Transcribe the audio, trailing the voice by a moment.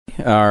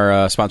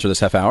Our sponsor this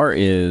half hour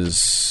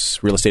is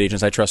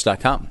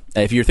realestateagentsitrust.com.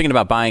 If you're thinking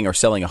about buying or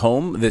selling a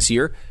home this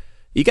year,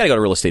 you got to go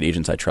to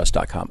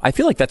realestateagentsitrust.com. I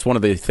feel like that's one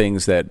of the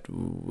things that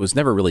was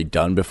never really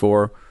done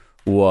before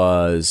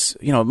was,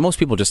 most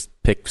people just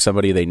pick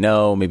somebody they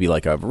know, maybe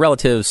like a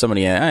relative,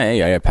 somebody,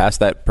 hey, I passed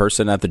that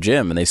person at the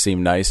gym and they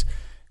seem nice.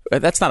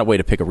 That's not a way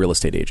to pick a real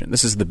estate agent.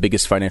 This is the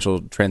biggest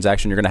financial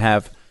transaction you're going to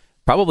have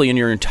probably in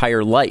your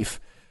entire life.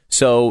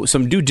 So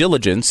some due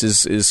diligence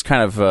is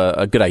kind of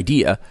a good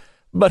idea,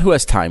 but who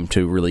has time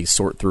to really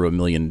sort through a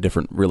million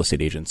different real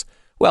estate agents?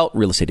 Well,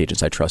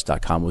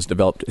 realestateagentsitrust.com was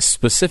developed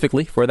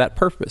specifically for that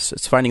purpose.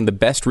 It's finding the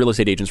best real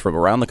estate agents from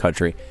around the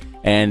country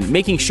and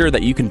making sure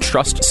that you can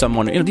trust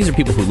someone. These are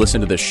people who listen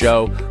to this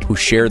show, who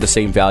share the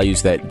same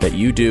values that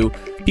you do,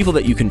 people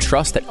that you can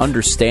trust that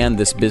understand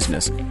this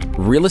business.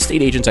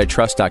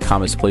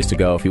 Realestateagentsitrust.com is the place to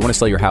go if you want to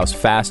sell your house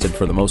fast and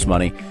for the most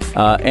money.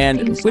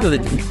 And with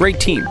a great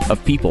team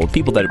of people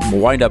that will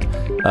wind up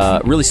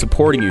really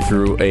supporting you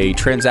through a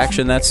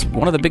transaction that's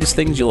one of the biggest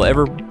things you'll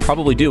ever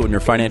probably do in your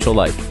financial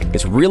life.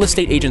 It's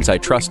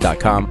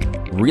realestateagentsitrust.com,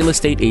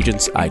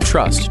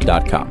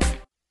 realestateagentsitrust.com.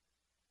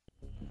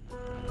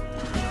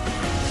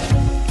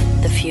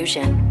 The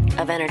fusion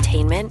of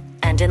entertainment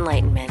and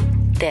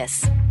enlightenment.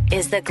 This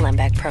is the Glenn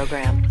Beck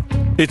Program.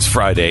 It's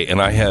Friday,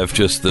 and I have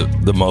just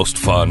the most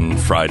fun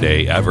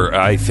Friday ever.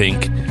 I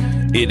think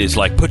it is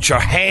like put your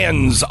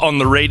hands on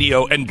the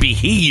radio and be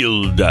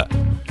healed.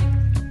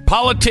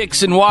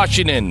 Politics in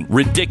Washington,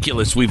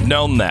 ridiculous. We've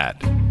known that.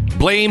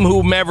 Blame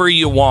whomever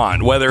you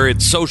want, whether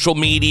it's social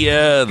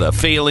media, the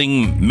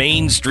failing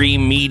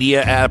mainstream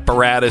media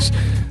apparatus,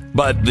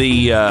 but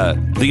the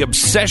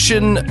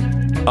obsession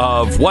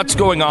of what's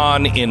going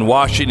on in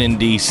Washington,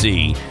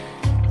 D.C.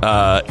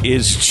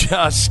 is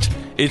just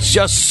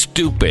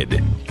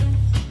stupid.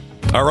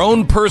 Our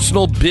own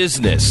personal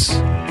business,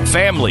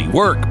 family,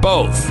 work,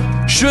 both,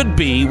 should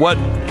be what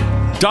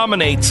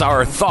dominates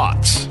our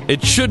thoughts.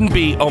 It shouldn't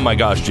be, oh my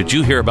gosh, did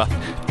you hear about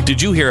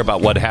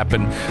what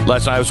happened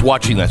last night? I was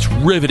watching that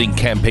riveting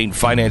campaign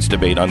finance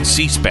debate on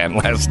C-SPAN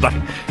last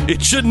night.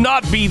 It should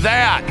not be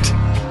that.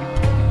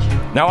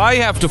 Now, I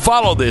have to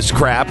follow this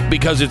crap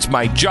because it's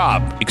my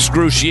job.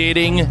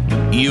 Excruciating?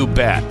 You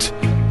bet.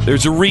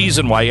 There's a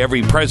reason why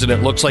every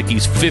president looks like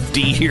he's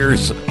 50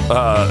 years,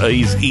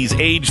 he's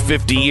aged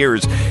 50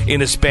 years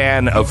in a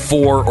span of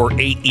 4 or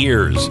 8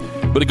 years.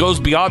 But it goes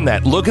beyond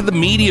that. Look at the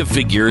media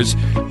figures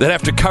that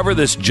have to cover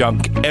this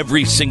junk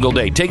every single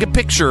day. Take a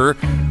picture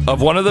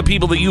of one of the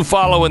people that you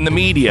follow in the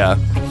media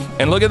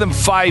and look at them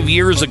 5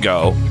 years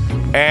ago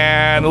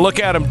and look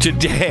at them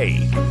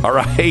today, all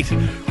right?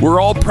 We're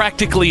all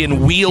practically in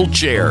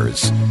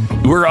wheelchairs.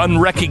 We're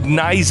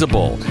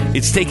unrecognizable.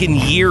 It's taken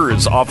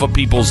years off of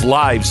people's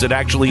lives that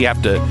actually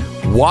have to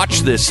watch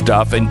this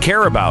stuff and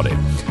care about it.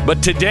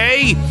 But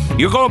today,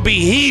 you're going to be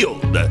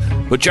healed.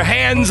 Put your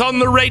hands on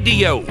the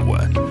radio.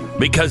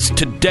 Because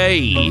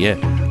today,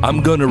 I'm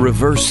going to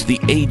reverse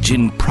the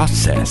aging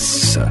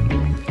process.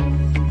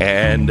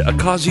 And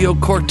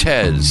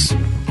Ocasio-Cortez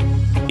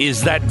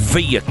is that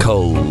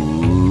vehicle.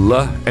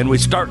 And we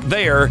start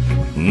there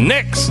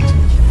next.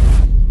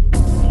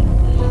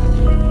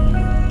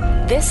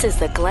 This is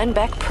the Glenn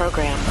Beck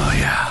Program. Oh,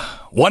 yeah.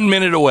 1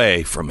 minute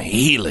away from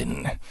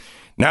healing.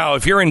 Now,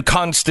 if you're in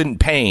constant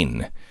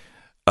pain,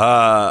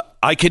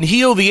 I can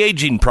heal the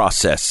aging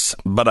process,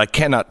 but I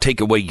cannot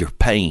take away your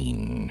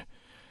pain.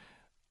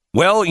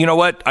 Well, you know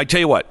what? I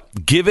tell you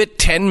what. Give it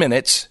 10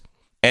 minutes,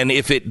 and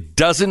if it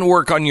doesn't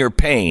work on your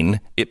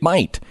pain, it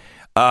might.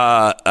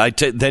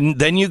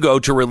 Then you go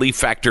to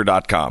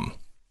relieffactor.com,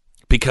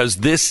 because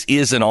this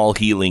is an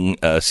all-healing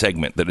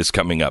segment that is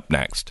coming up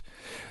next.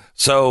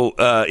 So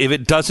if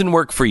it doesn't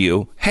work for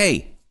you,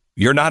 hey,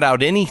 you're not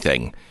out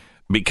anything,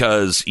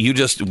 because you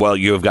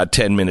have got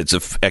 10 minutes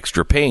of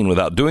extra pain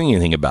without doing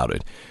anything about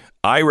it.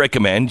 I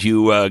recommend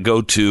you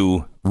go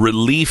to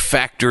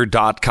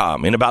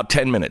relieffactor.com in about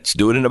 10 minutes.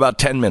 Do it in about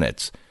 10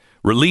 minutes.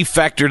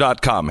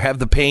 Relieffactor.com. Have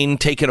the pain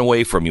taken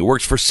away from you.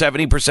 Works for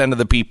 70% of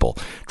the people.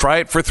 Try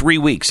it for 3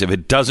 weeks. If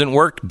it doesn't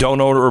work,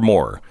 don't order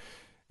more.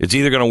 It's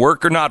either going to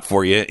work or not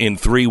for you in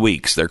 3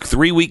 weeks. They're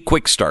 3-week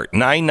quick start.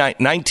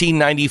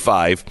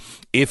 $19.95.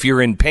 If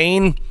you're in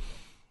pain,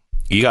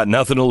 you got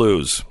nothing to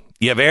lose.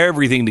 You have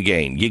everything to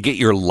gain. You get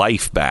your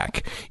life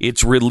back.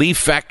 It's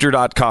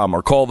relieffactor.com,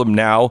 or call them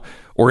now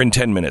or in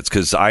 10 minutes,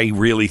 because I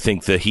really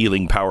think the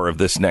healing power of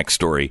this next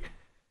story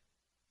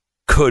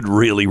could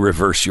really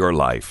reverse your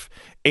life.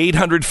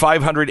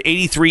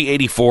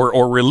 800-500-8384 or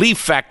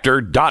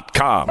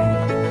relieffactor.com.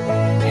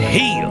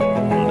 Healed.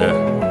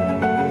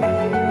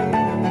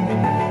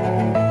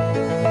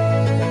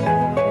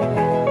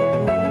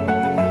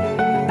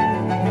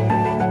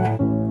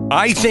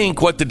 I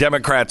think what the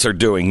Democrats are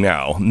doing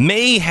now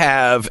may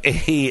have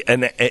a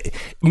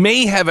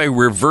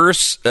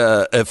reverse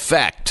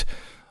effect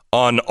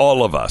on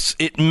all of us.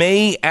 It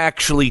may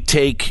actually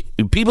take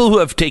people who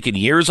have taken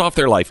years off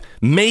their life,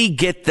 may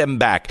get them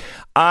back.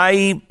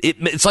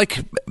 It's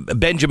like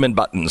Benjamin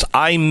Buttons.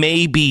 I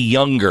may be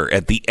younger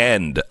at the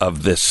end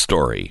of this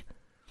story.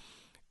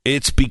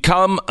 It's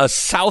become a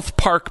South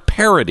Park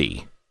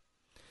parody.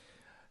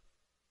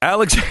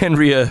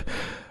 Alexandria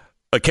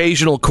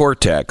Occasional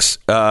Cortex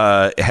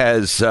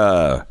has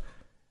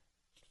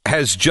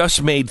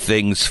just made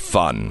things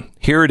fun.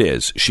 Here it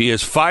is. She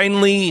has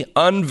finally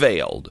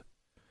unveiled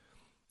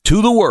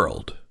to the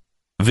world,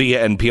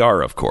 via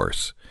NPR, of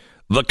course,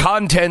 the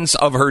contents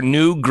of her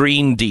new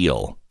Green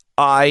Deal.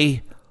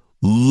 I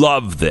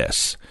love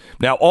this.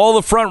 Now, all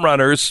the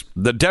frontrunners,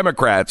 the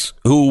Democrats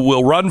who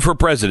will run for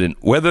president,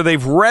 whether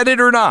they've read it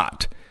or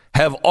not,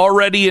 have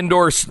already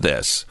endorsed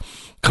this.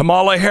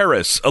 Kamala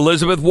Harris,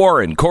 Elizabeth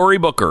Warren, Cory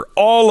Booker,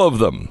 all of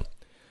them.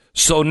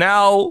 So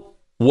now,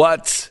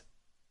 what's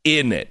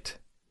in it?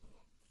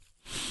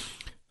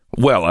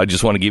 Well, I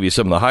just want to give you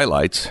some of the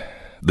highlights.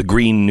 The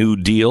Green New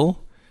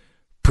Deal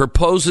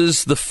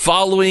proposes the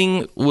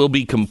following will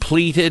be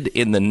completed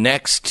in the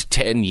next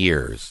 10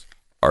 years.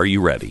 Are you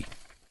ready?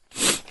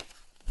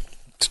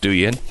 Stu,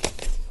 you in?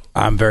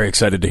 I'm very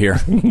excited to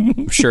hear.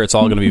 I'm sure it's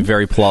all going to be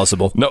very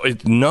plausible. No,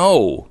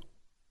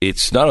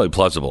 it's not only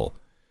plausible.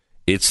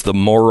 It's the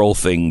moral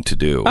thing to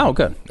do. Oh,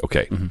 good.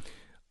 Okay. Mm-hmm.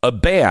 A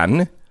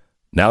ban,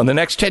 now in the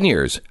next 10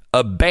 years,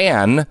 a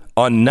ban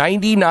on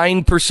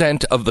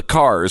 99% of the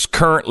cars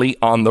currently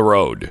on the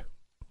road.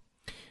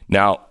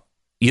 Now,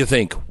 you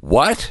think,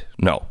 what?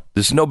 No,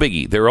 this is no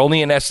biggie. There are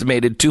only an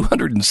estimated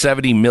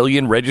 270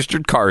 million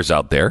registered cars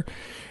out there.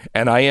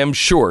 And I am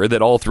sure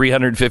that all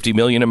 350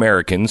 million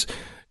Americans,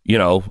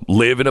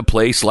 live in a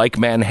place like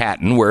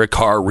Manhattan where a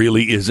car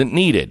really isn't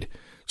needed.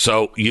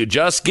 So you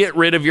just get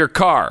rid of your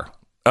car,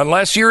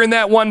 unless you're in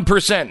that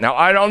 1%. Now,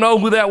 I don't know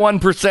who that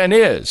 1%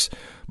 is,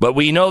 but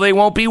we know they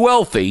won't be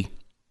wealthy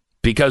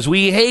because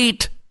we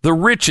hate the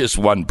richest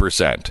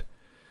 1%.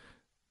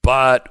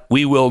 But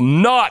we will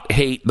not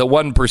hate the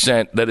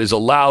 1% that is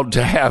allowed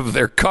to have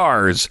their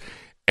cars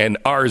and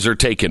ours are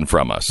taken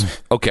from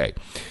us. Okay,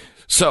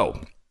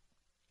 so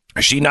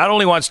she not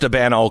only wants to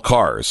ban all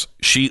cars,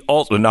 she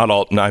also,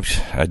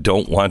 I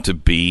don't want to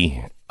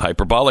be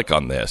hyperbolic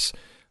on this.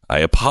 I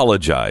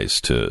apologize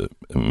to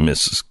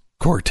Mrs.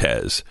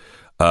 Cortez.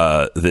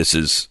 This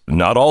is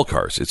not all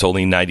cars. It's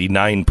only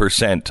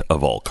 99%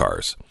 of all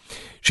cars.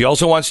 She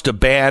also wants to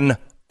ban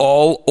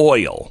all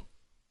oil,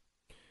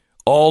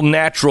 all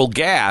natural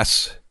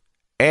gas,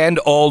 and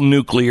all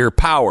nuclear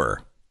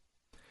power.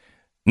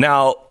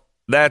 Now,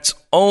 that's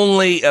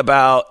only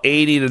about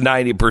 80 to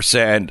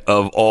 90%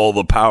 of all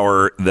the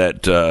power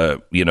that,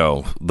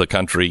 the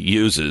country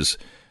uses.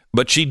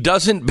 But she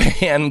doesn't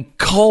ban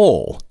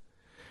coal,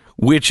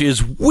 which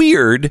is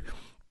weird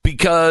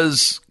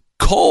because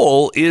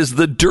coal is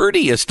the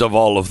dirtiest of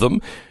all of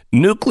them.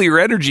 Nuclear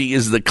energy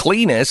is the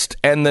cleanest,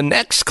 and the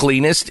next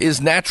cleanest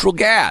is natural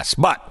gas.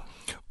 But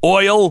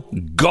oil,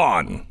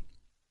 gone.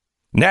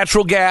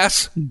 Natural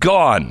gas,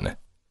 gone.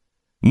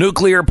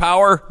 Nuclear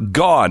power,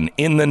 gone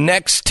in the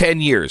next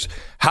 10 years.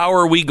 How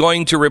are we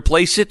going to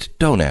replace it?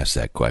 Don't ask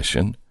that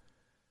question.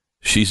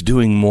 She's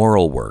doing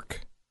moral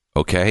work,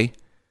 okay?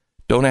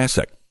 Don't ask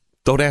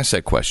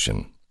that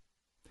question.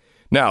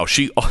 Now,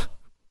 she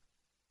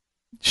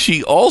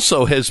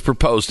also has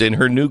proposed in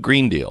her new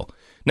Green Deal.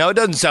 Now, it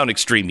doesn't sound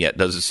extreme yet,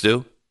 does it,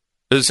 Stu?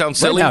 Does it sound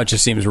silly? Right now, it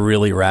just seems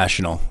really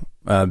rational,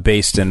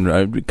 based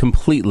in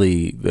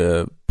completely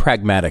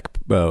pragmatic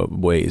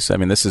ways. I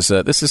mean, this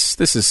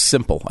is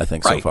simple, I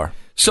think, right. So far.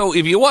 So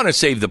if you want to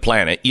save the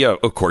planet, yeah,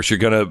 of course, you're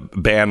going to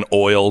ban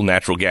oil,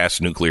 natural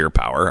gas, nuclear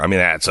power. I mean,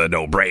 that's a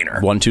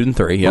no-brainer. 1, 2, and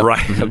 3, yep.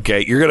 Right,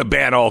 okay. You're going to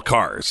ban all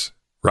cars,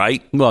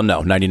 right? Well,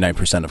 no,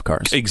 99% of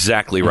cars.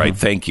 Exactly right.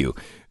 Mm-hmm. Thank you.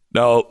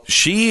 Now,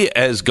 she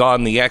has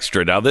gone the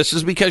extra. Now, this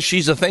is because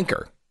she's a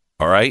thinker,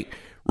 all right?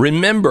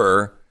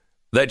 Remember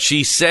that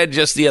she said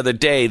just the other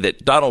day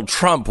that Donald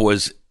Trump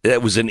was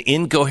an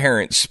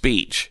incoherent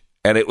speech,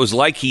 and it was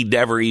like he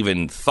never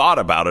even thought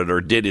about it or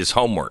did his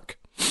homework.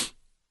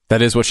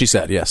 That is what she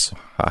said, yes.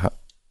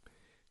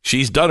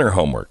 She's done her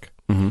homework.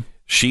 Mm-hmm.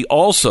 She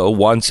also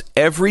wants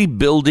every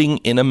building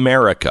in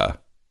America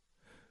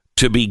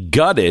to be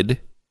gutted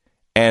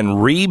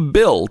and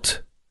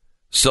rebuilt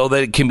so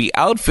that it can be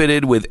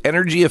outfitted with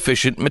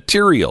energy-efficient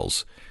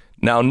materials.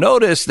 Now,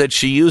 notice that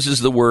she uses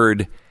the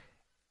word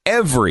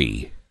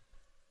every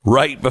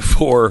right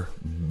before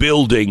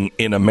building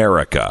in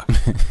America.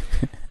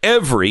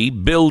 Every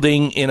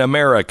building in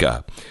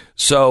America.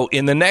 So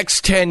in the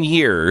next 10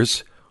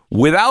 years,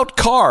 without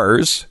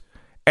cars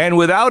and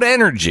without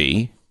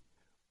energy,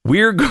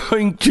 we're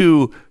going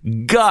to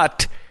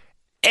gut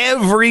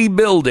every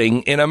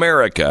building in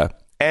America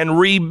and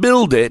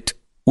rebuild it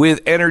with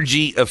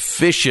energy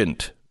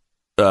efficient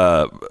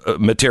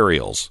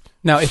materials.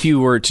 Now, if you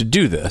were to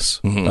do this,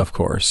 mm-hmm. of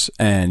course,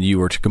 and you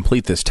were to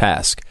complete this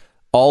task,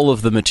 all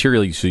of the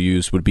materials you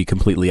use would be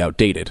completely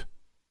outdated.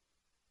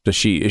 Is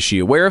she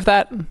aware of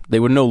that? They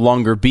would no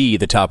longer be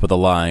the top of the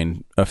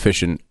line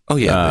efficient. Oh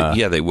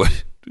yeah, they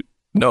would.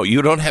 No,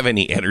 you don't have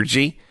any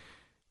energy.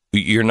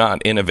 You're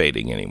not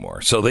innovating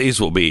anymore. So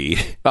these will be.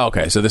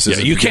 Okay, so this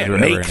is you can't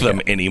make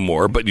them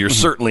anymore, but you're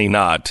certainly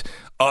not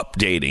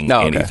updating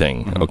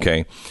anything. Mm-hmm.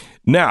 Okay,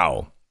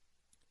 now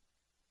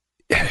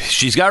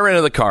she's got rid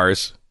of the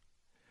cars.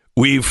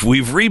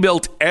 We've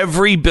rebuilt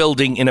every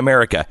building in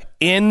America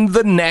in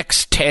the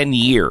next 10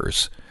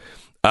 years.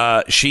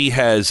 She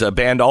has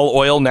banned all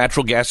oil,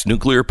 natural gas,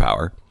 nuclear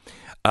power.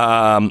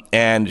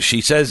 And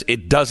she says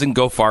it doesn't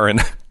go far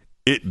enough.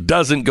 It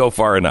doesn't go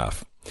far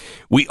enough.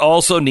 We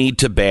also need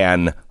to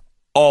ban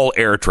all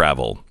air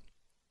travel.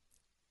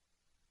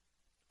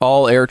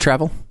 All air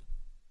travel?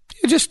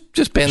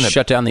 Just ban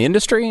Shut down the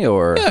industry,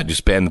 or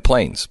just ban the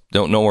planes.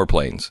 No more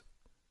planes.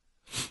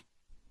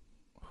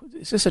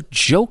 Is this a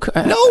joke?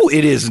 No,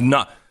 it is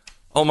not.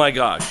 Oh my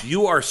gosh,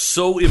 you are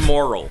so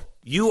immoral.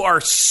 You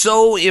are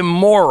so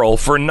immoral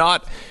for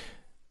not.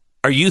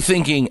 Are you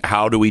thinking,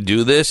 how do we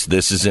do this?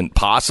 This isn't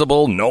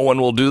possible. No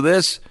one will do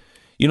this.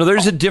 You know,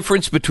 there's a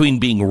difference between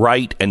being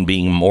right and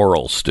being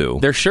moral, Stu.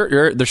 There sure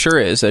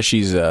is, as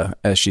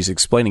she's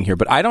explaining here.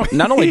 But I don't.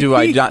 Not only do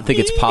I not think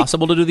it's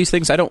possible to do these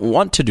things, I don't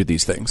want to do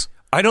these things.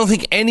 I don't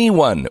think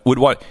anyone would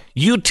want.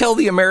 You tell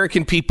the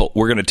American people,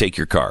 we're going to take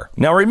your car.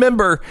 Now,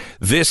 remember,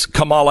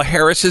 Kamala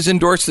Harris has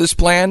endorsed this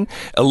plan.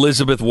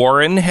 Elizabeth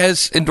Warren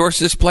has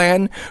endorsed this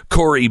plan.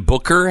 Cory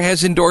Booker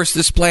has endorsed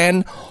this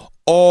plan.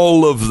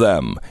 All of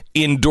them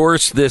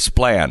endorse this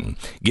plan.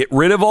 Get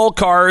rid of all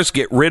cars,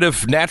 get rid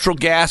of natural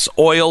gas,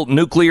 oil,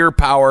 nuclear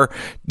power,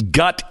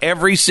 gut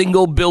every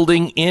single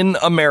building in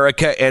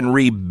America and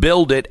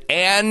rebuild it,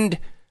 and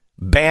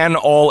ban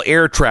all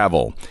air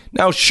travel.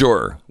 Now,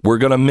 sure, we're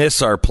going to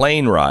miss our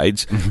plane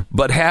rides,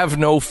 but have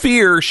no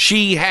fear,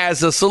 she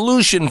has a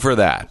solution for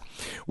that.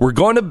 We're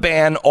going to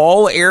ban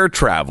all air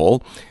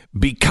travel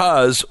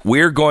because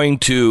we're going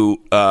to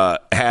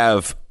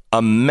have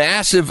a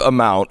massive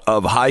amount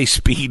of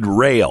high-speed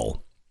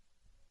rail.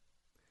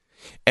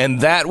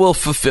 And that will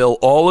fulfill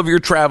all of your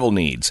travel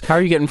needs. How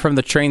are you getting from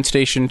the train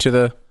station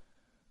to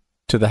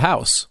the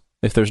house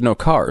if there's no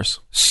cars?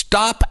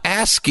 Stop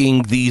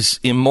asking these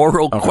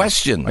immoral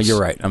questions. Oh,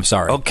 you're right. I'm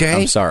sorry.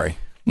 Okay? I'm sorry.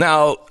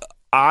 Now,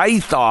 I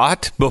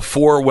thought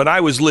before, when I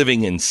was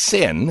living in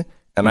sin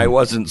and I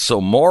wasn't so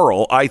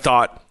moral, I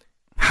thought,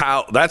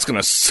 how that's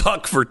going to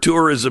suck for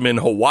tourism in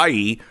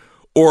Hawaii,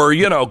 or,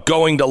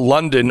 going to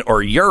London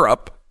or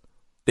Europe.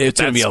 It's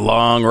going to be a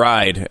long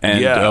ride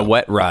and a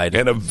wet ride.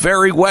 And a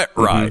very wet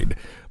ride.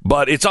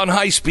 But it's on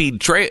high-speed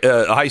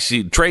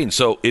train,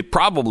 so it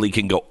probably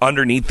can go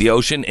underneath the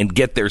ocean and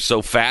get there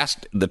so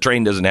fast the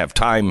train doesn't have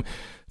time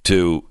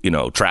to,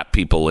 trap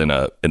people in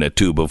a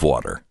tube of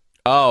water.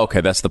 Oh,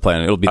 okay, that's the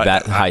plan. It'll be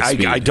that high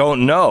speed. I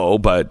don't know,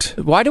 but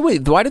why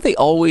do they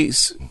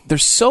always? They're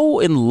so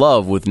in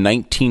love with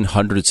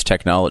 1900s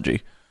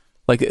technology.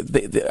 Like,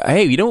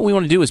 hey, you know what we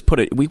want to do is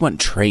we want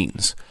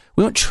trains.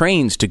 We want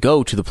trains to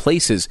go to the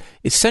places,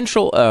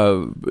 essential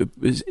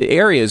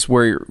areas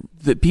where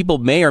the people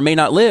may or may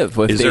not live.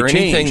 Is there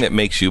anything that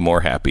makes you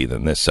more happy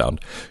than this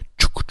sound?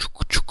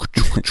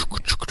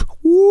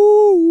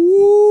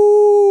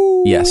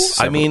 Yes.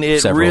 I mean,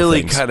 it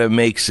really kind of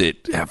makes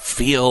it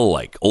feel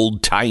like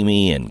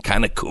old-timey and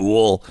kind of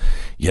cool,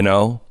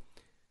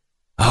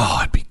 Oh,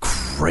 it'd be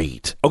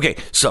great. Okay,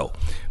 so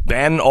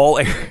ban all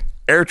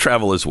air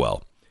travel as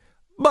well.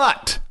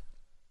 But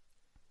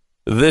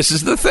this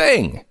is the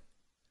thing.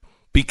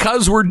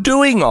 Because we're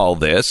doing all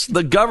this,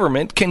 the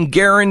government can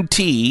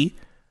guarantee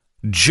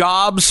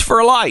jobs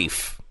for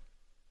life.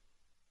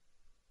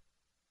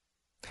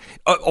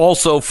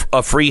 Also,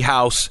 a free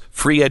house,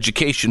 free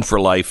education for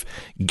life,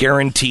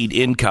 guaranteed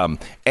income.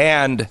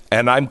 And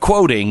I'm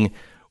quoting,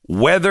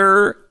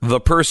 whether the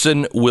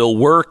person will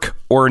work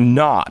or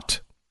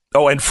not.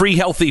 Oh, and free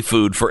healthy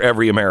food for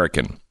every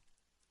American.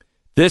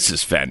 This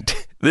is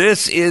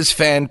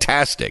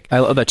fantastic. I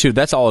love that, too.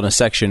 That's all in a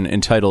section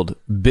entitled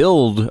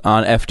Build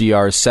on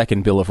FDR's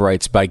Second Bill of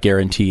Rights by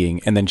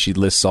Guaranteeing. And then she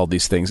lists all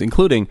these things,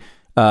 including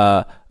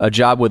a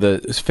job with a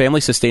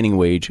family-sustaining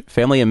wage,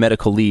 family and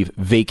medical leave,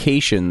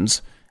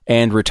 vacations,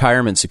 and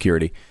retirement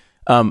security.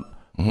 But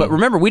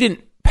remember, we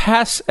didn't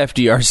pass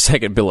FDR's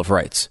Second Bill of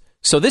Rights.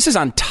 So this is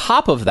on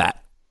top of that.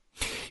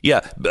 Yeah,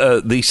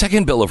 the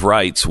Second Bill of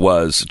Rights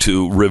was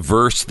to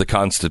reverse the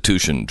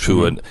Constitution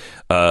to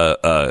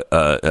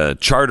a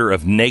charter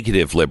of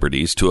negative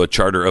liberties to a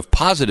charter of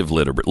positive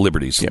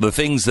liberties. Yep. The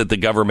things that the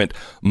government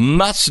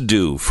must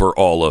do for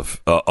all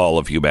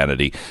of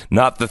humanity,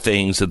 not the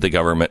things that the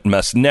government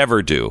must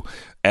never do.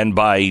 And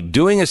by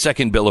doing a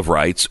Second Bill of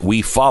Rights,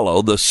 we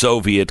follow the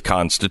Soviet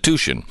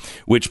Constitution,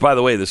 which, by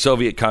the way, the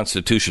Soviet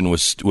Constitution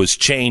was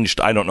changed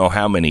I don't know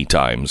how many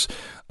times.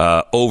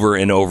 Over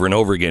and over and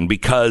over again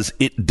because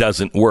it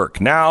doesn't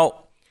work.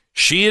 Now,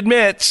 she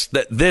admits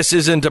that this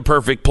isn't a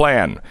perfect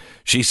plan.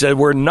 She said,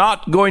 we're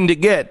not going to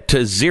get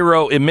to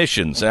zero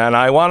emissions. And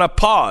I want to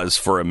pause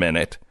for a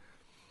minute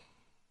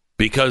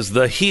because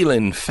the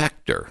healing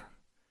factor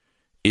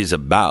is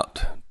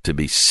about to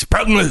be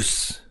sprung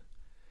loose.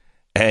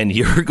 And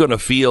you're going to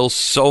feel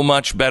so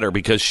much better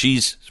because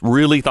she's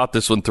really thought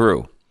this one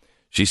through.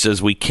 She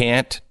says, we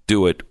can't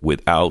do it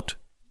without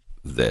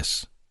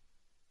this.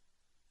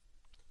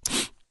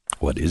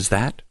 What is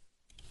that?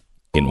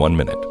 In 1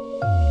 minute.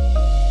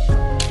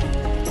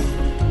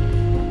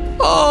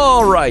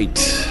 All right.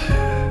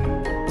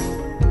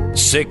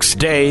 6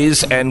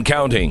 days and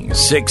counting.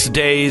 6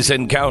 days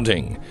and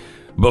counting.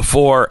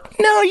 Before,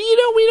 no,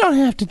 we don't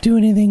have to do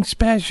anything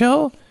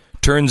special.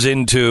 Turns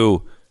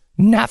into,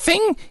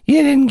 nothing?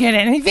 You didn't get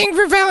anything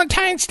for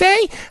Valentine's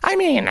Day? I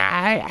mean,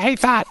 I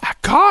thought a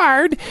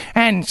card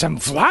and some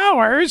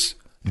flowers.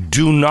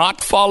 Do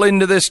not fall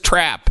into this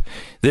trap.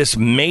 This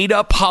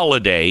made-up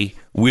holiday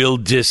will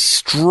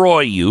destroy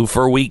you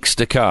for weeks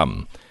to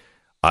come.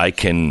 I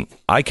can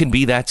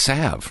be that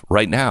salve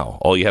right now.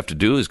 All you have to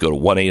do is go to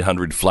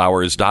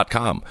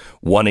 1-800-Flowers.com.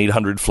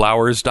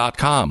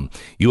 1-800-Flowers.com.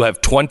 You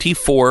have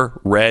 24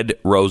 red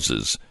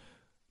roses.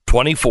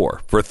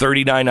 24 for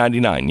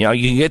 $39.99. Now,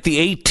 you can get the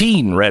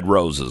 18 red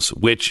roses,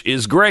 which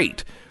is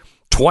great.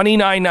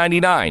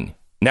 $29.99.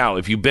 Now,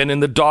 if you've been in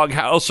the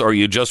doghouse or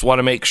you just want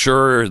to make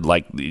sure,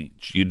 like,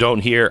 you don't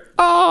hear,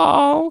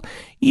 oh,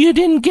 you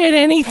didn't get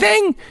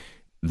anything,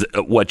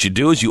 what you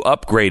do is you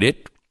upgrade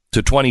it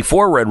to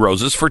 24 red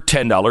roses for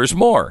 $10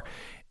 more.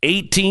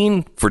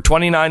 18 for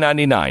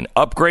 $29.99.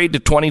 Upgrade to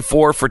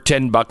 24 for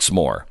 $10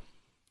 more.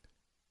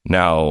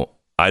 Now,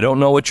 I don't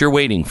know what you're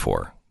waiting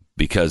for,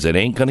 because it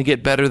ain't going to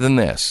get better than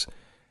this.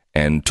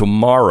 And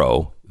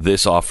tomorrow,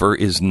 this offer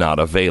is not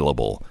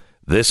available.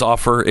 This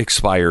offer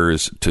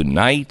expires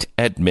tonight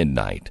at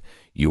midnight.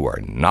 You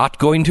are not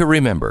going to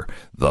remember.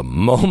 The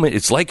moment,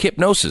 it's like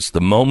hypnosis.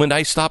 The moment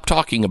I stop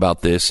talking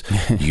about this,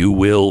 you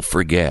will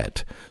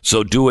forget.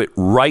 So do it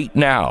right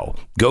now.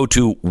 Go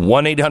to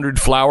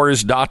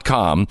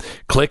 1-800-Flowers.com,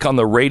 click on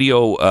the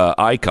radio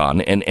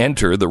icon, and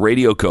enter the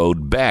radio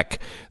code BECK.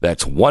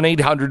 That's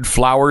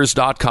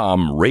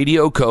 1-800-Flowers.com,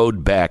 radio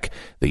code BECK.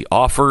 The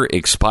offer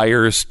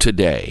expires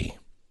today.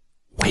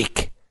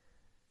 Wake.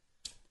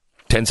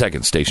 10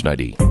 seconds, station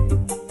ID.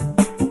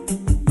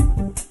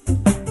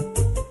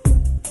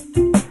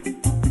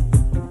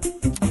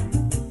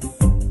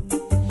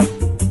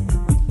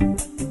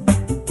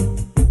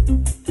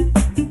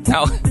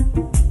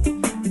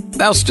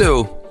 Now,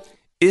 Stu,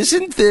 does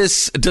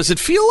it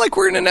feel like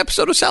we're in an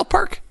episode of South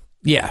Park?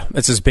 Yeah,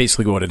 this is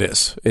basically what it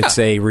is. It's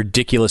a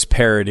ridiculous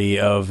parody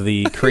of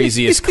the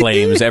craziest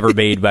claims ever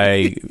made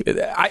by...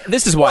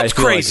 this is why What's I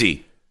feel crazy?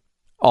 Like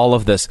all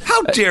of this.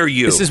 How dare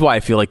you? This is why I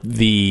feel like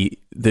the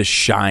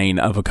shine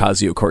of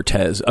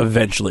Ocasio-Cortez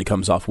eventually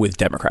comes off with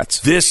Democrats.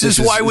 This is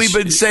why we've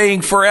been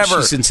saying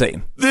forever. She's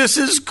insane. This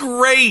is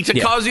great.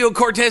 Yeah.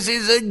 Ocasio-Cortez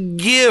is a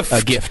gift.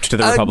 A gift to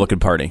the Republican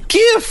Party.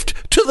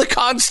 Gift to the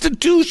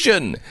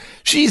Constitution.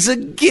 She's a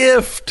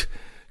gift.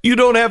 You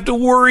don't have to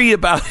worry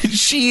about it.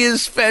 She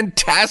is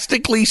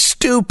fantastically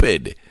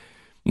stupid.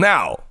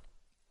 Now,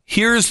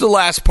 here's the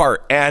last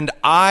part, and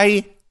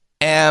I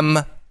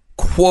am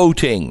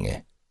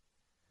quoting.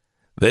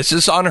 This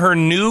is on her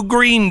new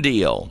Green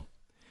Deal.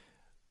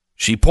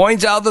 She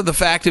points out that the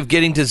fact of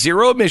getting to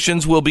zero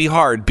emissions will be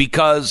hard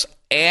because,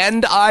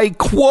 and I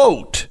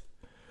quote,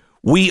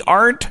 we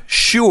aren't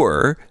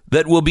sure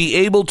that we'll be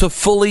able to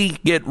fully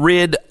get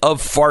rid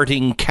of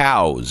farting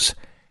cows.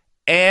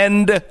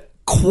 End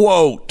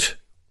quote.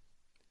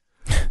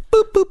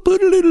 The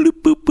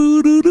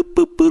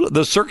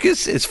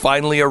circus is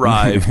finally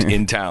arrived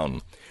in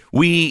town.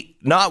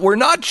 We're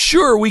not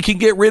sure we can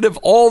get rid of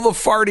all the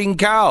farting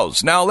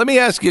cows. Now, let me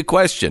ask you a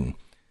question.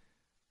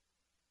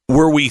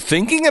 Were we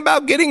thinking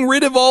about getting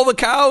rid of all the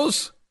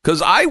cows?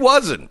 Because I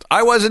wasn't.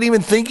 I wasn't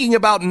even thinking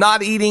about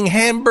not eating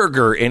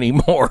hamburger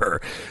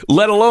anymore,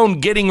 let alone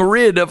getting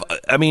rid of...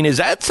 I mean, is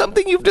that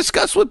something you've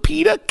discussed with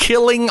PETA?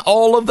 Killing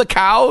all of the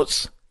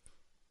cows?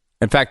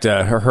 In fact,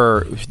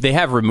 they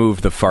have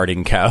removed the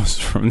farting cows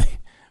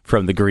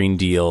from the Green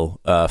Deal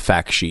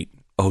fact sheet.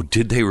 Oh,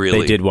 did they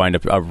really? They did wind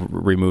up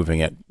removing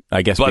it,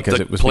 I guess, but because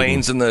the it was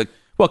planes and the...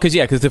 Well,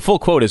 because the full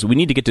quote is we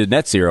need to get to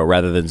net zero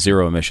rather than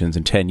zero emissions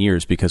in 10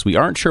 years because we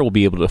aren't sure we'll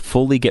be able to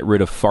fully get rid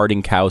of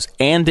farting cows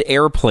and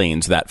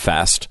airplanes that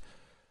fast.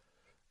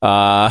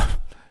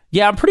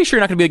 Yeah, I'm pretty sure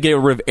you're not going to be able to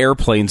get rid of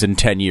airplanes in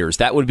 10 years.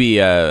 That would be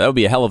a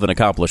hell of an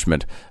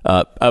accomplishment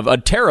of a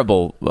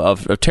terrible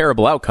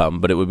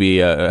outcome, but it would be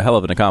a hell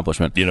of an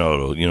accomplishment. You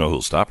know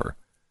who'll stop her?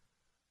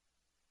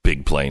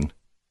 Big plane.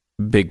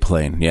 Big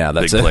plane. Yeah,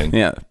 that's big plane.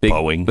 Yeah,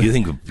 Boeing.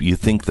 You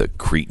think the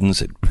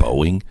cretins at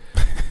Boeing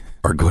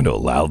are going to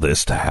allow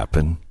this to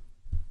happen?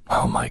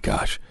 Oh my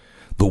gosh.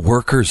 The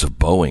workers of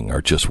Boeing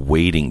are just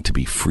waiting to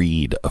be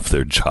freed of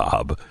their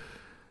job.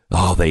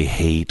 Oh, they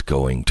hate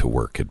going to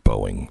work at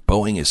Boeing.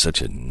 Boeing is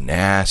such a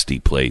nasty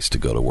place to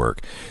go to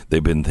work.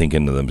 They've been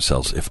thinking to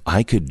themselves, if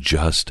I could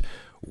just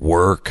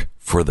work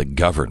for the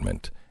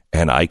government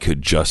and I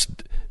could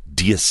just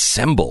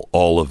deassemble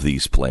all of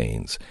these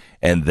planes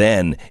and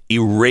then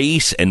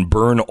erase and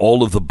burn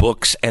all of the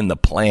books and the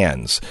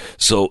plans.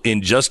 So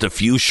in just a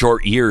few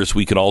short years,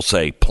 we could all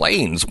say,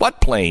 planes?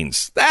 What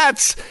planes?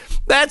 That's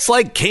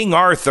like King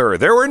Arthur.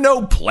 There were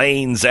no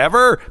planes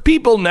ever.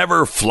 People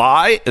never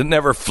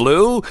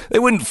flew. They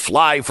wouldn't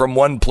fly from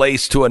one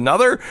place to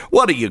another.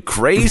 What are you,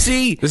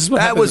 crazy?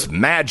 That was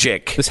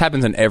magic. This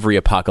happens in every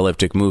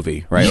apocalyptic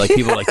movie, right? Like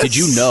people are like, did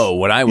you know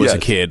when I was a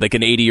kid? Like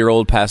an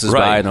 80-year-old passes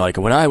by and they're like,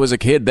 when I was a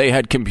kid, they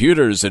had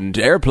computers and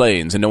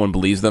airplanes, and no one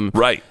believes them.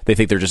 Right. They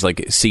think they're just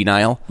like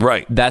senile.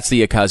 Right. That's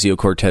the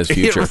Ocasio-Cortez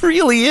future. It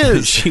really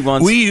is. She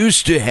wants. We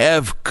used to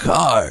have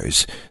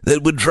cars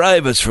that would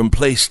drive us from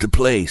place to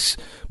place.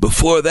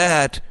 Before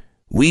that,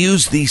 we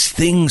used these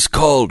things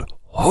called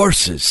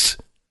horses.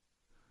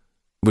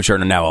 Which are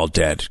now all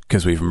dead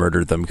because we've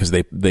murdered them because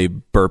they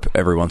burp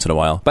every once in a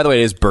while. By the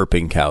way, it is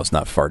burping cows,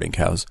 not farting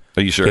cows.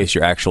 Are you sure? In case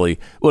you're actually...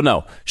 Well,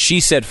 no.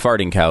 She said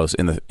farting cows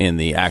in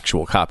the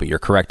actual copy. You're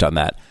correct on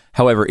that.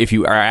 However, if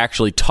you are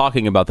actually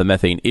talking about the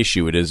methane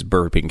issue, it is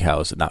burping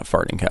cows, not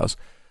farting cows.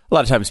 A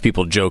lot of times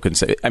people joke and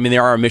say... I mean,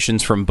 there are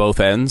emissions from both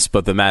ends,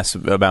 but the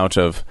massive amount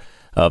of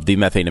the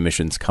methane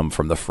emissions come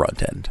from the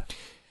front end.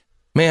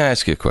 May I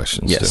ask you a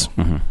question, Yes. Stu?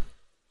 Mm-hmm.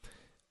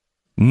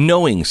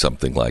 Knowing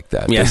something like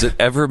that, does it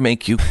ever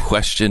make you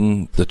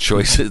question the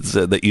choices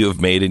that you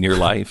have made in your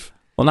life?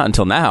 Well, not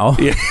until now.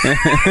 Yeah.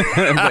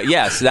 But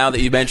yes, now that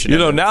you mention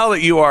it. Now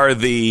that you are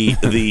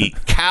the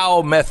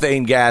cow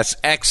methane gas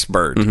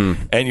expert,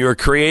 and you're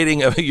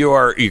correcting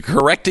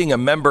a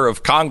member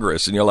of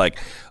Congress, and you're like,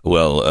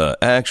 well,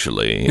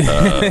 actually,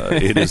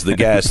 it is the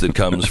gas that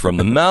comes from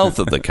the mouth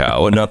of the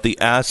cow and not the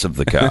ass of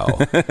the cow.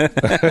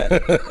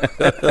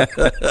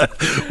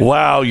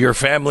 Wow, your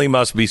family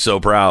must be so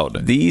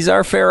proud. These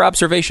are fair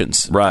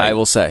observations, right? I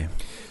will say.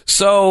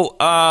 So,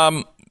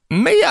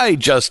 may I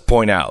just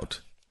point out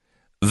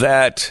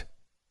that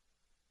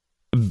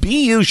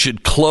BU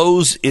should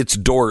close its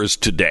doors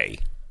today.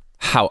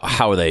 How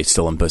are they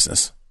still in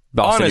business?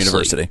 Boston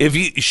Honestly,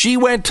 University. She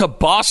went to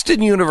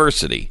Boston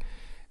University,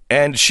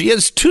 and she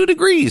has 2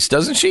 degrees,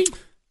 doesn't she?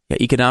 Yeah,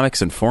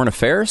 economics and foreign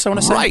affairs, I want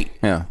to say. Right.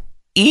 Yeah.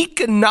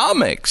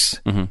 Economics.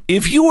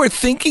 If you were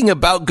thinking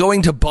about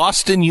going to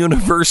Boston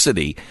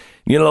University,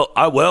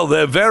 well,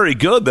 they're very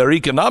good. Their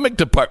economic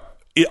department.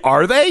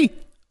 Are they?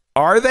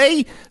 Are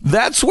they?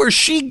 That's where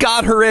she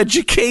got her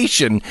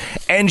education,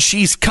 and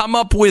she's come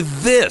up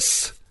with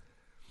this.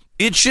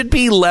 It should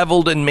be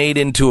leveled and made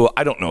into, a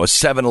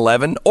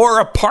 7-Eleven or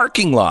a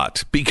parking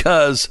lot,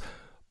 because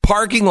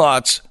parking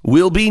lots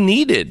will be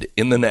needed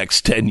in the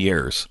next 10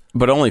 years.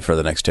 But only for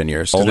the next 10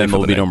 years, because then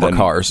there'll be no more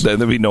cars. Then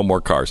there'll be no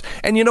more cars.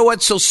 And you know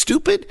what's so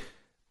stupid?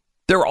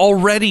 We're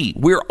already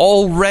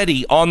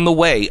on the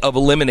way of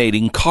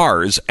eliminating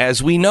cars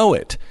as we know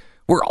it.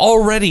 We're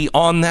already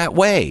on that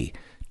way.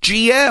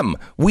 GM,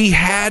 we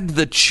had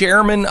the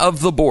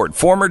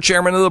former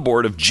chairman of the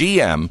board of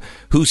GM,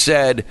 who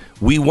said,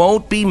 we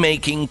won't be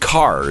making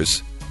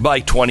cars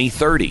by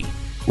 2030.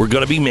 We're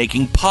going to be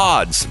making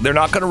pods. They're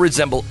not going to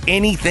resemble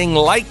anything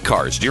like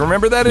cars. Do you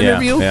remember that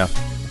interview? Yeah.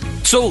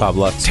 So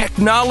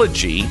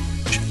technology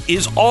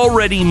is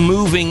already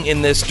moving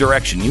in this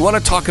direction. You want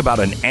to talk about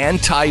an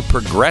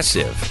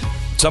anti-progressive,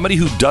 somebody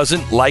who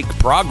doesn't like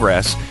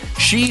progress.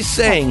 She's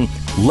saying,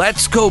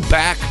 let's go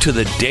back to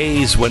the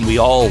days when we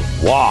all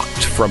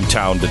walked from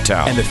town to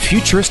town. And the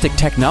futuristic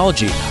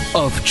technology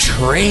of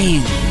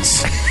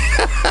trains.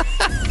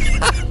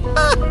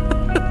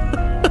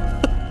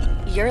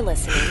 You're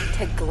listening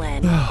to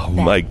Glenn. Oh,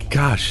 my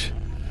gosh.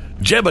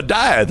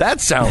 Jebediah,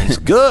 that sounds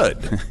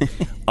good.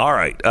 All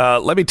right.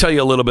 Let me tell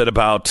you a little bit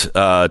about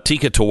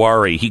Tika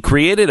Tawari. He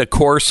created a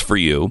course for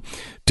you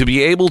to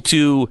be able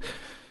to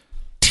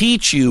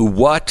teach you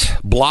what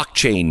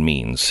blockchain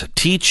means,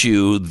 teach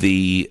you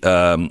the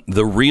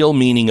real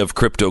meaning of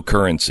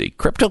cryptocurrency.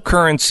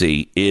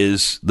 Cryptocurrency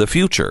is the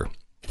future.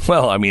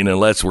 Well, I mean,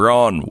 unless we're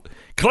on.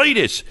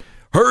 Cletus,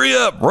 hurry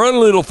up, run a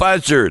little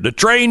faster. The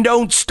train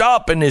don't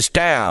stop in this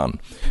town.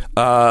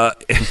 The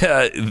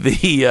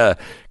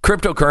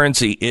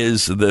cryptocurrency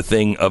is the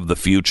thing of the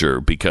future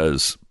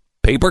because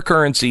paper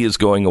currency is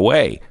going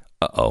away.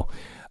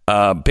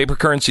 Paper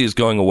currency is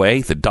going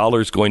away. The dollar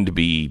is going to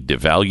be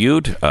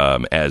devalued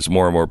as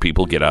more and more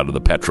people get out of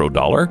the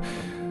petrodollar.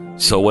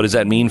 So what does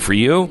that mean for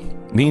you?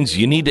 It means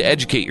you need to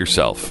educate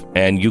yourself.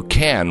 And you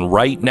can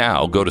right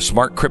now go to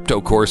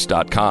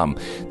smartcryptocourse.com.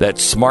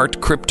 That's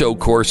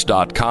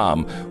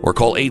smartcryptocourse.com or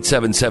call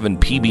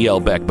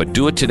 877-PBL-BECK. But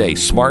do it today,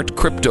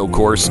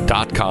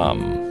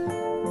 smartcryptocourse.com.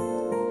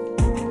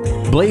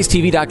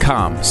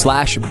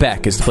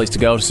 BlazeTV.com/Beck is the place to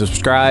go to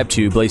subscribe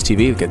to Blaze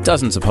TV. We've got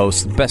dozens of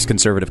hosts, the best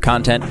conservative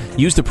content.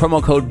 Use the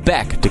promo code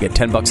BECK to get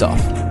 $10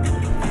 off.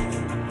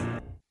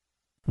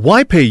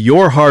 Why pay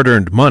your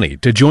hard-earned money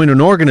to join an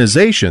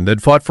organization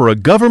that fought for a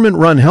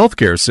government-run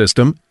healthcare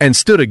system and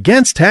stood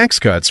against tax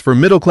cuts for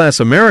middle-class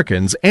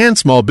Americans and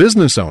small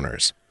business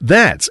owners?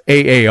 That's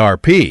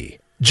AARP.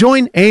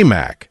 Join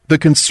AMAC, the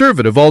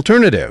conservative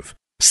alternative.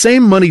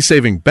 Same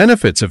money-saving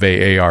benefits of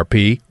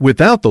AARP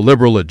without the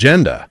liberal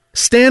agenda.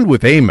 Stand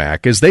with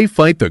AMAC as they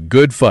fight the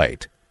good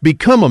fight.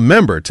 Become a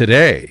member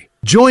today.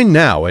 Join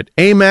now at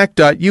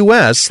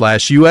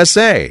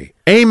amac.us/USA.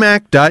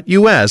 amac.us/USA.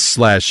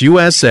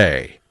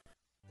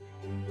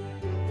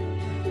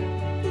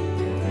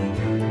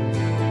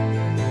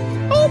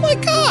 Oh my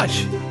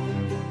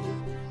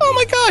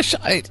gosh.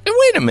 Wait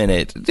a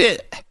minute.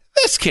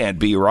 This can't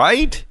be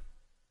right.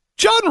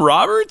 John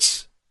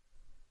Roberts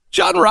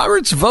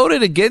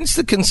voted against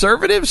the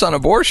conservatives on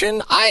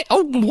abortion?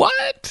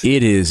 What?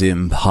 It is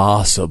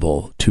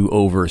impossible to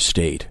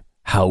overstate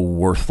how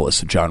worthless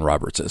John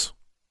Roberts is.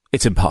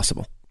 It's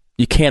impossible.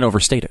 You can't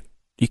overstate it.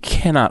 You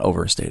cannot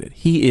overstate it.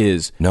 He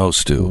is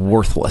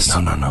worthless.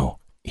 No.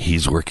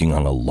 He's working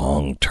on a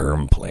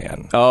long-term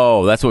plan.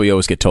 Oh, that's what we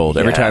always get told.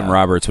 Every time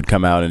Roberts would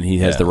come out and he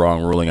has the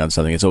wrong ruling on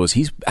something, it's always,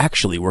 he's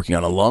actually working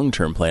on a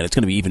long-term plan. It's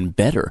going to be even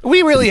better.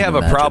 We really have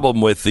a problem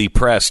with the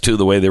press, too,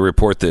 the way they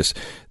report this,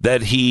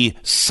 that he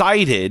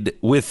sided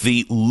with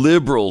the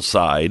liberal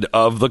side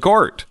of the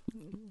court.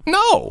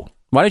 No.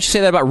 Why did you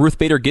say that about Ruth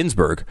Bader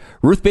Ginsburg?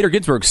 Ruth Bader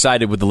Ginsburg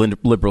sided with the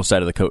liberal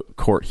side of the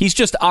court. He's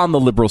just on the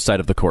liberal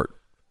side of the court.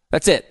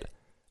 That's it.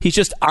 He's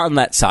just on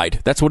that side.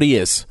 That's what he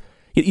is.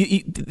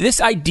 This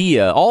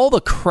idea, all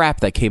the crap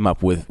that came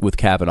up with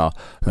Kavanaugh,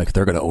 like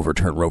they're going to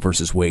overturn Roe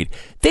versus Wade.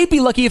 They'd be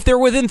lucky if they're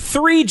within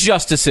 3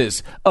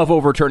 justices of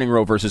overturning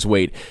Roe versus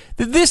Wade.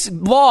 This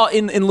law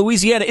in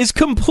Louisiana is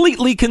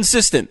completely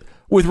consistent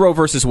with Roe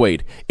versus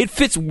Wade. It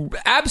fits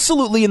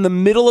absolutely in the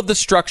middle of the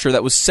structure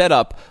that was set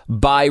up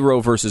by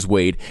Roe versus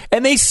Wade,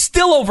 and they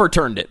still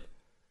overturned it.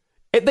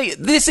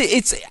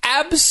 It's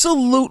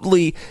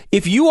absolutely,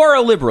 if you are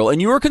a liberal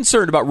and you are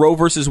concerned about Roe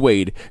versus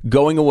Wade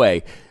going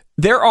away,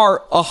 there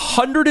are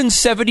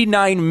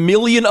 179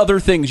 million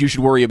other things you should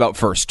worry about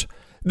first.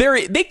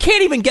 They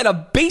can't even get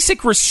a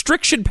basic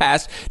restriction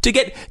passed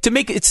to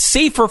make it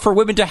safer for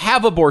women to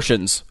have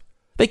abortions.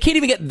 They can't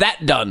even get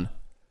that done.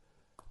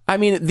 I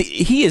mean,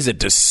 he is a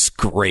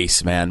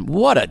disgrace, man.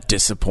 What a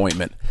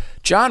disappointment.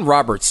 John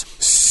Roberts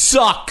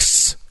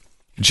sucks.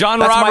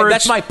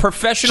 That's my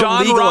professional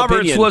legal opinion. John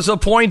Roberts was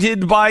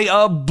appointed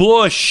by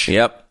Bush.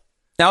 Yep.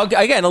 Now,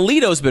 again,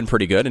 Alito's been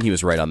pretty good, and he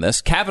was right on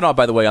this. Kavanaugh,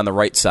 by the way, on the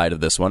right side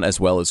of this one,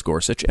 as well as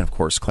Gorsuch, and, of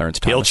course, Clarence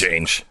Thomas. He'll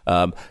change.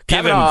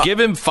 Give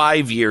him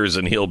 5 years,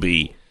 and he'll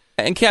be...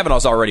 And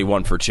Kavanaugh's already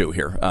 1 for 2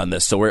 here on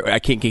this, so I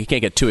can't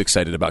get too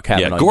excited about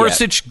Kavanaugh.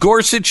 Yeah,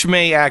 Gorsuch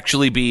may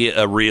actually be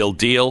a real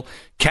deal.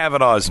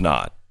 Kavanaugh's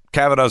not.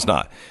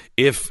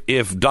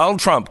 If Donald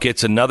Trump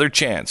gets another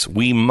chance,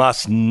 we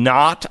must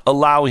not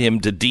allow him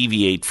to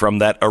deviate from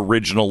that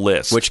original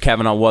list. Which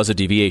Kavanaugh was a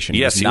deviation.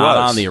 Yes, he was not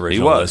on the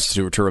original list,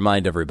 to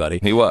remind everybody.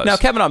 He was. Now,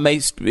 Kavanaugh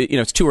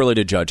it's too early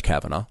to judge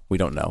Kavanaugh. We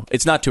don't know.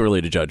 It's not too early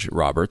to judge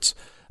Roberts.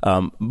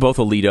 Both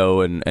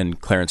Alito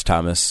and Clarence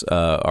Thomas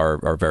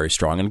are very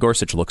strong, and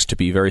Gorsuch looks to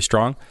be very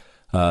strong.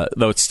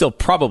 Though it's still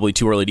probably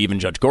too early to even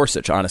judge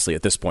Gorsuch, honestly,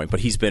 at this point. But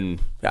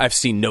I've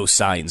seen no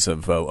signs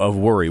of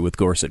worry with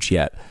Gorsuch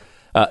yet.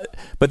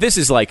 But this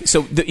is like,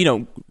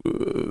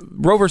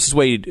 Roe versus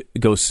Wade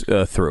goes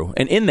through.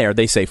 And in there,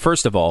 they say,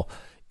 first of all,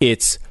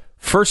 it's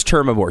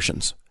first-term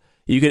abortions.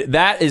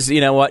 That is,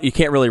 you know what, you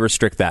can't really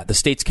restrict that. The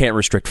states can't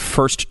restrict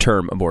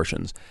first-term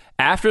abortions.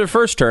 After the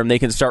first term, they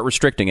can start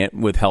restricting it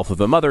with health of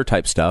the mother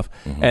type stuff.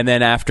 Mm-hmm. And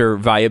then after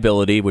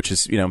viability, which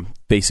is,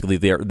 basically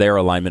their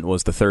alignment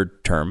was the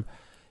third term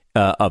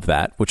of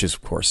that, which is,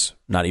 of course,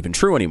 not even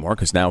true anymore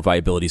because now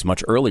viability is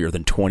much earlier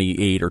than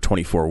 28 or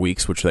 24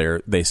 weeks, which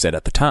they said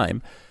at the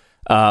time.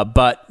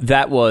 But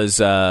that was,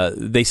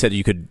 they said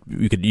you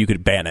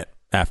could ban it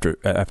after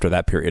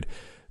that period.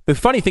 The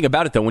funny thing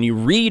about it, though, when you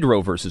read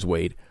Roe versus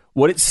Wade,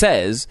 what it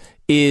says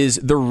is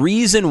the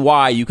reason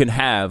why you can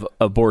have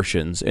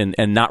abortions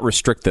and not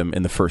restrict them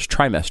in the first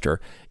trimester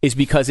is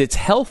because it's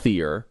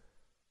healthier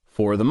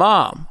for the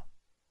mom.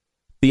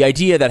 The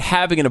idea that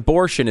having an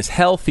abortion is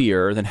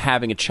healthier than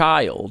having a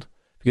child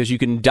because you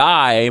can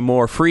die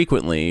more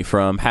frequently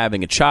from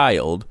having a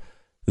child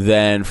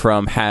than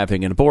from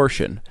having an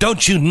abortion.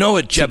 Don't you know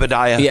it,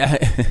 Jebediah? Yeah.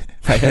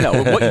 Right, I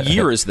know. What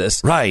year is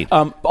this? Right.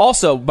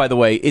 Also, by the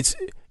way,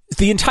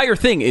 the entire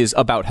thing is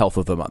about health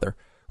of the mother.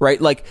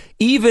 Right? Like,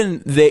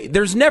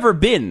 there's never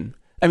been,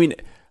 I mean,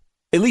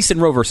 at least in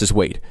Roe versus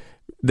Wade,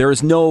 there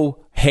is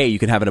no, hey, you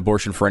can have an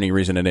abortion for any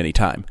reason at any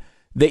time.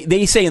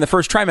 They say in the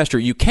first trimester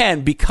you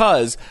can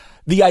because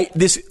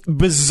this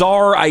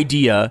bizarre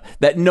idea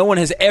that no one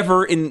has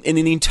ever in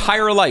the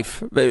entire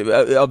life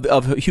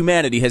of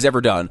humanity has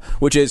ever done,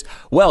 which is,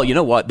 well, you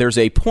know what? There's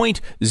a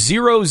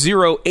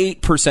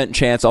 0.008%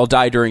 chance I'll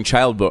die during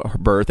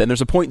childbirth, and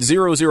there's a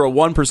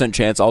 0.001%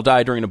 chance I'll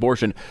die during an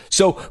abortion.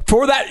 So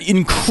for that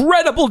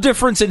incredible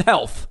difference in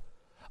health,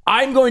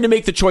 I'm going to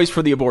make the choice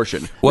for the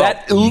abortion. Well,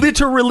 that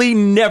literally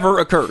never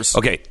occurs.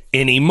 Okay,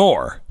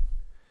 anymore.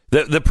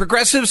 The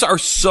progressives are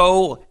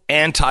so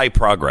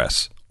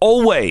anti-progress.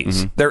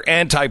 Always. Mm-hmm. They're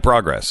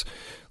anti-progress.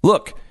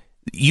 Look,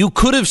 you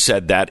could have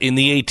said that in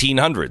the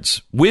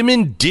 1800s.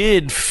 Women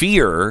did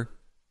fear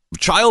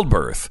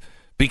childbirth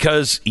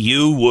because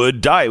you would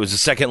die. It was the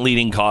second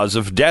leading cause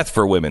of death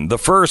for women. The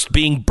first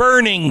being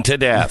burning to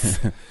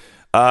death.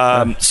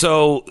 Fun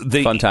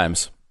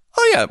times.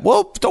 Oh, yeah.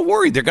 Well, don't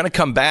worry. They're going to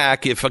come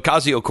back if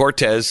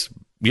Ocasio-Cortez,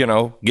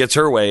 gets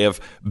her way of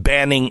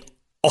banning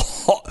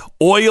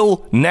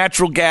oil,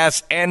 natural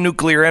gas, and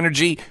nuclear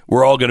energy.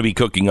 We're all going to be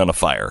cooking on a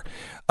fire.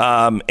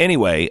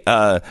 Anyway,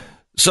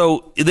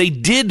 so they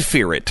did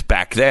fear it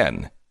back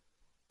then,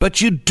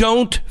 but you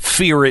don't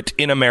fear it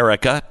in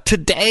America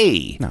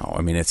today. No,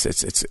 I mean,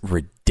 it's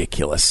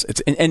ridiculous.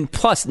 And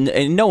plus,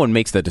 no one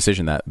makes that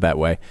decision that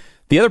way.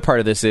 The other part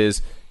of this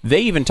is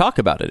they even talk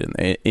about it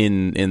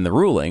in the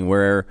ruling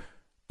where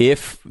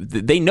if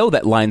they know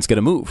that line's going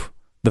to move.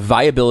 The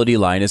viability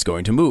line is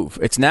going to move.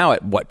 It's now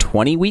at,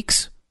 20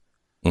 weeks?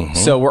 Mm-hmm.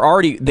 So we're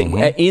already,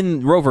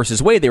 in Roe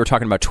versus Wade, they were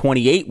talking about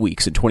 28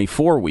 weeks and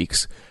 24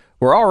 weeks.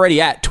 We're already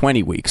at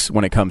 20 weeks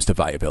when it comes to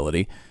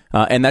viability.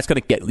 And that's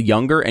going to get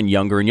younger and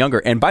younger and younger.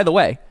 And by the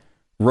way,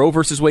 Roe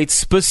versus Wade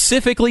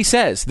specifically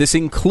says this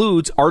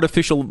includes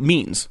artificial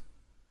means.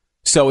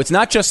 So it's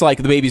not just like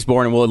the baby's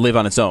born and will live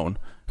on its own,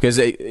 because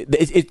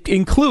it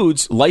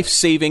includes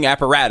life-saving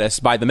apparatus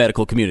by the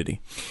medical community.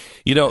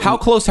 You know, how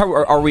close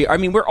are we? I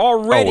mean, we're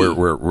already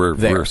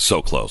we're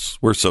so close.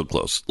 We're so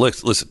close.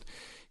 Listen,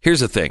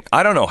 here's the thing.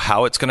 I don't know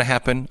how it's going to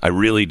happen. I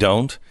really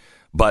don't.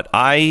 But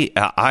I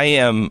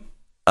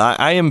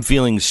am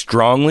feeling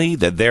strongly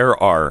that there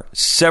are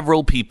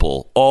several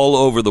people all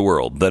over the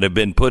world that have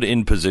been put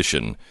in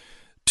position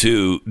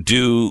to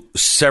do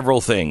several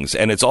things,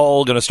 and it's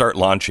all going to start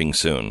launching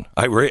soon.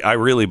 I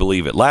really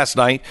believe it. Last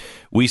night,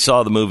 we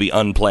saw the movie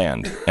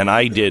Unplanned, and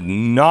I did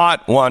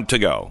not want to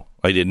go.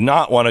 I did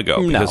not want to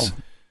go. Because,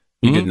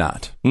 you did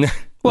not.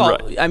 Well,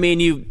 right. I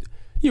mean, you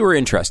were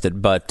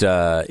interested, but...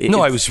 I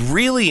was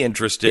really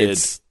interested.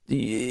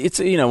 It's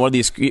one of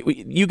these...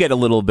 You get a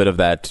little bit of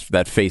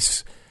that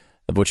face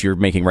of what you're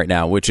making right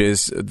now, which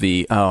is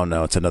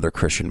it's another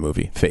Christian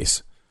movie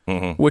face.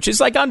 Mm-hmm. Which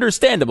is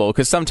understandable,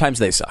 because sometimes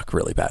they suck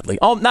really badly.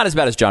 Oh, not as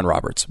bad as John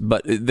Roberts,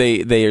 but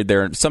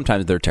they're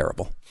sometimes they're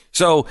terrible.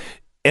 So,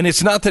 and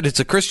it's not that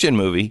it's a Christian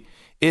movie;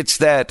 it's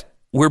that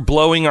we're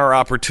blowing our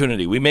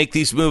opportunity. We make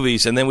these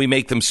movies, and then we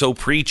make them so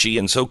preachy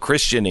and so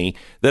Christian-y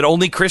that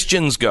only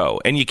Christians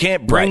go, and you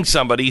can't bring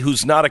somebody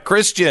who's not a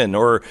Christian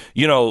or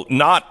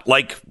not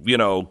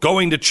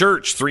going to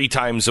church 3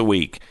 times a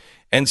week,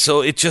 and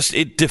so it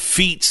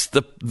defeats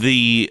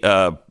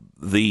the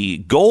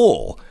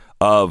goal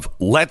of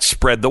let's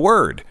spread the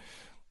word.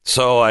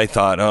 So I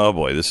thought, oh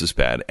boy, this is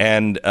bad.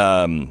 And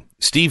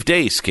Steve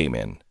Dace came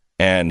in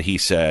and he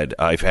said,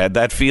 I've had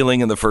that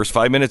feeling in the first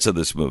 5 minutes of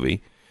this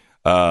movie,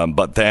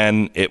 but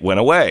then it went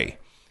away.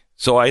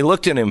 So I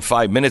looked at him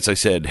 5 minutes. I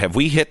said, have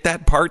we hit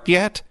that part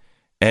yet?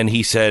 And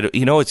he said,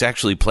 it's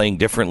actually playing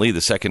differently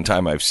the second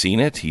time I've seen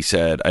it. He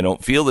said, I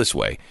don't feel this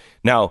way.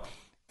 Now,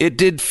 it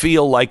did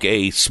feel like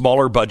a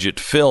smaller budget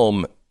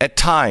film at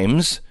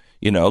times,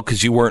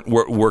 because you weren't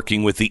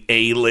working with the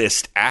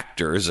A-list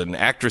actors and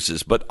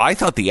actresses. But I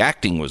thought the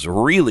acting was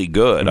really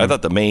good. Mm-hmm. I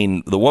thought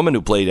the woman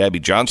who played Abby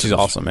Johnson, she's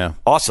awesome, yeah.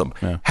 Awesome.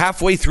 Yeah.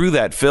 Halfway through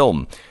that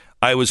film,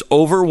 I was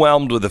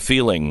overwhelmed with a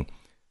feeling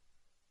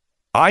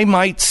I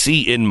might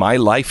see in my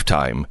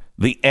lifetime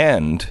the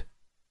end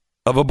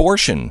of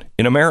abortion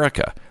in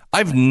America.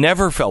 I've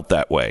never felt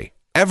that way,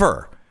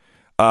 ever.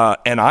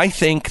 And I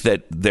think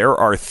that there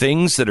are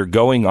things that are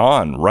going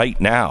on right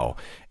now,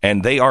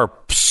 and they are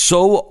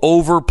so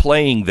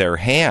overplaying their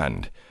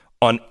hand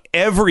on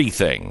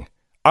everything.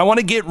 I want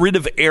to get rid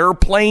of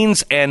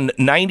airplanes and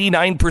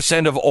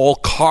 99% of all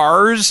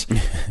cars.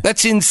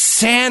 That's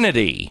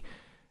insanity.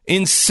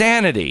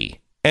 Insanity.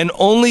 And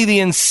only the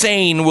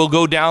insane will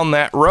go down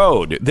that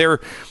road.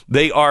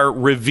 They are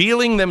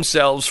revealing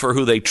themselves for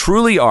who they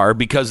truly are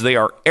because they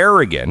are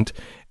arrogant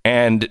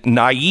and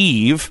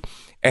naive,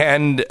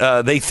 and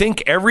they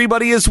think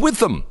everybody is with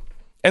them.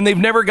 And they've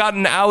never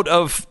gotten out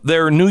of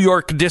their New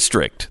York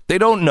district. They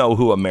don't know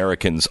who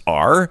Americans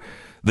are.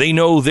 They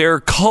know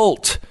their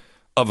cult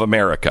of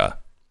America.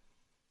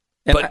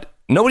 But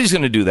nobody's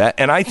going to do that.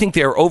 And I think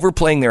they're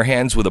overplaying their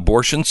hands with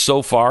abortion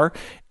so far.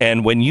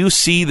 And when you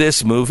see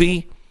this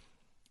movie,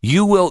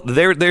 you will.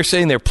 They're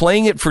saying they're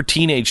playing it for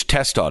teenage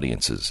test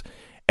audiences.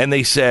 And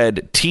they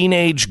said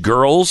teenage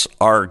girls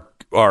are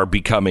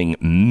becoming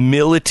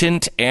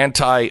militant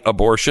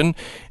anti-abortion.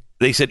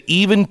 They said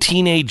even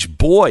teenage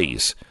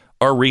boys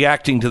are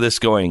reacting to this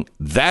going,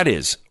 that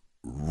is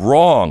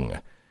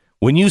wrong.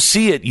 When you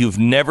see it, you've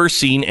never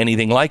seen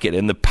anything like it.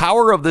 And the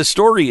power of this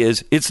story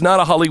is it's not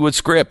a Hollywood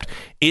script.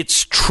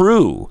 It's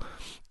true.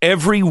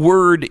 Every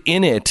word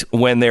in it,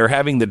 when they're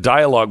having the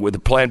dialogue with the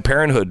Planned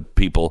Parenthood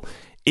people,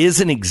 is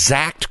an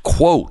exact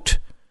quote.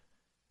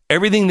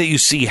 Everything that you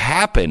see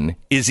happen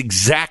is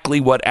exactly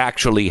what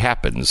actually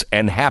happens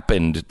and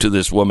happened to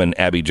this woman,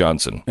 Abby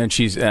Johnson. And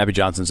Abby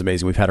Johnson's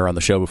amazing. We've had her on the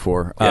show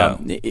before. Yeah.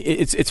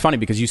 It's funny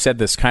because you said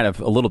this kind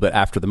of a little bit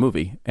after the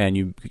movie, and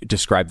you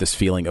described this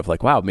feeling of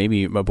like, wow,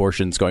 maybe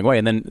abortion's going away.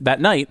 And then that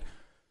night,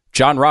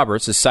 John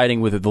Roberts is siding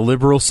with the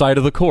liberal side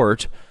of the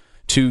court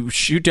to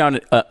shoot down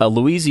a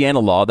Louisiana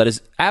law that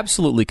is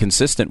absolutely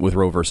consistent with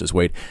Roe versus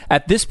Wade.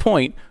 At this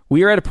point,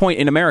 we are at a point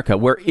in America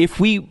where if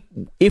we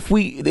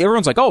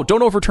everyone's like, oh,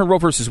 don't overturn Roe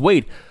versus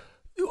Wade.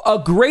 A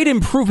great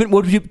improvement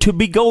would be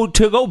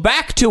to go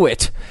back to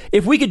it.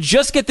 If we could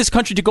just get this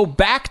country to go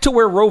back to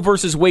where Roe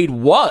versus Wade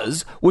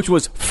was, which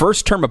was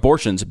first-term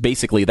abortions,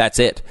 basically, that's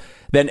it.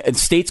 Then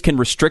states can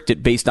restrict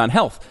it based on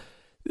health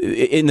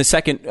in the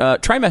second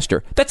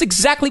trimester. That's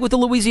exactly what the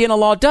Louisiana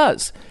law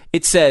does.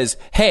 It says,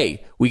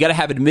 hey, you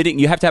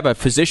have to have a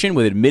physician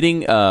with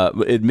admitting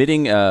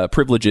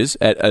privileges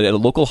at a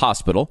local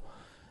hospital.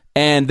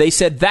 And they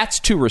said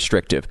that's too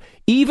restrictive,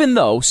 even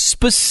though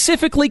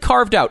specifically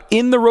carved out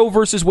in the Roe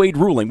versus Wade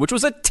ruling, which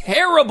was a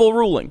terrible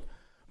ruling,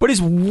 but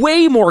is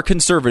way more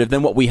conservative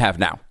than what we have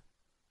now.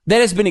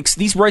 That has been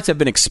these rights have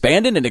been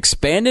expanded and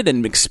expanded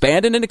and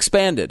expanded and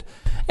expanded.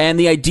 And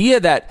the idea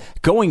that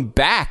going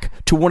back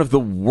to one of the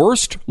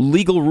worst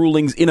legal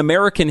rulings in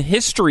American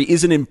history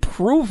is an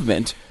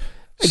improvement,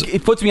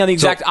 it puts me on the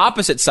exact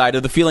opposite side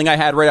of the feeling I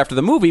had right after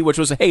the movie, which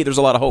was, hey, there's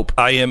a lot of hope.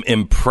 I am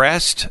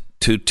impressed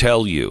to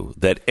tell you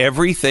that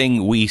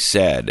everything we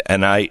said,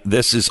 and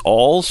this is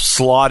all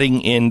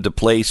slotting into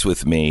place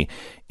with me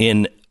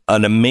in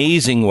an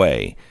amazing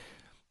way.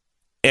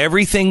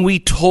 Everything we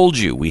told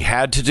you we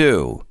had to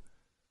do,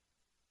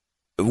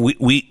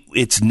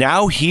 it's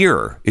now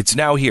here. It's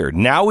now here.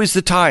 Now is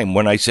the time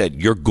when I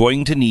said you're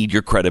going to need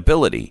your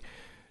credibility.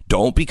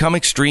 Don't become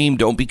extreme.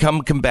 Don't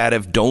become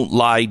combative. Don't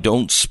lie.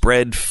 Don't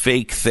spread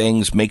fake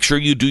things. Make sure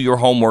you do your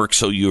homework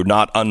so you're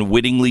not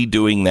unwittingly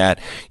doing that.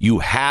 You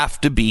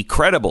have to be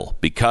credible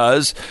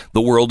because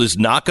the world is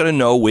not going to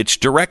know which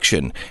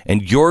direction,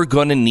 and you're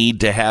going to need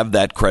to have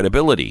that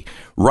credibility.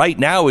 Right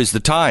now is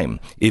the time.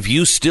 If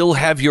you still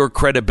have your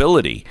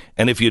credibility,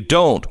 and if you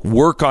don't,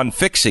 work on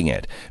fixing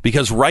it,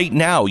 because right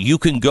now you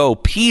can go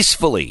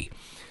peacefully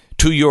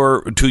to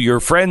your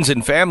friends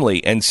and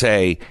family and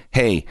say,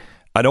 hey,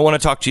 I don't want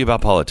to talk to you about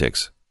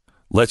politics.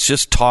 Let's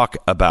just talk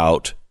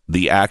about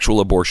the actual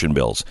abortion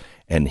bills.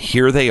 And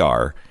here they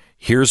are.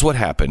 Here's what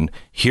happened.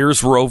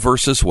 Here's Roe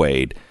versus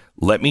Wade.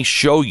 Let me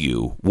show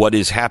you what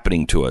is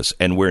happening to us.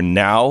 And we're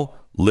now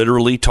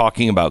literally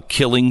talking about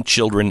killing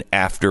children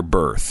after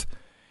birth.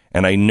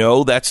 And I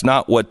know that's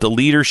not what the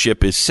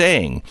leadership is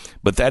saying,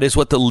 but that is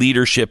what the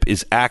leadership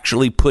is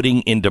actually putting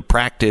into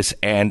practice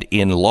and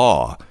in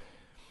law.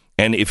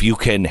 And if you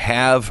can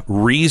have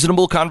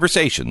reasonable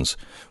conversations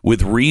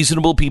with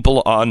reasonable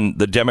people on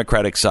the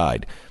Democratic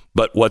side,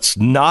 but what's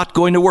not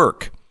going to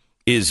work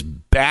is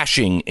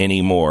bashing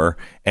anymore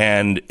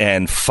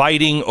and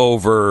fighting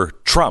over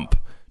Trump.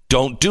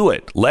 Don't do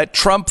it. Let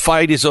Trump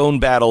fight his own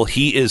battle.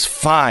 He is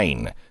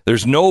fine.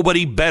 There's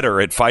nobody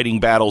better at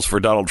fighting battles for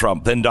Donald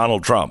Trump than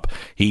Donald Trump.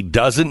 He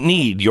doesn't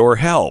need your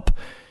help.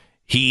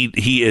 He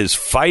is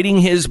fighting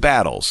his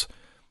battles.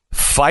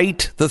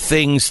 Fight the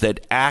things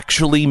that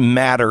actually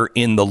matter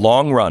in the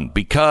long run,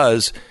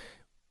 because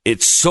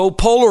it's so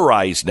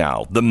polarized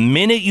now. The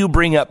minute you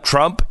bring up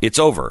Trump, it's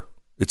over.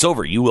 It's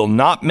over. You will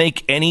not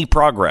make any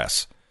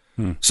progress.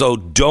 So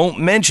don't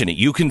mention it.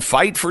 You can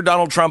fight for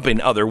Donald Trump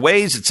in other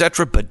ways,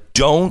 etc., but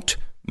don't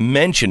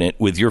mention it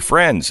with your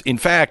friends. In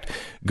fact,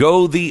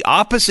 go the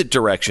opposite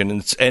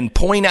direction and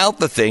point out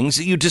the things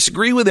that you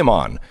disagree with him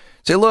on.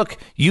 Say, look,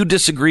 you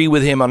disagree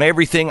with him on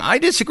everything. I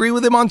disagree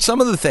with him on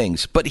some of the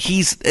things, but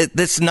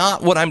that's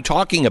not what I'm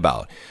talking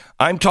about.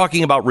 I'm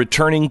talking about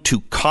returning to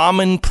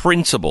common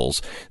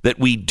principles that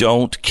we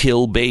don't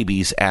kill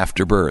babies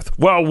after birth.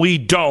 Well, we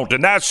don't,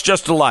 and that's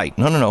just a lie.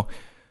 No.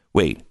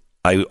 Wait,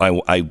 I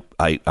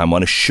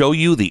want to show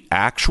you the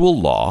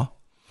actual law.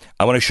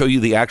 I want to show you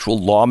the actual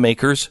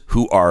lawmakers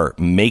who are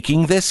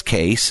making this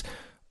case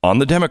on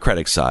the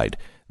Democratic side.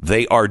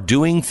 They are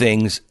doing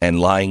things and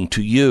lying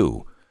to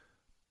you.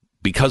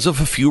 Because of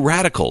a few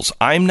radicals.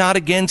 I'm not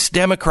against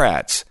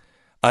Democrats.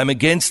 I'm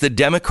against the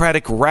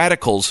Democratic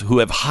radicals who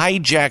have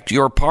hijacked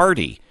your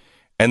party.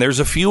 And there's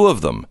a few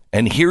of them.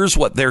 And here's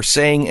what they're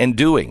saying and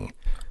doing.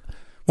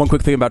 One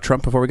quick thing about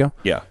Trump before we go.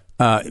 Yeah.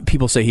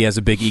 People say he has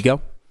a big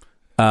ego.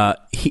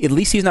 At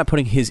least he's not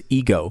putting his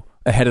ego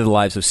ahead of the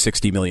lives of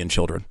 60 million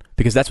children,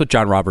 because that's what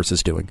John Roberts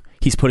is doing.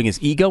 He's putting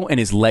his ego and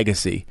his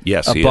legacy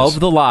above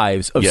the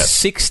lives of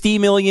 60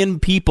 million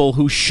people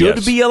who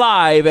should be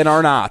alive and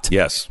are not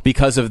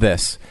because of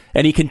this.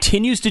 And he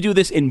continues to do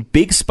this in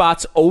big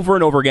spots over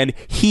and over again.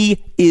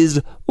 He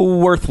is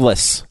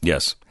worthless.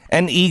 Yes.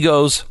 And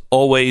egos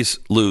always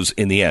lose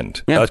in the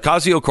end. Yeah.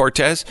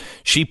 Ocasio-Cortez,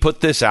 she put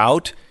this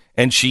out.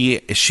 And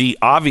she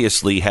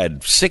obviously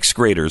had sixth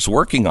graders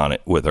working on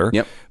it with her.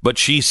 Yep. But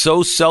she's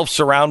so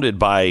self-surrounded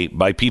by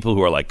people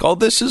who are like, oh,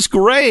 this is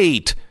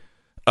great.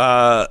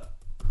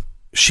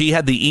 She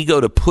had the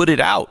ego to put it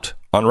out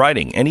on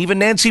writing. And even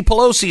Nancy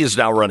Pelosi is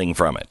now running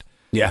from it.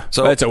 Yeah.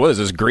 So what is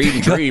this,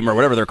 Green Dream or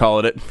whatever they're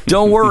calling it?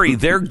 Don't worry.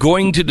 They're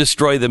going to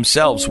destroy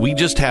themselves. We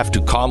just have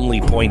to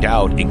calmly point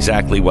out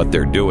exactly what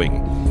they're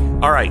doing.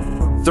 All right.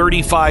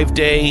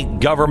 35-day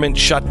government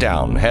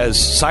shutdown has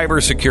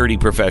cybersecurity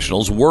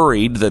professionals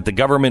worried that the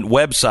government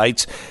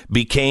websites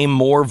became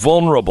more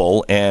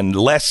vulnerable and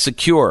less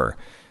secure.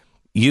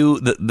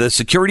 The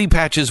security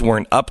patches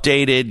weren't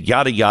updated,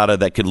 yada, yada,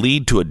 that could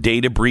lead to a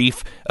data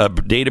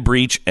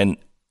breach, and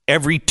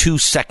every 2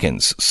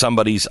 seconds,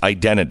 somebody's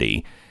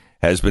identity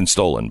has been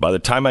stolen. By the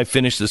time I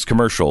finish this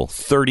commercial,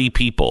 30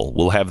 people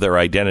will have their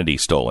identity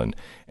stolen.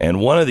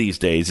 And one of these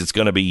days, it's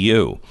going to be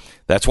you.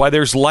 That's why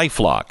there's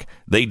LifeLock.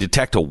 They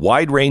detect a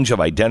wide range of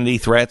identity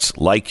threats,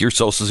 like your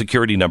social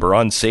security number,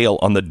 on sale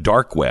on the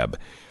dark web.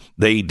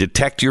 They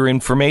detect your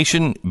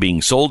information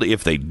being sold.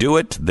 If they do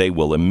it, they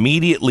will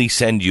immediately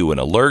send you an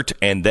alert,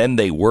 and then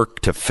they work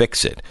to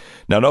fix it.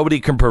 Now, nobody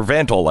can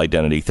prevent all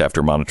identity theft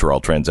or monitor all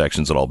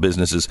transactions at all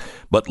businesses,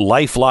 but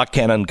LifeLock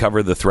can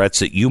uncover the threats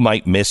that you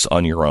might miss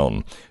on your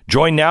own.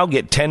 Join now.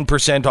 Get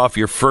 10% off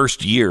your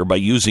first year by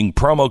using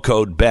promo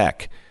code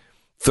BECK.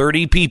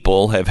 30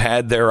 people have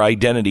had their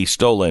identity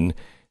stolen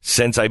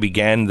since I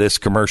began this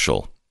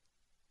commercial.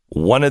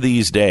 One of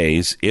these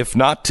days, if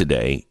not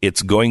today,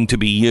 it's going to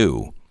be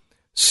you.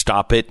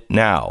 Stop it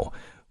now.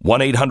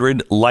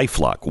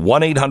 1-800-LifeLock.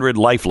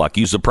 1-800-LifeLock.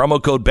 Use the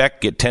promo code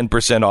BECK. Get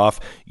 10% off.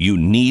 You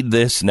need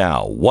this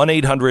now.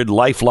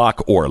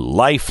 1-800-LifeLock or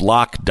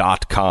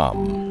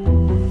lifelock.com.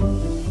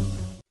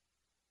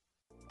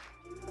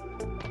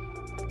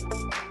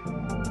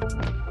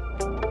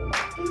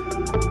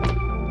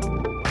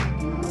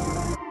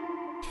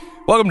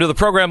 Welcome to the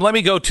program. Let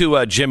me go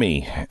to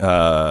Jimmy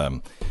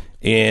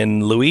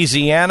in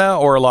Louisiana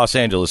or Los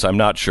Angeles. I'm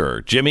not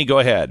sure. Jimmy, go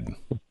ahead.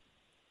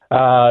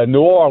 New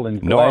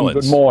Orleans. New Glenn,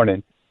 Orleans. Good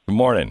morning. Good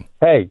morning.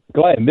 Hey,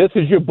 Glenn, this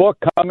is your book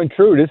coming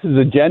true. This is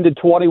Agenda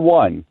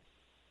 21.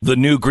 The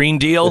New Green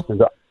Deal? This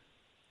is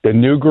the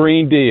New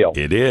Green Deal.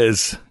 It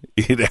is.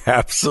 It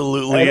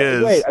absolutely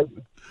is. Wait,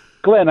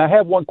 Glenn, I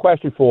have one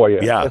question for you.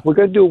 Yeah. If we're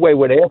going to do away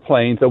with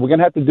airplanes, are we going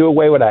to have to do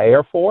away with our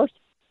Air Force?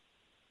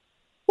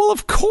 Well,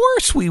 of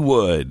course we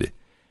would.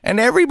 And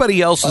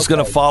everybody else is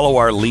going to follow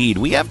our lead.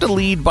 We have to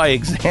lead by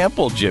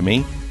example,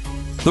 Jimmy.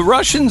 The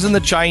Russians and the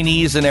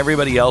Chinese and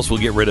everybody else will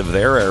get rid of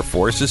their Air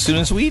Force as soon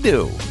as we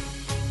do.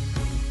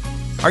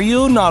 Are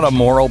you not a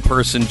moral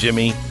person,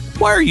 Jimmy?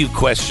 Why are you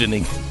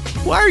questioning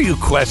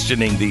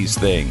these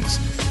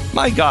things?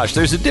 My gosh,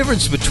 there's a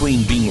difference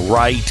between being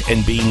right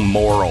and being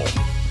moral.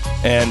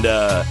 And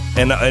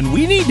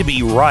we need to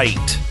be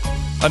right.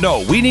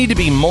 No, we need to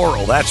be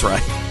moral. That's right.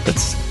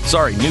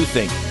 Sorry, new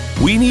thing.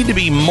 We need to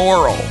be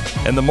moral.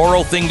 And the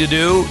moral thing to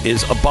do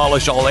is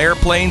abolish all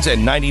airplanes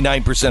and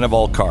 99% of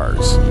all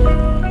cars.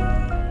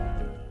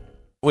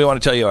 We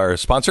want to tell you our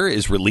sponsor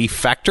is Relief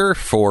Factor.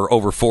 For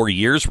over 4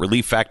 years,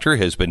 Relief Factor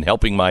has been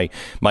helping my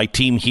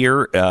team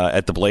here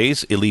at the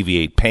Blaze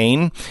alleviate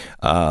pain.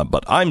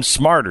 But I'm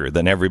smarter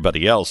than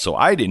everybody else, so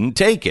I didn't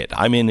take it.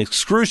 I'm in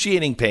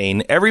excruciating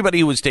pain.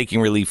 Everybody who was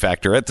taking Relief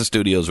Factor at the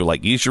studios were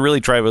like, you should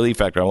really try Relief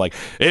Factor. I'm like,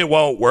 it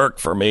won't work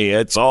for me.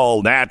 It's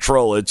all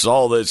natural. It's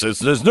all this.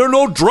 There's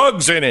no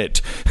drugs in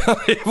it.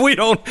 If we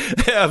don't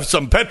have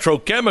some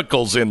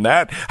petrochemicals in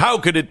that, how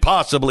could it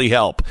possibly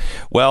help?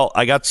 Well,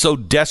 I got so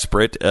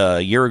desperate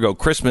a year ago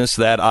Christmas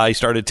that I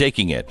started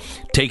taking it.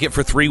 Take it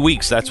for 3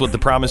 weeks. That's what the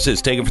promise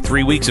is. Take it for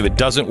 3 weeks. If it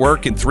doesn't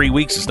work in 3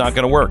 weeks, it's not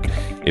going to work.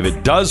 If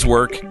it does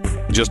work,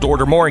 just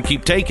order more and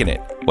keep taking it.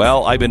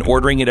 Well, I've been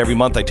ordering it every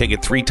month. I take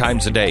it 3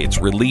 times a day. It's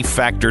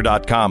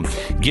relieffactor.com.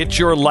 Get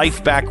your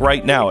life back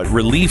right now at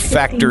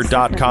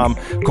relieffactor.com.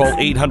 Call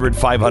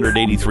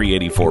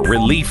 800-500-8384.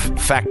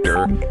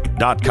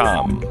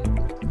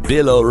 relieffactor.com.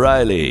 Bill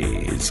O'Reilly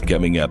is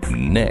coming up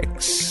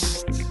next.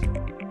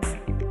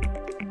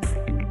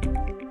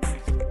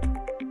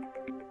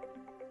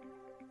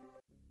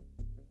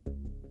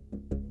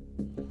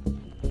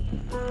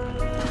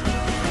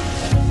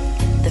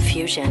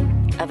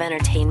 Fusion of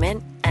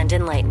entertainment and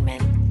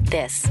enlightenment.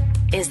 This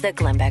is the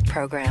Glenn Beck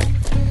Program.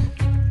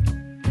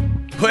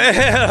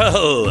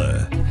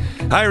 Well,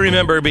 I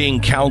remember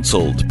being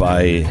counseled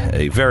by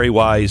a very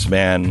wise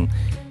man.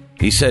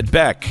 He said,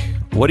 Beck,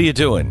 what are you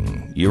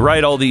doing? You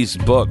write all these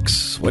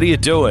books. What are you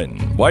doing?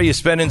 Why are you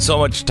spending so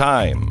much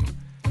time?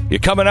 You're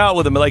coming out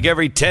with them like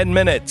every 10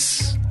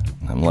 minutes.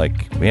 I'm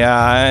like, yeah,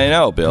 I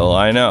know, Bill,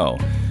 I know.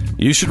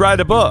 You should write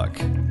a book.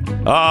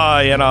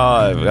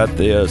 I've got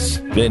the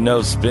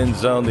spin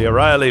zone, the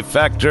O'Reilly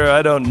factor.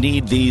 I don't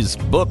need these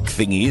book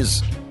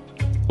thingies.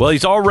 Well,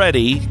 he's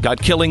already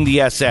got Killing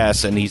the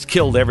SS, and he's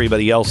killed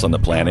everybody else on the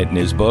planet in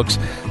his books.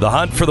 The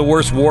Hunt for the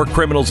Worst War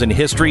Criminals in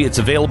History. It's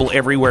available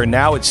everywhere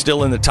now. It's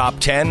still in the top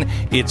 10.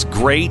 It's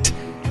great.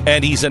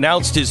 And he's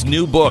announced his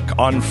new book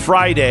on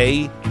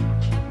Friday.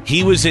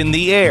 He was in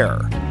the air.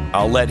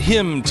 I'll let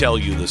him tell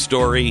you the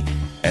story.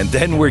 And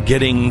then we're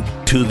getting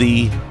to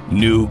the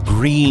New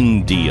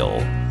Green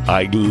Deal.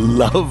 I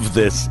love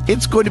this.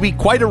 It's going to be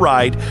quite a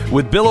ride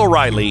with Bill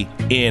O'Reilly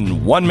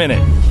in 1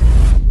 minute.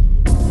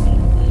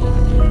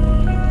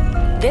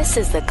 This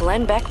is the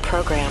Glenn Beck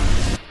Program.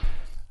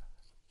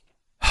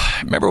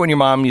 Remember when your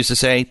mom used to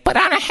say, Put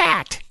on a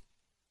hat.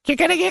 You're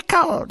going to get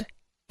cold.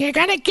 You're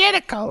going to get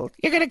a cold.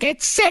 You're going to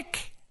get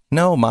sick.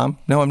 No, Mom.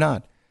 No, I'm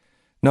not.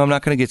 No, I'm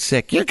not going to get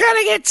sick. You're going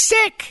to get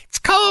sick. It's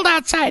cold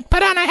outside.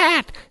 Put on a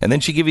hat. And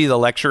then she give you the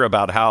lecture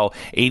about how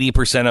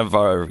 80% of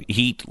our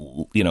heat,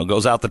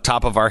 goes out the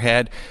top of our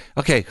head.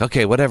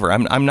 Okay, whatever.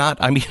 I'm not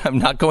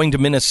going to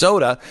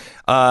Minnesota,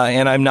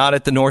 and I'm not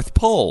at the North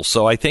Pole,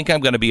 so I think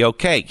I'm going to be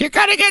okay. You're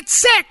going to get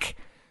sick.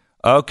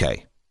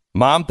 Okay.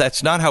 Mom,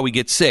 that's not how we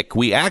get sick.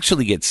 We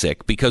actually get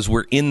sick because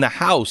we're in the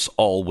house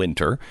all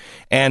winter,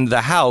 and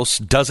the house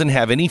doesn't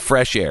have any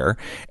fresh air,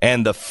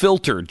 and the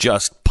filter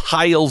just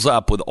piles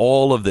up with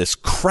all of this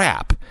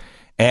crap.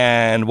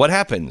 And what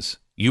happens?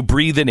 You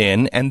breathe it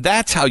in, and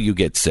that's how you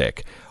get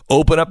sick.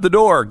 Open up the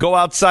door. Go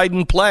outside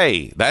and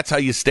play. That's how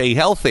you stay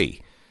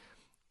healthy.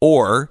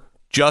 Or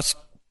just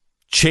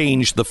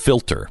change the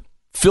filter.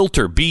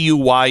 Filter,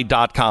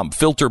 BUY.com,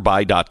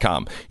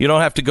 filterby.com. You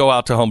don't have to go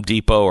out to Home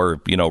Depot or,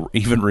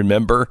 even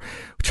Remember,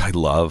 which I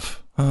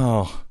love.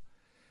 Oh,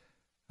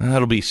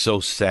 that'll be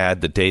so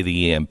sad the day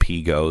the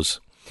EMP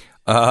goes.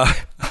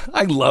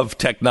 I love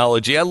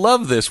technology. I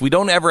love this. We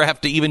don't ever have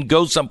to even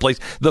go someplace.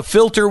 The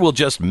filter will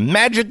just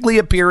magically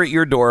appear at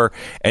your door,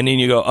 and then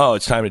you go, oh,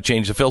 it's time to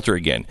change the filter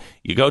again.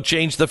 You go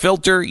change the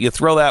filter, you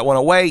throw that one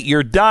away,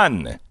 you're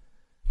done.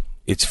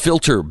 It's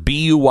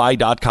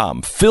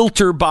filterbuy.com,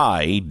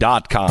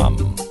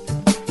 filterby.com.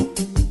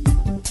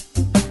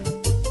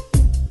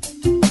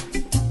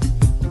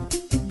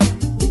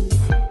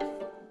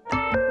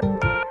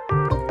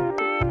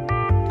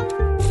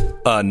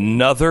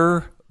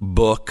 Another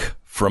book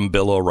from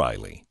Bill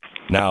O'Reilly.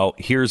 Now,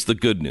 here's the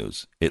good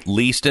news. At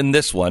least in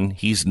this one,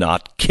 he's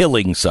not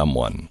killing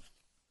someone.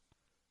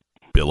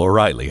 Bill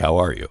O'Reilly, how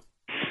are you?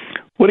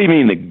 What do you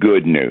mean the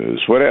good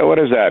news? What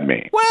does that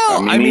mean?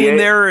 Well,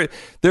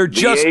 they're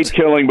just... The 8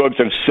 killing books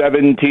of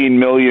 17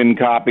 million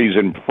copies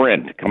in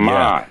print. Come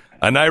on.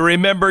 And I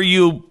remember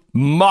you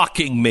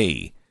mocking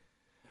me.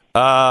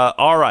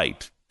 All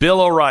right, Bill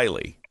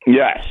O'Reilly.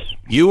 Yes.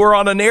 You were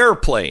on an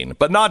airplane,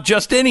 but not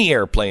just any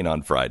airplane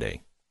on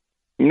Friday.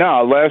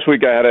 No, last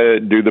week I had to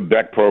do the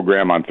Beck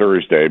program on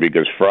Thursday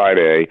because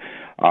Friday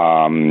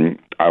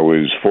I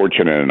was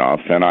fortunate enough,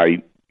 and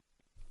I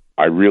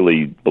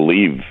really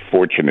believe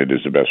fortunate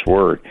is the best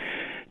word,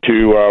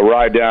 to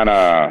ride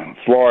down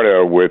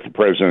Florida with the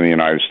President of the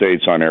United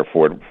States on Air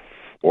Force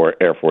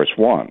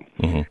One.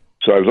 Mm-hmm.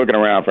 So I was looking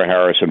around for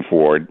Harrison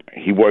Ford.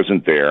 He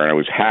wasn't there, and I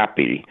was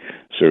happy.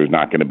 So there's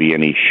not going to be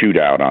any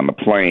shootout on the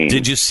plane.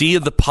 Did you see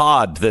the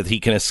pod that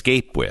he can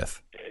escape with?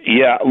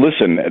 Yeah,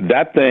 listen,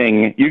 that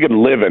thing, you could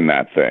live in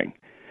that thing.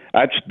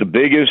 That's the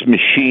biggest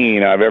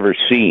machine I've ever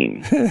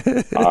seen.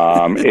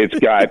 It's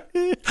got...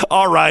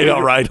 All right.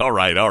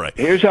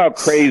 Here's how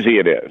crazy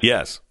it is.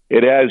 Yes.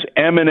 It has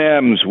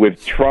M&Ms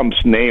with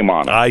Trump's name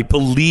on it. I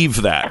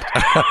believe that.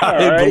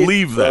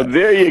 Believe that. So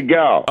there you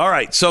go. All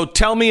right, so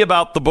tell me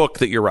about the book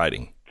that you're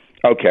writing.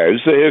 Okay, this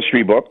is a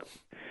history book.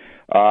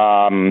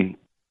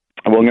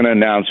 We're going to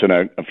announce in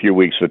a few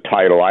weeks the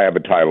title. I have a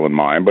title in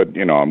mind, but,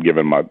 I'm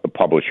giving the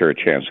publisher a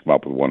chance to come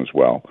up with one as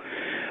well.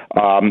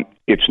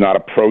 It's not a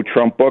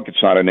pro-Trump book.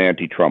 It's not an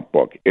anti-Trump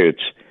book.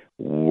 It's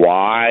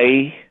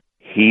why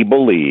he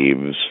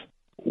believes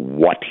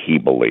what he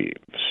believes.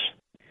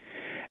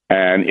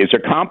 And he's a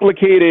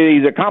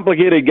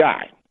complicated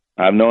guy.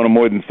 I've known him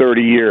more than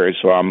 30 years,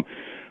 so I'm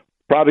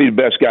probably the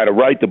best guy to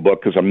write the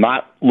book because I'm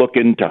not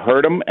looking to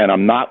hurt him and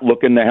I'm not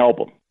looking to help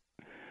him.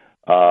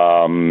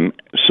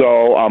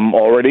 So I'm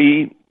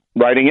already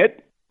writing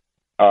it.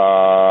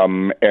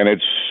 And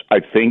I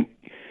think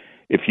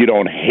if you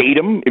don't hate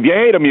him,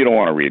 you don't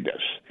want to read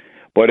this.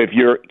 But if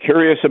you're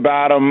curious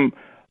about him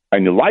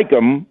and you like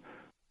him,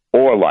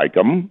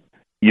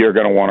 you're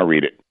going to want to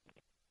read it.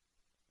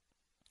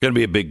 Going to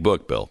be a big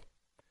book, Bill.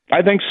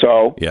 I think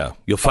so. Yeah.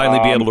 You'll finally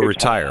be able to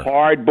retire. It's a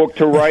hard book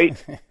to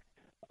write.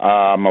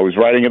 I was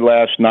writing it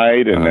last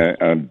night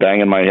and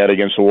banging my head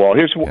against the wall.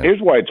 Here's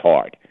why it's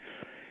hard.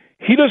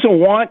 He doesn't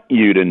want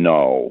you to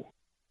know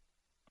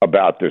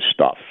about this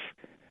stuff.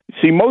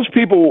 See, most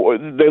people,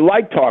 they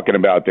like talking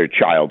about their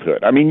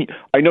childhood. I mean,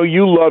 I know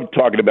you love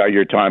talking about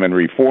your time in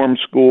reform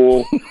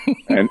school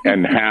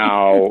and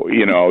how,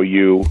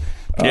 you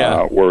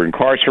were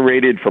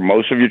incarcerated for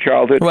most of your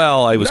childhood.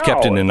 Well, I was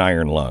kept in an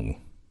iron lung.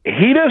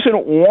 He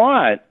doesn't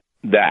want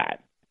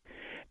that.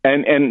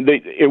 And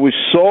it was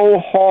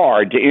so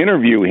hard to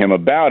interview him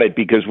about it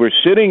because we're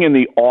sitting in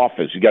the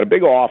office. He's got a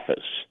big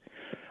office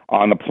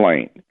on the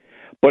plane.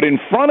 But in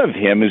front of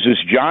him is this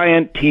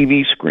giant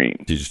TV screen.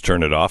 Did you just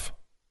turn it off?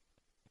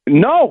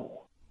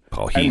 No.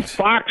 Oh, and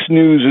Fox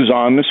News is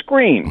on the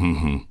screen.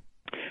 Mm-hmm.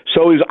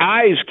 So his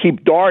eyes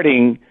keep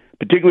darting,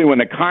 particularly when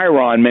the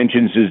chyron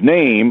mentions his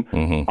name,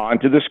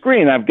 onto the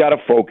screen. I've got to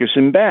focus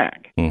him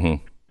back.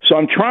 Mm-hmm. So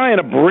I'm trying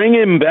to bring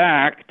him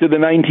back to the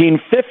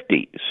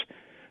 1950s.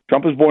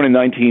 Trump was born in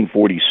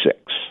 1946.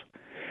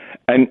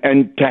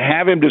 And to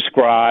have him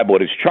describe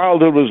what his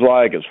childhood was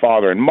like, his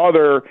father and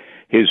mother,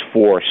 his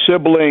 4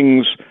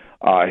 siblings,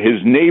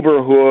 his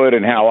neighborhood,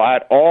 and how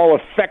that all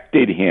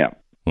affected him.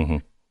 Mm-hmm.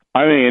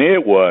 I mean,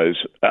 it was,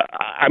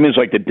 it's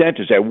like the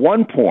dentist. At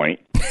one point,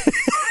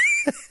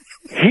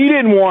 he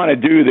didn't want to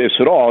do this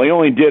at all. He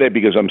only did it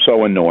because I'm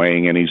so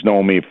annoying, and he's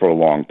known me for a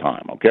long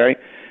time, okay?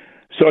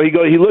 So he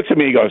looks at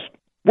me, he goes,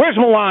 "Where's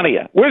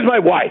Melania? Where's my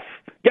wife?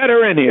 Get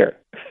her in here."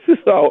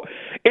 So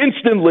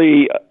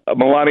instantly,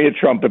 Melania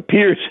Trump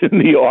appears in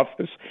the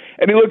office,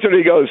 and he looks at her and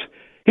he goes,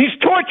 "He's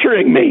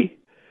torturing me.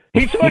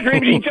 He's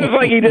torturing me just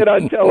like he did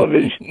on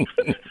television.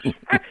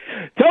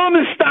 Tell him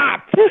to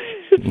stop."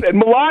 And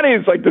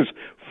Melania's like this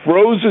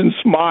frozen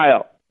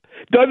smile.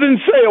 Doesn't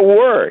say a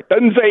word.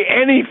 Doesn't say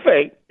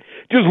anything.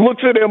 Just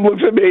looks at him,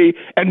 looks at me,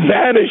 and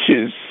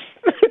vanishes.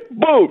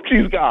 Boom,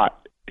 she's gone.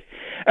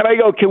 And I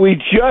go, can we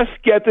just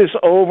get this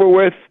over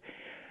with?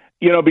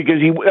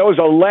 because that was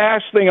the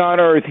last thing on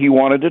earth he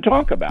wanted to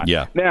talk about.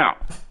 Yeah. Now,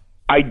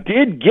 I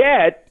did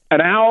get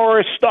an hour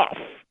of stuff,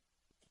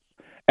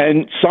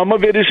 and some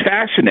of it is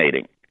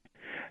fascinating,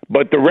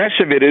 but the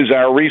rest of it is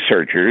our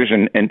researchers.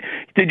 And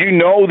did you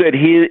know that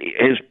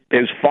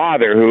his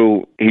father,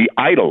 who he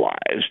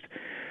idolized,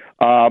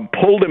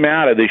 pulled him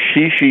out of the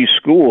Shishi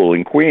school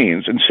in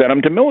Queens and sent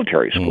him to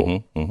military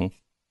school?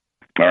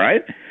 All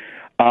right.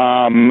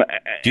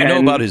 Do you know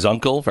about his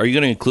uncle? Are you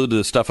going to include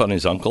the stuff on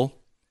his uncle?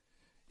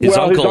 His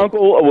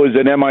uncle was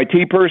an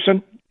MIT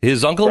person.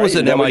 His uncle was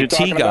an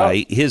MIT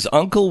guy. His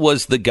uncle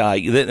was the guy,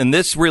 and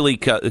this really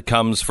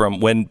comes from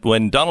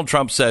when Donald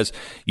Trump says,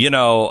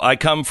 I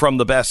come from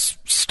the best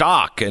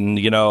stock, and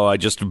I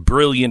just a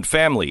brilliant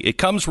family. It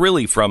comes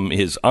really from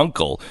his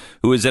uncle,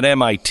 who is at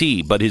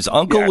MIT. But his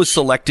uncle was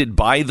selected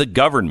by the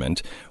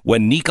government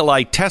when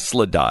Nikola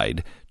Tesla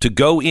died to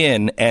go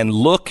in and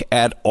look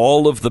at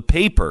all of the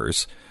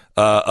papers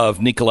of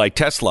Nikola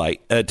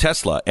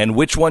Tesla, and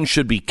which ones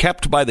should be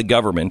kept by the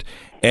government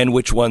and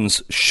which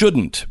ones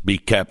shouldn't be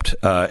kept,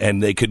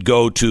 and they could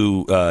go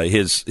to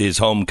his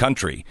home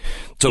country.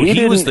 So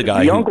he was the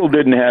guy. The uncle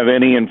didn't have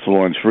any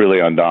influence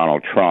really on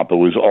Donald Trump. It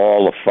was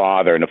all the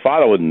father, and the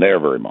father wasn't there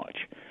very much.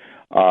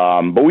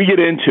 But we get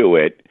into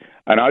it,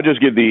 and I'll just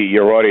give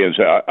your audience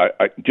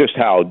just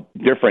how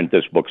different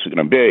this book's going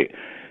to be.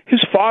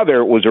 His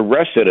father was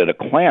arrested at a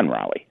Klan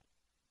rally.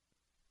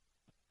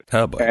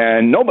 Oh, boy.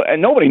 And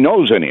nobody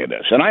knows any of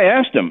this. And I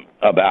asked him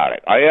about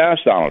it. I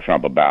asked Donald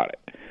Trump about it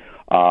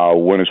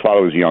when his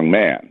father was a young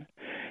man.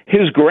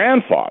 His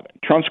grandfather,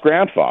 Trump's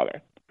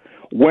grandfather,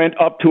 went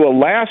up to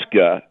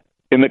Alaska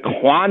in the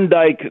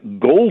Klondike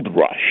Gold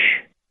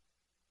Rush.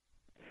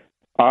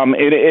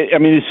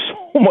 There's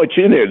so much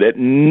in there that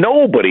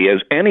nobody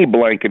has any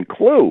blanket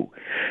clue,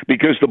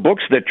 because the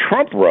books that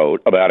Trump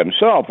wrote about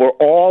himself were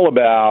all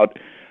about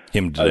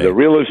him, the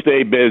real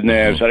estate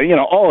business,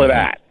 all of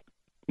that.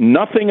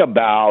 Nothing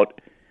about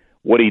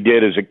what he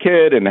did as a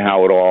kid and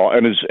how it all,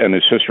 and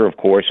his sister, of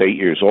course, 8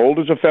 years old,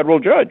 is a federal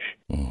judge.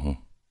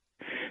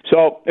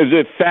 So it's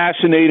a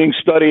fascinating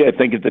study. I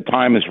think at the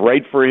time is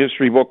right for a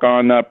history book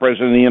on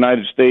President of the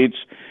United States.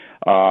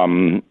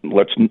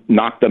 Let's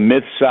knock the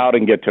myths out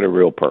and get to the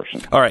real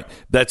person. All right.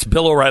 That's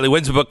Bill O'Reilly.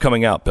 When's the book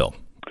coming out, Bill?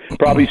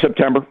 Probably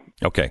September.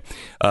 Okay.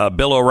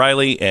 Bill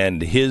O'Reilly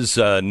and his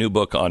new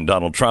book on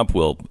Donald Trump.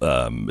 We'll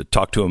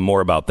talk to him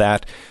more about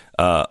that.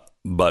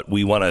 But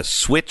we want to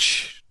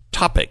switch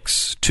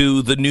topics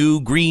to the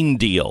new Green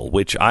Deal,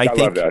 which I think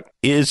love that.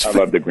 I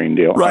love the Green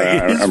Deal.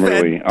 Right,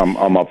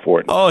 I'm up for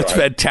it. Oh, it's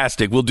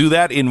fantastic. We'll do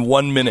that in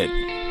 1 minute.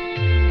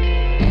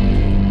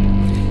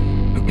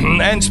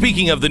 And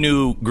speaking of the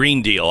new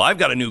Green Deal, I've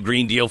got a new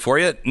Green Deal for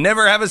you.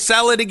 Never have a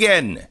salad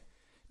again.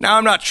 Now,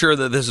 I'm not sure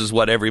that this is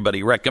what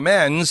everybody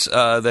recommends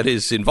that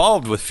is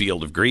involved with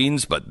Field of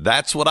Greens, but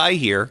that's what I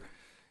hear.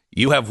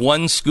 You have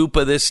one scoop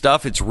of this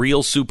stuff. It's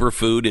real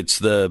superfood. It's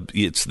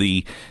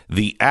the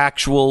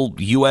actual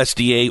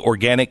USDA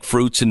organic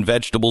fruits and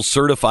vegetables,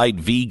 certified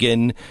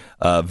vegan,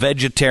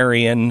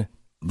 vegetarian,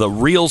 the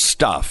real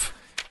stuff.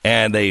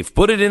 And they've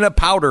put it in a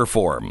powder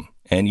form.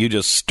 And you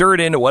just stir it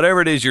into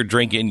whatever it is you're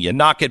drinking. You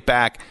knock it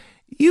back.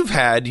 You've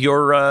had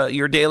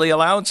your daily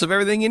allowance of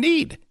everything you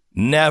need.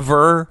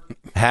 Never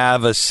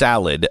have a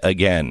salad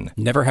again.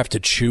 Never have to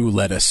chew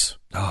lettuce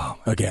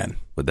again.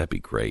 Would that be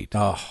great?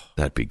 Oh,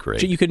 that'd be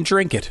great. You can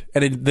drink it.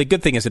 And the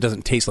good thing is it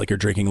doesn't taste like you're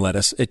drinking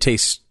lettuce. It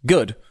tastes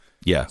good.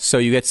 Yeah. So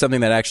you get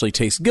something that actually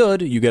tastes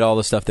good. You get all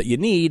the stuff that you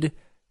need.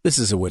 This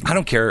is a win. I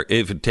don't care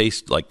if it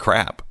tastes like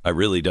crap. I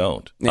really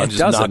don't. I'll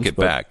just knock it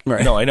back.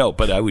 Right. No, I know,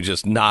 but I would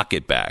just knock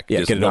it back. Yeah,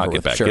 just get it knock over it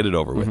with. back. Sure. Get it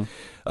over with.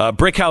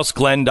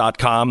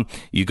 BrickHouseGlenn.com.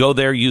 You go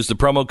there, use the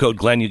promo code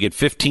Glenn. You get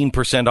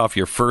 15% off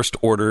your first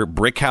order.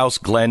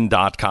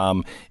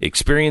 BrickHouseGlenn.com.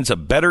 Experience a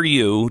better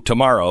you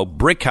tomorrow.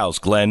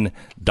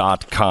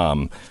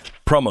 BrickHouseGlenn.com.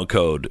 Promo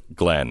code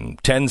Glenn.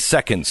 10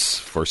 seconds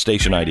for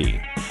station ID.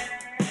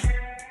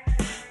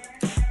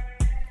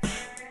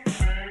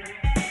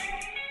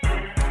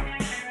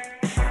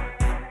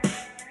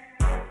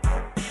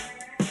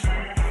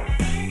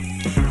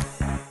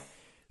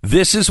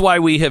 This is why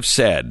we have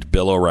said,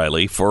 Bill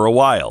O'Reilly, for a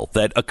while,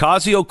 that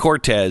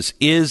Ocasio-Cortez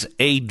is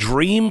a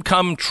dream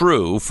come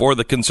true for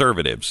the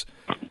conservatives.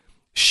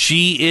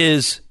 She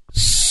is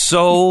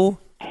so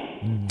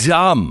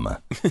dumb.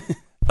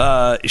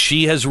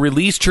 She has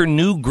released her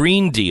new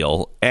Green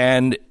Deal,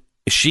 and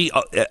she,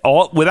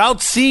 without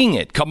seeing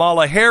it,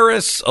 Kamala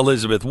Harris,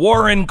 Elizabeth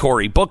Warren,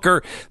 Cory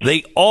Booker,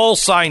 they all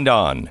signed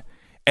on.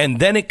 And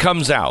then it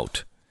comes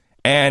out.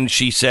 And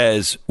she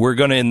says, we're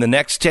going to, in the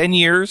next 10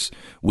 years,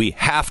 we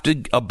have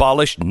to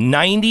abolish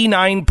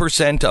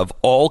 99% of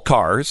all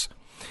cars,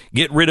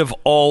 get rid of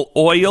all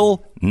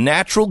oil,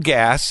 natural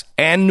gas,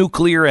 and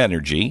nuclear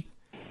energy.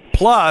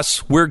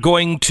 Plus, we're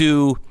going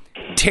to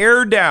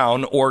tear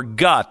down or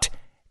gut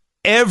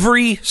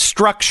every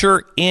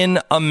structure in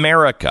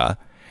America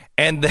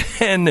and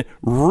then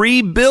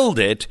rebuild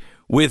it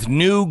with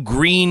new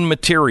green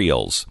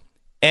materials.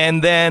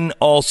 And then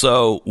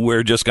also,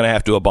 we're just going to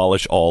have to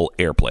abolish all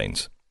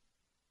airplanes.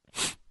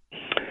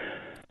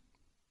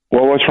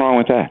 Well, what's wrong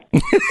with that?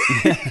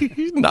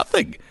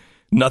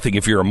 Nothing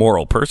if you're a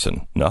moral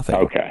person. Nothing.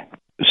 Okay.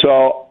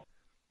 So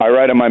I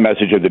write in my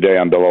message of the day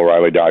on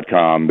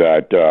BillO'Reilly.com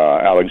that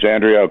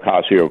Alexandria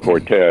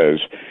Ocasio-Cortez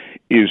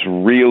is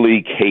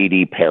really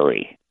Katy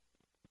Perry.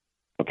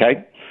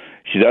 Okay?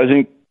 She's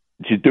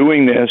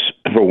doing this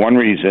for one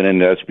reason,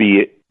 and that's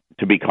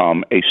to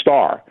become a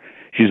star.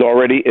 She's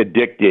already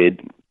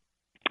addicted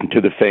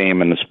to the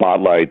fame and the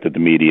spotlight that the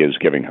media is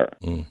giving her.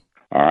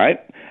 All right?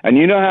 And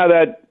you know how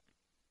that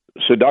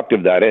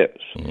seductive that is.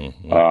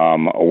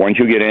 Once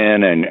you get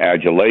in and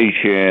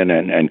adulation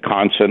and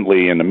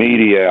constantly in the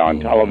media, on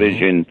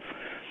television,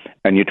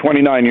 and you're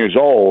 29 years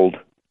old,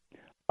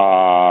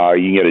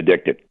 you get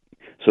addicted.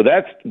 So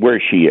that's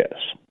where she is.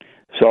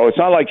 So it's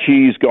not like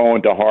she's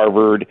going to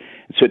Harvard,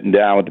 sitting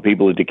down with the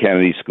people at the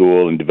Kennedy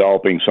School and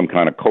developing some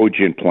kind of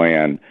cogent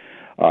plan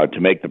to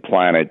make the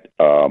planet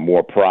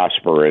more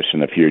prosperous in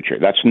the future.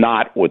 That's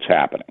not what's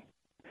happening.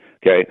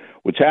 Okay?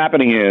 What's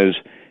happening is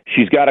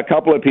she's got a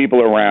couple of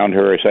people around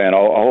her saying,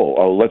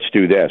 oh, let's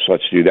do this,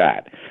 let's do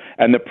that.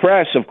 And the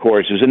press, of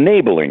course, is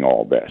enabling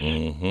all this.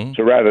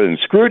 So rather than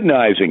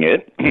scrutinizing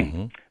it,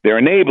 they're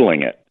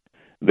enabling it.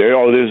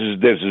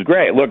 This is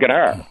great. Look at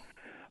her.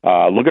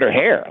 Look at her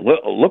hair.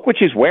 Look what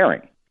she's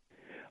wearing.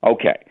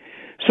 Okay.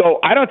 So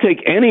I don't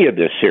take any of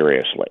this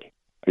seriously.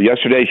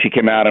 Yesterday she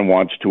came out and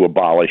wants to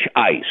abolish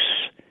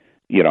ICE.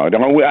 You know,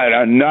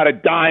 not a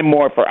dime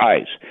more for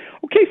ICE.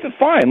 Okay, so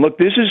fine. Look,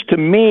 this is, to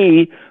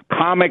me,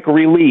 comic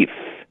relief.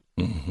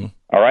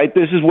 All right?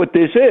 This is what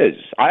this is.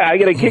 I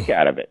get a kick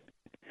out of it.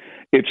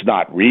 It's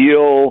not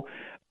real.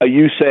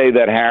 You say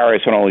that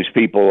Harris and all these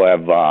people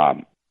have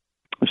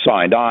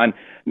signed on.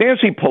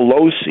 Nancy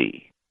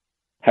Pelosi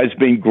has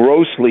been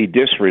grossly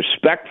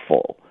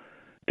disrespectful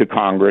to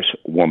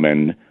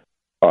Congresswoman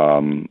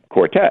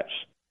Cortez.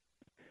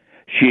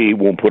 She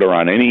won't put her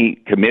on any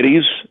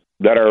committees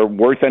that are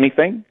worth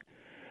anything.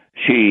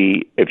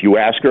 If you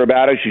ask her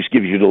about it, she just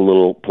gives you the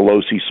little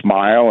Pelosi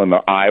smile and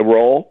the eye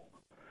roll.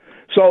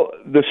 So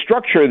the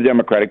structure of the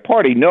Democratic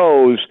Party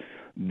knows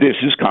this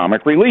is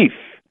comic relief.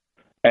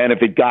 And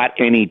if it got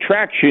any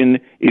traction,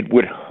 it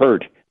would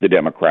hurt the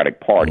Democratic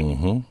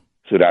Party.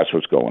 So that's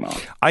what's going on.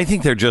 I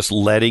think they're just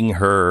letting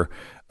her,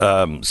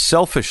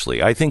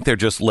 selfishly, I think they're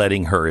just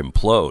letting her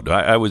implode.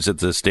 I was at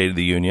the State of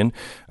the Union.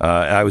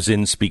 I was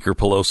in Speaker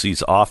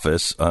Pelosi's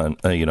office,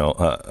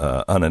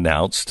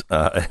 unannounced,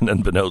 and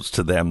unbeknownst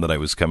to them that I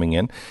was coming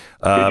in.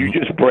 Did you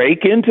just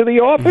break into the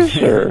office?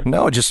 Or?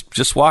 No,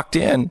 just walked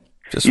in.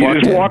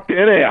 Walked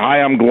in. Hey,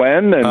 hi, I'm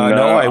Glenn. And,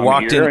 no, I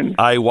walked in.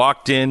 I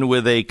walked in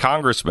with a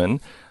congressman.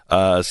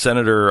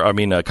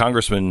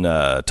 Congressman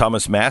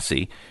Thomas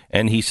Massey,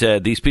 and he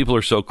said, these people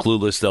are so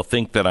clueless, they'll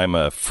think that I'm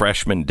a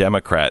freshman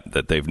Democrat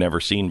that they've never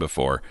seen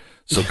before.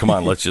 So come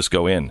on, let's just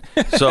go in.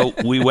 So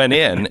we went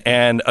in,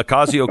 and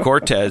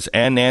Ocasio-Cortez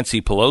and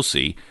Nancy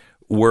Pelosi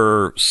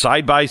were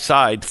side by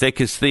side,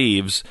 thick as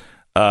thieves,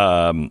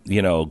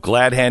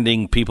 glad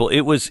handing people.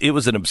 It was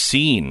an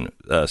obscene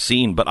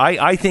scene, but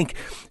I think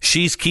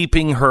she's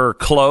keeping her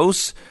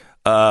close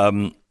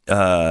and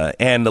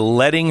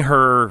letting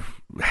her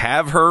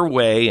have her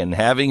way and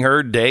having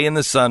her day in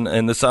the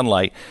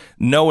sunlight,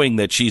 knowing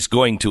that she's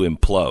going to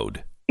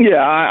implode. Yeah,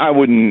 I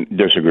wouldn't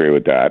disagree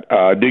with that.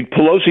 Did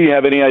Pelosi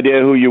have any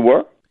idea who you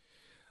were?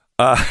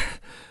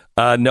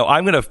 No,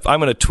 I'm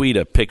gonna tweet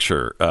a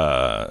picture.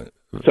 So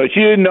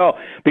she didn't know,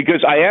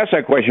 because I asked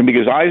that question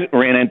because I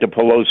ran into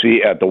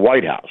Pelosi at the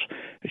White House.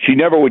 She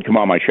never would come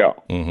on my show.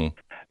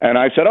 And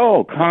I said,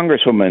 oh,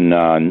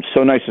 Congresswoman,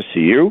 so nice to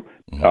see you,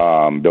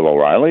 Bill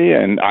O'Reilly,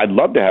 and I'd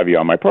love to have you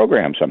on my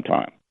program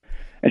sometime.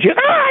 And she goes,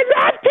 oh, I'd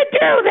love to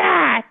do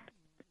that.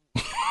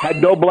 Had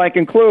no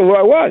blanking clue who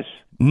I was.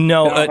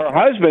 No. Now, her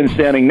husband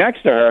standing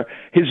next to her,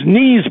 his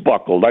knees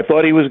buckled. I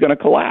thought he was going to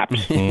collapse.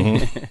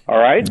 All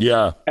right?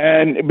 Yeah.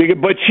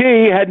 But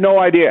she had no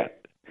idea.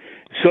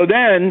 So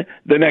then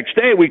the next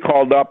day we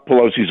called up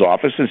Pelosi's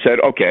office and said,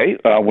 okay,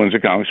 when's the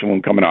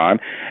congresswoman coming on?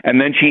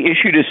 And then she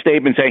issued a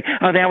statement saying,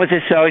 oh, that was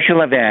a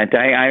social event.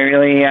 I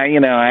really, I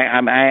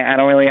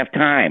don't really have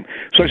time.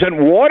 So I sent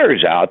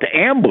Waters out to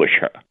ambush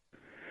her.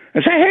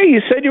 And say, hey,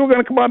 you said you were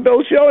going to come on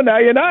Bill's show, and now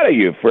you're not. Are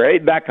you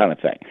afraid? That kind of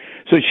thing.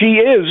 So she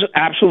is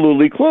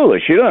absolutely clueless.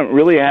 She doesn't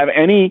really have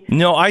any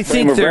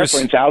frame of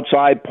reference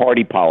outside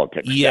party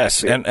politics.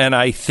 Yes, and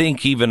I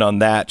think even on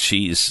that,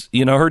 she's,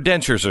 her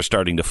dentures are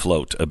starting to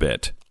float a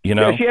bit.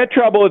 Yeah, she had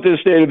trouble at the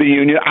State of the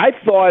Union. I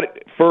thought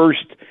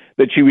first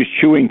that she was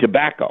chewing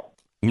tobacco.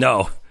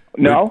 No,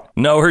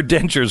 her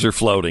dentures are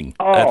floating.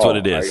 Oh, that's what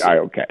it is.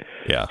 Okay.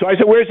 Yeah. So I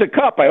said, where's the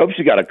cup? I hope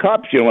she got a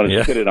cup. She don't want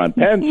to sit it on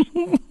pens.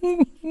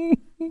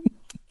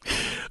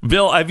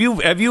 Bill, have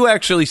you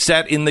actually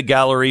sat in the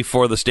gallery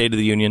for the State of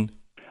the Union?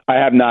 I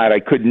have not. I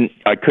couldn't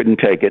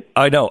take it.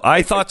 I know.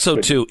 I thought so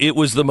too. It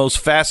was the most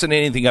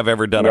fascinating thing I've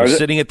ever done. I was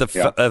sitting at the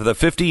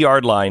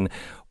 50-yard line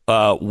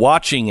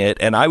watching it,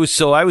 and I was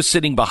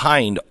sitting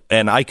behind,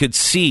 and I could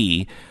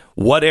see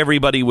what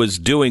everybody was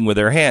doing with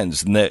their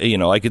hands. And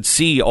I could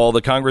see all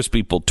the Congress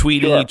people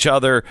tweeting each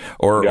other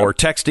or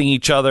texting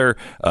each other,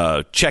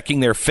 checking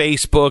their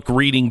Facebook,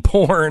 reading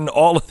porn.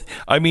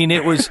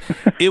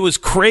 It was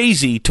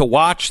crazy to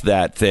watch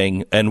that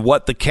thing and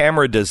what the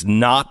camera does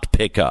not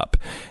pick up.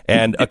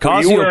 And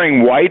Were you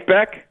wearing white,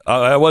 Beck?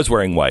 I was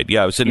wearing white.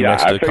 Yeah, I was sitting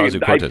next to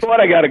Ocasio-Cortez. I thought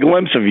I got a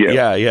glimpse of you.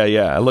 Yeah.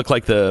 I look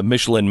like the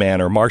Michelin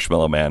Man or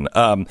Marshmallow Man.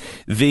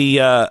 The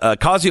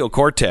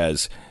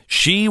Ocasio-Cortez,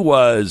 she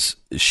was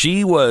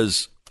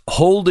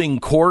holding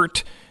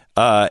court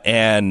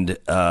and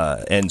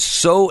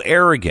so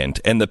arrogant,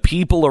 and the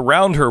people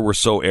around her were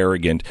so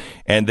arrogant,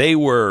 and they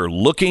were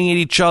looking at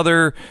each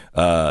other,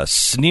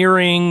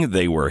 sneering.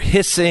 They were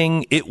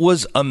hissing. It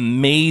was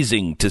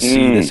amazing to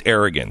see this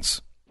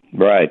arrogance.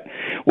 Right.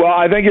 Well,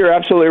 I think you're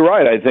absolutely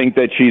right. I think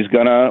that she's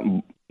going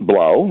to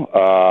blow.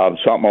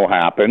 Something will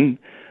happen.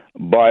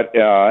 But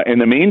in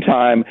the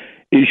meantime,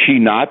 is she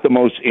not the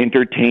most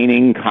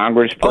entertaining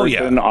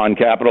congressperson on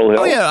Capitol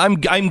Hill? Oh, yeah.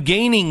 I'm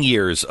gaining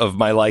years of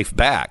my life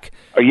back.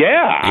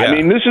 Yeah. I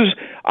mean, this is...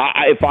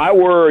 if I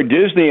were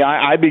Disney,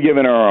 I'd be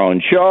giving her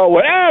own show,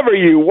 whatever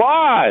you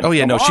want. Oh,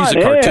 yeah, no, she's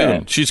a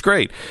cartoon. She's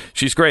great.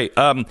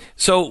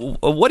 So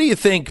what do you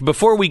think,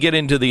 before we get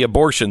into the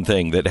abortion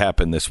thing that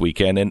happened this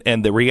weekend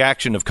and the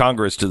reaction of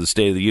Congress to the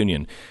State of the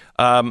Union,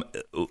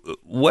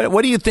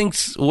 what do you think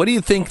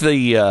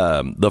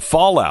the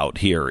fallout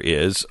here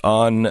is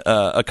on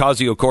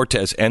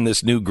Ocasio-Cortez and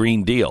this new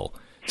Green Deal?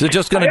 Is it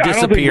just going to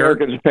disappear? I don't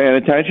think Americans are paying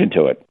attention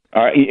to it.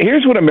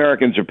 Here's what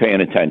Americans are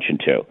paying attention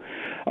to.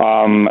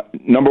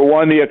 Number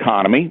one, the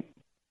economy.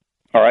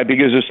 All right,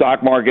 because the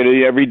stock market,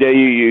 every day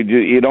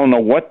you don't know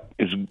what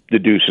the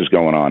deuce is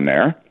going on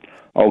there.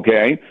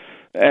 Okay,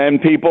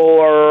 and people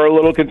are a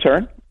little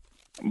concerned,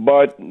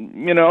 but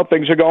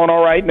things are going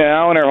all right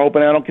now, and they're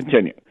hoping that'll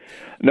continue.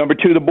 Number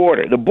two, the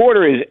border. The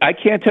border is, I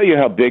can't tell you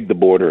how big the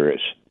border is.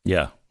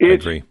 Yeah,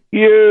 it's I agree.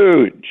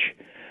 Huge.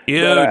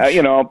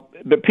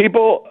 The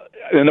people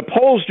and the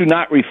polls do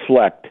not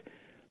reflect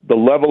the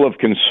level of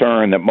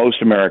concern that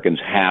most Americans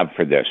have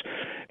for this.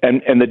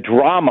 And the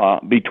drama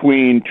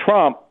between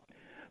Trump,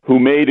 who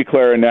may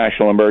declare a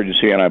national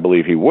emergency, and I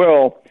believe he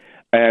will,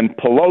 and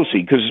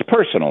Pelosi, because it's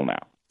personal now.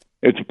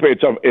 It's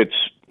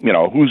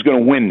who's going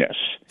to win this.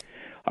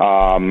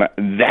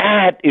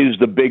 That is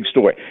the big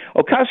story.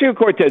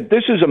 Ocasio-Cortez,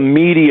 this is a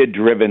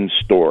media-driven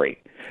story.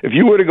 If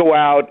you were to go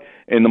out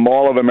in the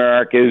Mall of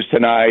Americas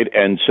tonight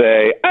and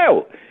say,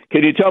 "Oh,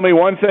 can you tell me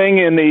one thing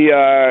in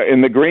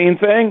the green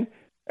thing?"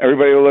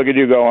 Everybody will look at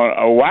you going,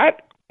 "Oh,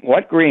 what?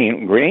 What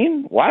green?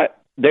 Green? What?"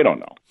 They don't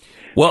know.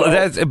 Well,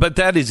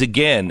 that is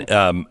again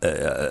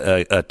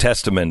a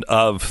testament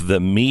of the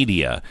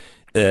media.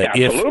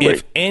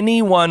 If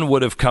anyone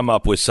would have come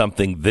up with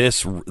something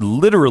this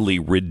literally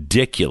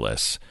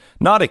ridiculous,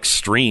 not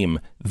extreme,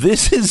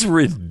 this is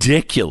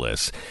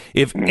ridiculous.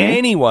 If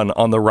anyone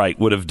on the right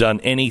would have done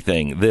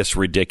anything this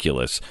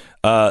ridiculous,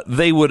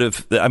 they would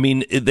have. I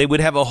mean, they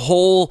would have a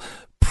whole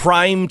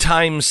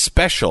primetime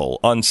special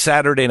on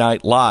Saturday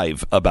Night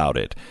Live about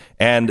it.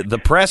 And the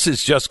press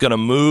is just going to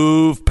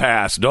move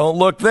past. Don't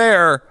look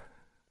there.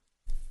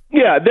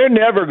 Yeah, they're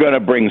never going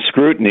to bring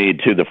scrutiny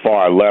to the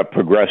far left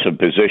progressive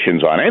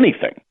positions on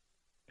anything.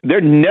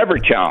 They're never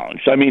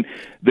challenged. I mean,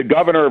 the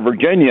governor of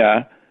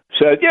Virginia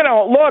said,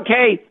 look,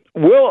 hey,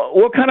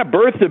 we'll kind of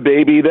birth the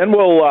baby, then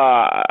we'll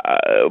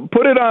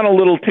put it on a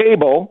little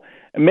table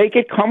and make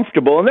it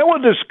comfortable, and then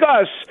we'll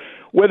discuss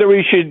whether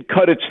we should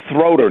cut its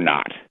throat or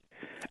not.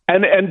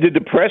 And did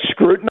the press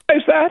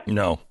scrutinize that?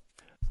 No.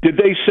 Did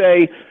they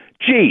say,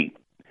 gee,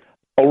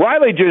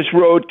 O'Reilly just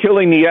wrote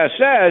Killing the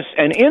SS,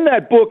 and in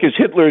that book is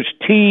Hitler's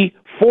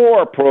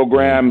T4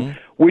 program,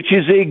 which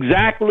is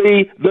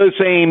exactly the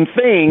same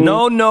thing.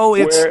 No,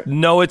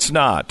 it's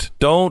not.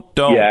 Don't.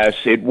 Yes,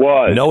 it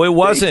was. No, it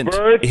wasn't.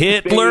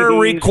 Hitler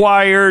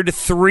required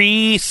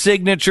 3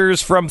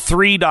 signatures from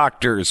 3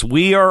 doctors.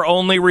 We are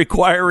only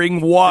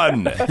requiring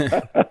 1.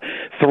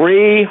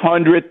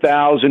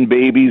 300,000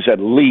 babies at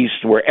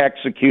least were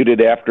executed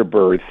after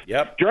birth.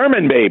 Yep.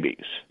 German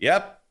babies.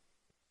 Yep.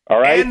 All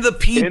right. And the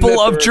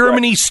people of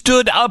Germany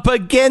stood up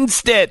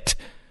against it.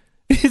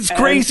 It's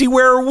crazy.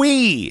 Where are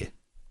we?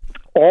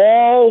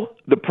 All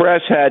the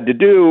press had to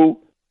do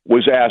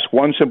was ask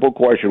one simple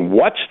question.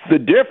 What's the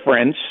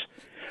difference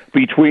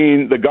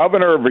between the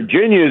governor of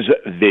Virginia's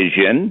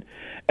vision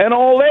and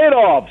old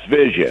Adolf's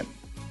vision?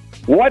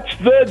 What's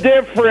the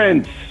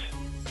difference?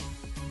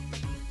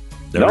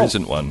 There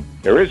isn't one.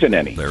 There isn't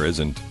any. There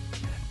isn't.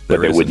 But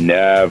they would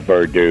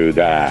never do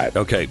that.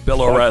 Okay,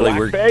 Bill O'Reilly.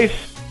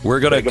 We're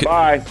going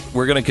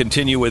to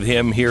continue with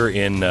him here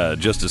in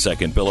just a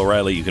second. Bill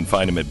O'Reilly, you can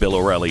find him at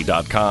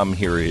BillO'Reilly.com.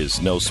 Here is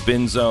No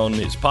Spin Zone,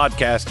 his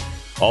podcast,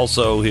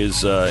 also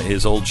his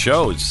old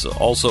show. It's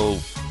also,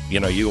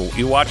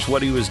 you watch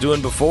what he was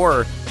doing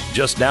before.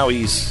 Just now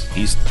he's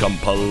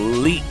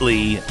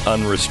completely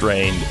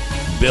unrestrained.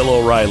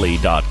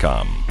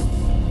 BillO'Reilly.com.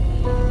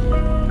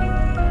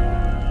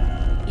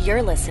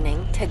 You're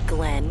listening to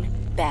Glenn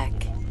Beck.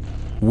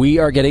 We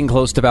are getting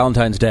close to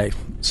Valentine's Day.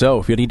 So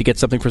if you need to get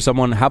something for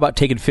someone, how about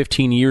taking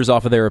 15 years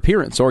off of their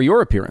appearance or your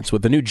appearance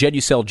with the new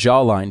Genucel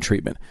jawline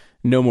treatment?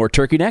 No more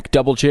turkey neck,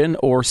 double chin,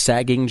 or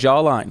sagging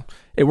jawline.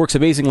 It works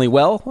amazingly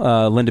well.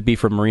 Linda B.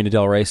 from Marina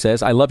Del Rey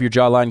says, I love your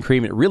jawline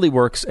cream. It really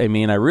works. I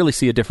mean, I really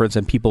see a difference,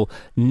 and people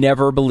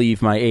never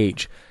believe my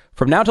age.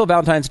 From now till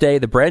Valentine's Day,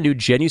 the brand new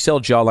Genucel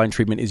jawline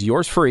treatment is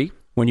yours free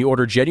when you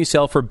order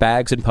Genucel for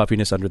bags and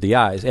puffiness under the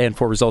eyes. And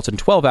for results in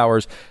 12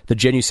 hours, the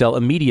Genucel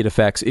Immediate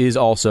Effects is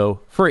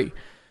also free.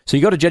 So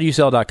you go to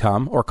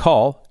Genucel.com or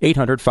call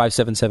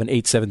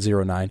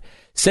 800-577-8709.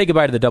 Say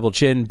goodbye to the double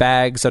chin,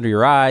 bags under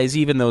your eyes,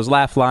 even those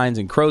laugh lines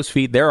and crow's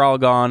feet. They're all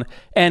gone.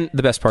 And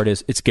the best part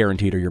is it's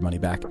guaranteed or your money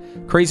back.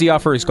 Crazy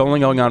offer is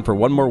only going on for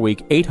one more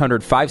week.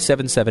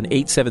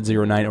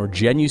 800-577-8709 or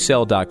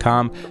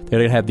Genucel.com. They're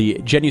going to have the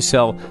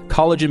Genucel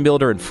Collagen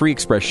Builder and free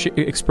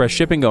express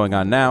shipping going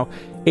on now.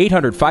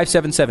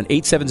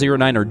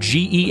 800-577-8709 or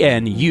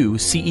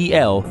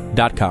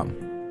GENUCEL.com.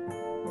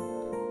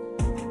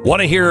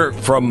 Want to hear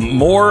from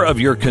more of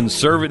your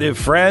conservative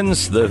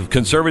friends, the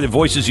conservative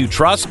voices you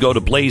trust? Go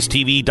to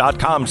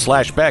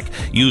blazetv.com/Beck.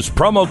 Use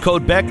promo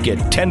code Beck. Get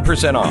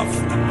 10% off.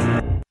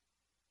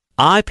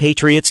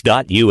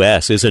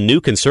 iPatriots.us is a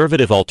new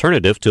conservative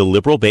alternative to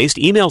liberal-based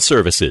email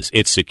services.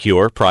 It's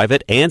secure,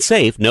 private, and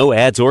safe, no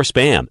ads or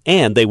spam,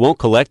 and they won't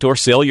collect or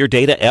sell your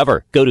data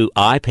ever. Go to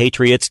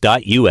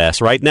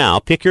iPatriots.us right now,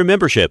 pick your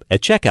membership.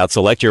 At checkout,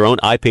 select your own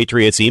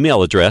iPatriots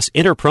email address,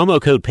 enter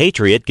promo code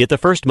PATRIOT, get the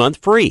first month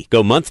free.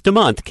 Go month to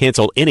month,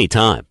 cancel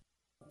anytime.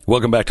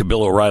 Welcome back to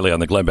Bill O'Reilly on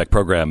the Glenn Beck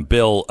program.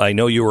 Bill, I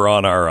know you were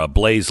on our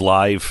Blaze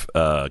Live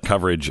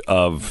coverage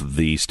of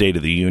the State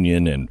of the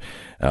Union, and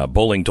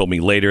Bowling told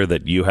me later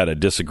that you had a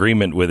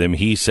disagreement with him.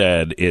 He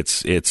said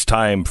it's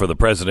time for the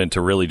president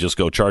to really just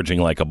go charging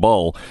like a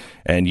bull,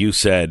 and you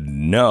said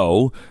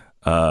no.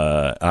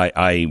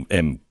 I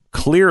am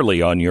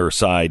clearly on your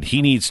side.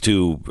 He needs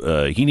to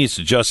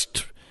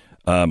just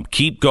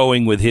keep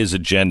going with his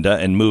agenda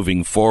and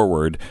moving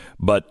forward.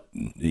 But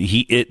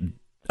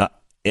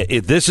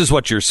if this is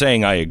what you're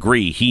saying, I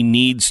agree. He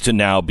needs to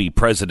now be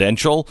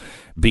presidential,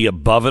 be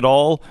above it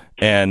all,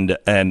 and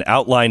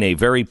outline a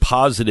very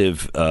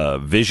positive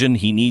vision.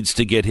 He needs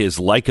to get his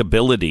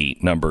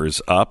likability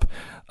numbers up.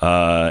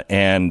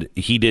 And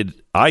he did.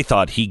 I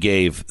thought he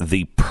gave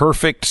the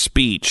perfect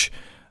speech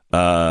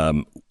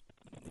without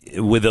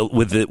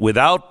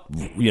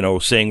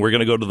saying we're going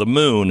to go to the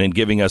moon and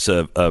giving us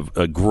a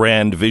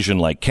grand vision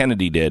like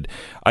Kennedy did.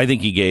 I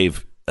think he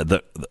gave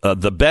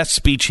the best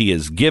speech he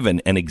has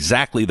given, and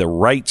exactly the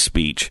right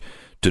speech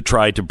to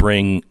try to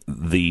bring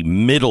the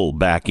middle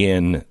back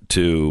in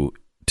to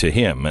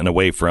him and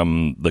away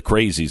from the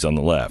crazies on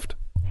the left.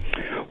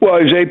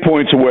 Well, he's 8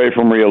 points away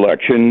from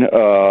re-election,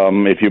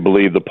 if you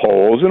believe the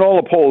polls, and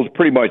all the polls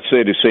pretty much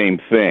say the same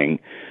thing.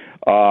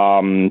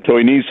 So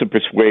he needs to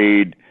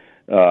persuade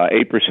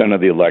 8% of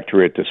the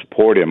electorate to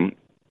support him,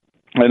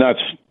 and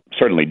that's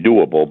certainly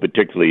doable,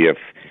 particularly if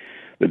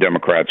the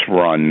Democrats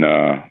run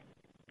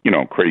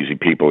crazy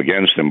people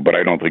against him, but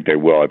I don't think they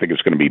will. I think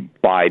it's going to be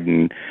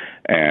Biden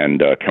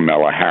and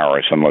Kamala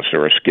Harris, unless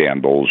there are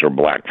scandals or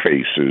black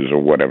faces or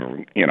whatever.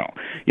 You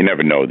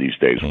never know these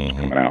days what's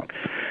coming out.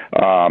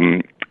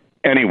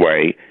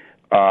 Anyway,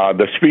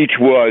 the speech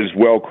was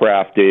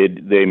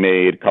well-crafted. They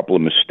made a couple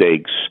of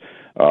mistakes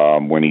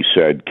when he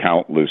said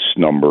countless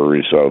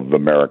numbers of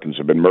Americans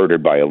have been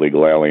murdered by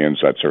illegal aliens.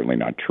 That's certainly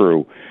not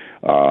true.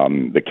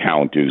 The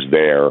count is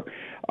there.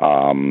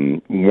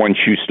 Once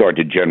you start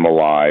to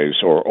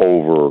generalize or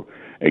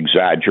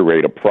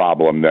over-exaggerate a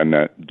problem, then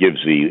that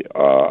gives the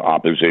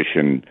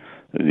opposition,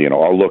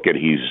 oh, look at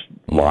he's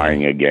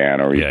lying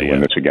again or he's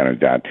doing this again or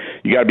that.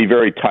 You got to be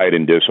very tight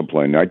and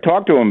disciplined. I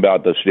talked to him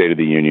about the State of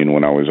the Union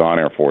when I was on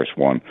Air Force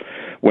One.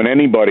 When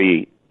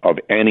anybody of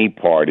any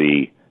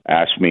party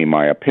asks me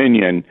my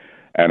opinion,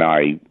 and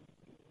I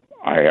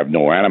have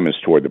no animus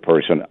toward the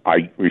person,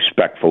 I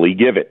respectfully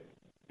give it.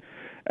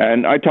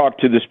 And I talked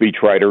to the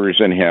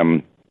speechwriters and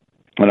him,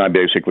 and I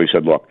basically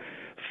said, look,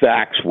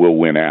 facts will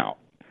win out.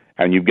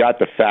 And you've got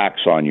the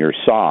facts on your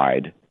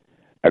side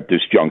at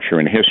this juncture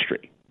in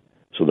history.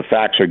 So the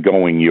facts are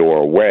going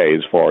your way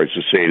as far as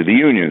the State of the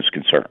Union is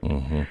concerned.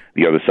 Mm-hmm.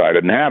 The other side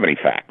doesn't have any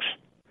facts.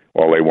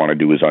 All they want to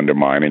do is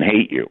undermine and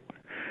hate you.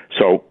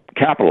 So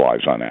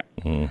capitalize on that.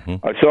 Mm-hmm.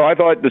 So I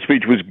thought the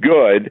speech was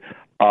good,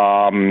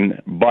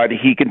 but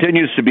he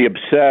continues to be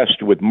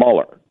obsessed with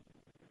Mueller.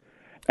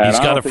 And he's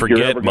got to forget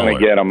you're ever going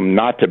to get him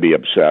not to be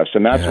obsessed,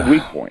 and that's a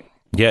weak point.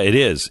 Yeah, it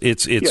is.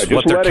 It's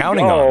what they're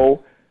counting on.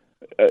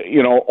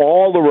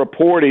 All the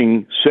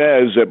reporting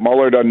says that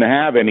Mueller doesn't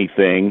have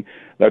anything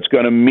that's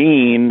going to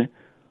mean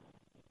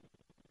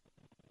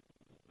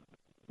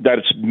that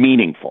it's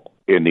meaningful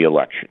in the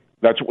election.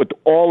 That's what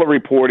all the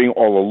reporting,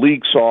 all the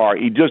leaks are.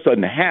 He just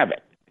doesn't have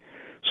it.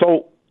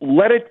 So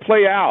let it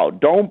play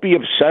out. Don't be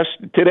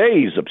obsessed.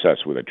 Today he's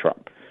obsessed with it,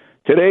 Trump.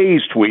 Today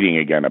he's tweeting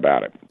again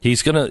about it.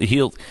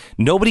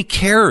 Nobody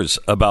cares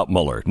about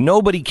Mueller.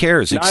 Nobody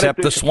cares Not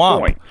except the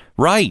swamp. Point.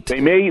 Right.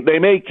 They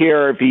may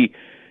care if he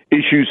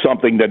issue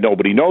something that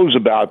nobody knows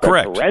about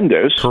that's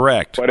horrendous.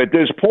 Correct. But at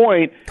this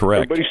point,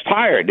 everybody's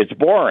tired. It's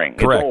boring.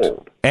 Correct. It's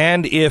old.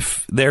 And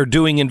if they're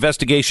doing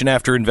investigation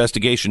after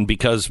investigation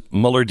because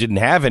Mueller didn't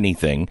have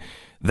anything,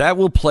 that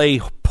will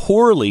play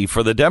poorly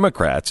for the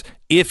Democrats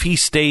if he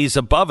stays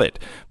above it.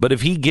 But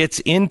if he gets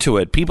into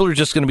it, people are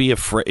just going to be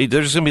afraid.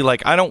 They're just going to be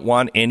like, I don't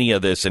want any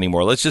of this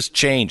anymore. Let's just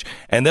change.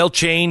 And they'll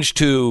change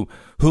to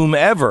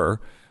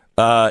whomever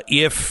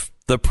if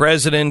the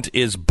president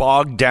is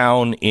bogged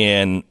down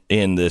in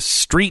this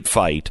street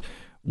fight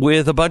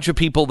with a bunch of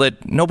people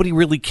that nobody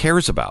really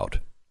cares about.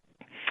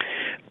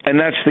 And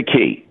that's the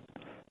key.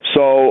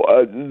 So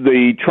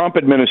the Trump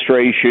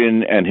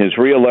administration and his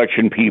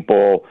reelection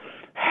people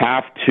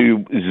have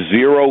to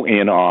zero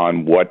in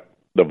on what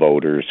the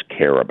voters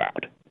care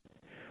about.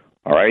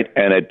 All right?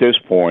 And at this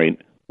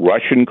point,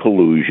 Russian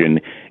collusion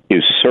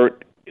is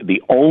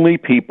the only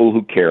people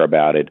who care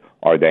about it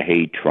are the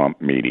hate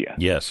Trump media.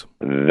 Yes.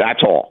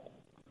 That's all.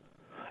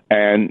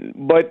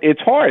 But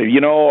it's hard. You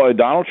know,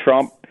 Donald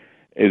Trump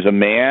is a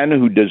man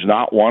who does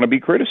not want to be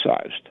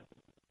criticized.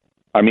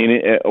 I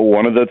mean,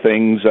 one of the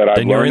things that I've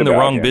learned you're in the about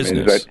wrong him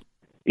business. is that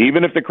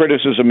even if the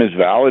criticism is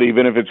valid,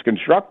 even if it's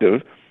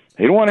constructive,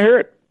 he don't want to hear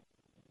it.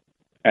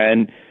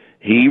 And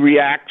he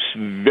reacts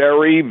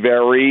very,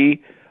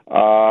 very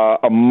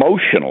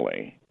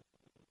emotionally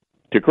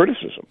to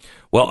criticism.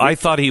 Well, I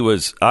thought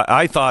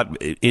I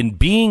thought in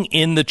being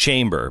in the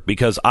chamber,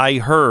 because I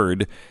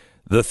heard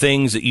the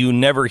things that you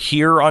never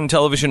hear on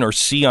television or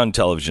see on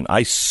television.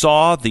 I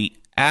saw the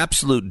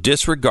absolute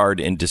disregard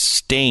and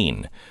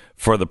disdain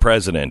for the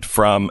president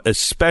from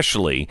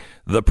especially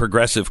the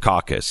Progressive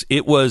Caucus.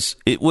 It was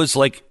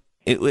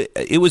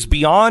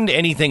beyond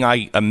anything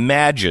I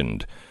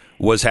imagined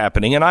was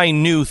happening, and I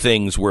knew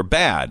things were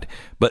bad,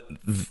 but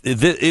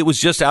it was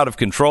just out of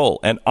control.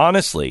 And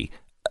honestly,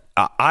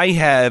 I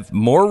have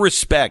more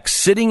respect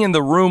sitting in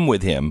the room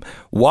with him,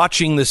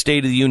 watching the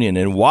State of the Union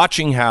and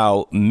watching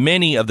how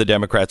many of the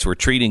Democrats were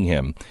treating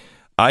him.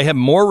 I have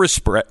more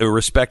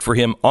respect for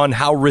him on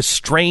how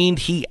restrained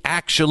he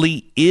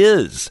actually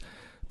is,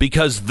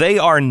 because they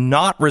are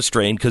not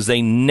restrained because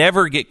they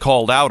never get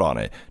called out on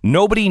it.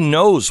 Nobody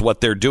knows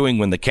what they're doing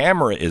when the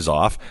camera is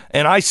off,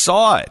 and I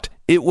saw it.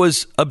 It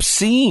was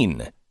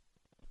obscene.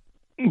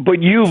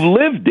 But you've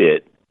lived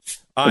it.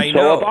 I know.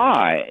 So have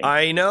I.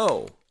 I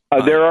know.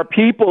 There are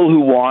people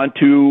who want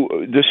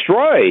to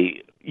destroy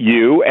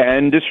you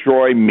and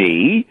destroy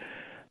me,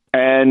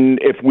 and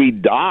if we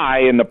die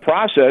in the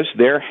process,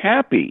 they're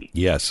happy.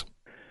 Yes.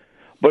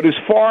 But as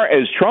far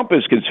as Trump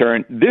is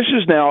concerned, this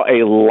is now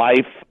a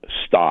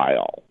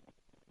lifestyle.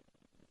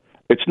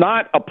 It's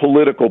not a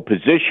political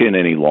position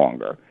any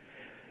longer.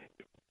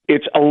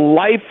 It's a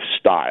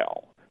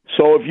lifestyle.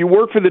 So if you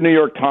work for the New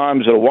York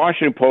Times or the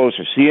Washington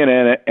Post or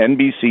CNN,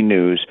 NBC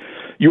News,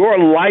 your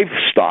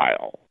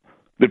lifestyle,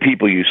 the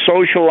people you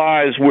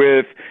socialize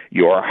with,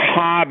 your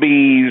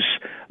hobbies,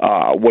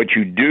 what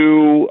you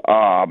do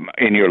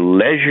in your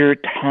leisure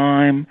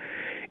time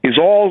is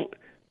all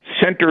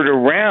centered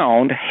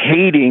around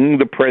hating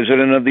the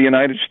President of the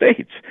United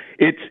States.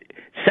 It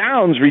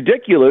sounds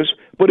ridiculous,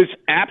 but it's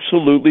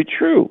absolutely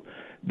true.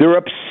 They're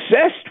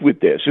obsessed with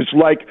this. It's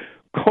like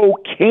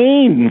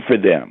cocaine for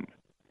them.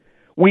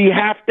 We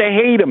have to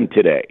hate him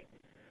today.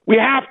 We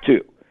have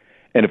to.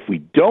 And if we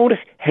don't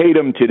hate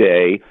him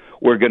today,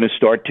 we're going to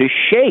start to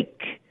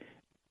shake,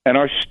 and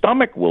our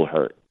stomach will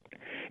hurt.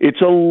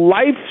 It's a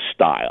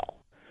lifestyle.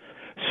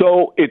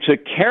 So it's a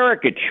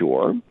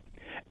caricature,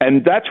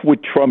 and that's what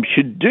Trump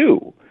should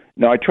do.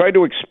 Now, I tried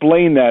to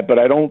explain that, but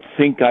I don't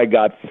think I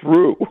got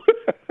through.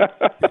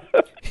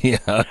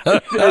 Yeah.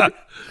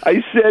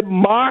 I said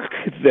mock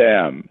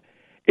them.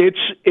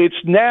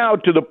 It's now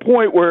to the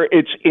point where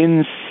it's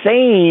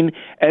insane,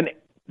 and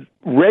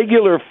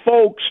regular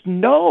folks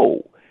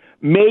know.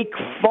 Make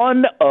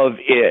fun of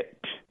it.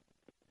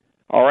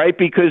 All right?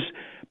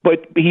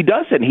 But he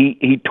doesn't.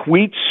 He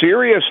tweets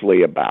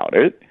seriously about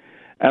it,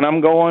 and I'm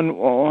going,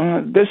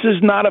 well, this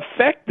is not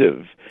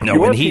effective. No,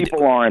 Your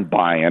people aren't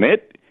buying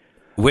it,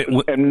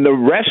 when, and the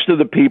rest of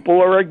the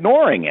people are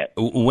ignoring it.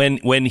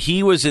 When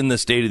he was in the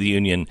State of the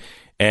Union,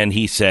 and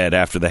he said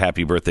after the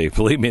happy birthday,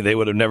 believe me, they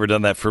would have never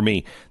done that for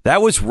me.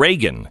 That was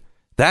Reagan.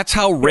 That's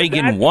how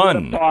Reagan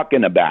won. That's what I'm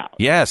talking about.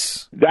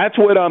 Yes. That's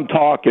what I'm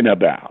talking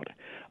about.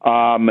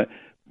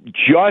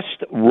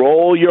 Just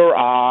roll your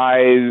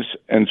eyes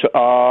and say,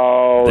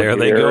 oh, there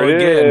they go it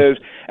again. Is.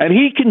 And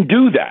he can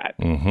do that.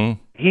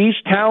 Mm-hmm. He's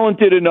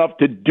talented enough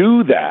to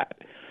do that.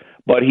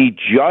 But he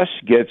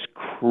just gets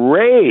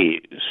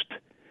crazed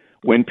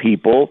when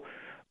people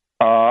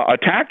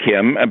attack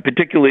him, and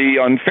particularly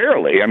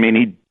unfairly. I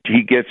mean,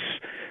 he gets.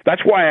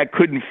 That's why I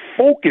couldn't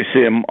focus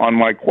him on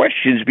my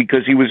questions,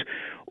 because he was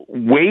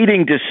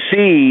waiting to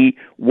see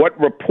what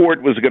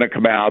report was going to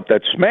come out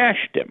that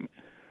smashed him.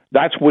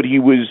 That's what he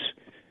was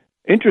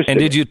interested in. And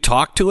did you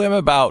talk to him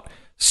about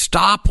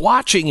stop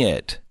watching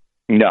it?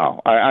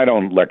 No, I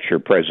don't lecture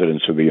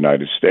presidents of the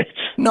United States.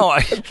 No,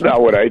 that's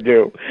not what I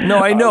do. No,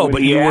 I know,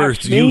 but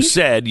you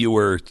said you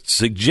were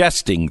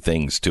suggesting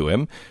things to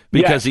him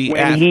because he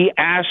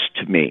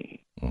asked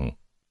me.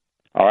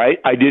 All right?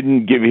 I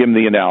didn't give him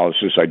the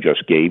analysis I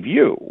just gave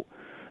you.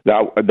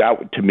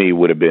 That to me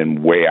would have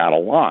been way out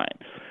of line.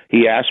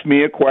 He asked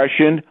me a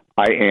question,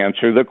 I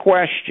answer the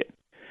question.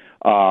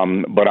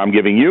 But I'm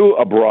giving you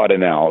a broad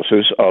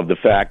analysis of the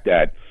fact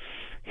that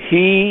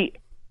he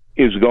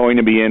is going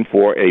to be in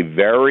for a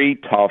very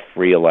tough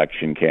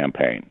re-election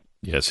campaign.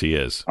 Yes, he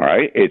is. All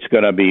right? It's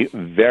going to be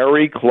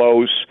very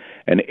close,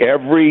 and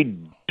every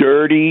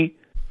dirty,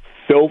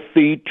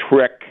 filthy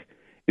trick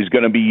is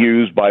going to be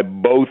used by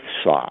both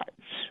sides.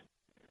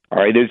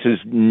 All right? This is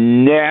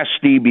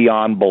nasty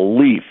beyond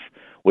belief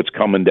what's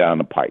coming down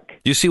the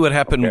pike. Do you see what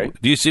happened? Okay.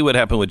 Do you see what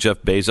happened with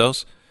Jeff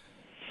Bezos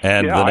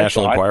and the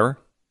National Enquirer?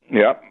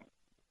 Yep.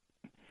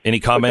 Any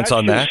comments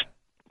on that?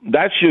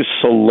 That's just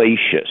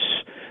salacious.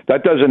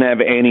 That doesn't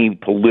have any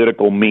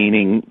political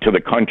meaning to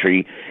the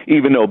country,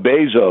 even though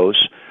Bezos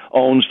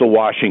owns the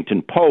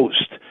Washington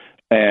Post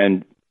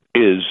and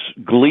is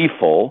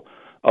gleeful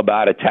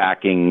about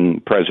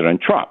attacking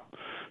President Trump.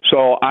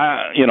 So,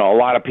 a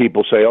lot of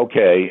people say,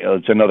 okay,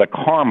 it's another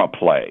karma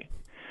play.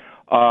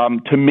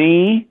 To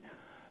me,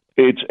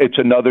 it's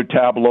another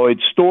tabloid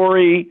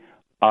story.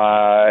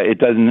 It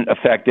doesn't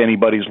affect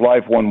anybody's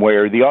life one way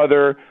or the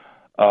other.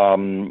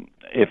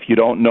 If you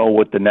don't know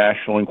what the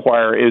National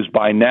Enquirer is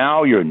by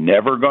now, you're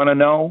never going to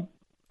know.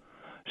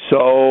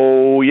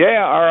 So,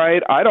 yeah, all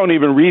right. I don't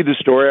even read the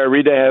story. I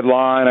read the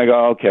headline. I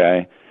go,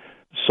 okay,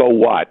 so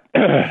what?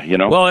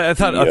 Well, I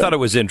thought it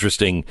was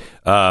interesting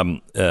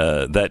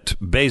that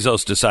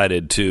Bezos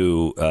decided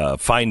to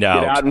find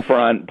out. Get out in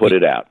front, put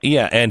it out.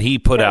 Yeah, and he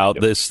put out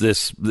this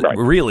right.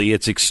 Really,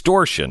 it's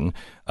extortion.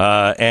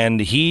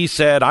 And he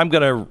said, I'm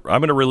gonna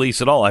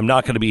release it all. I'm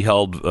not going to be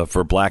held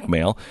for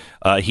blackmail.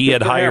 He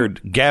had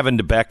hired Gavin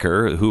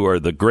DeBecker, who are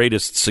the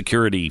greatest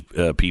security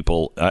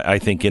people, I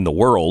think, in the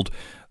world,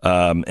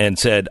 and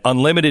said,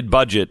 unlimited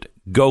budget,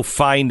 go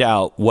find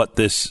out what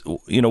this,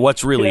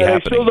 what's really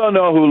happening. I still don't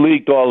know who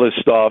leaked all this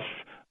stuff.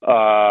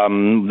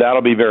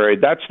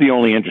 That's the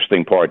only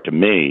interesting part to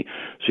me.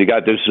 So you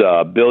got this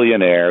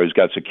billionaire who's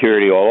got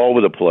security all over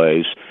the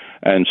place,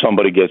 and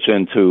somebody gets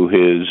into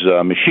his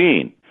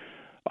machine.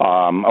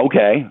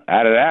 Okay,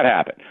 how did that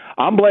happen?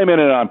 I'm blaming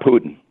it on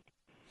Putin.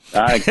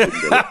 I think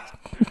Putin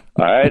did it.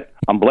 All right,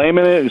 I'm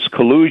blaming it. It's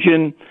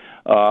collusion.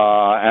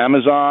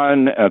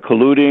 Amazon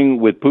colluding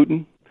with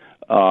Putin,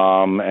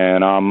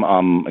 and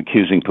I'm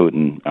accusing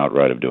Putin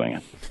outright of doing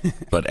it.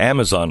 But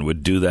Amazon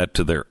would do that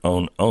to their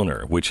own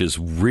owner, which is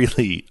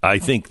really, I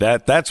think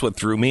that's what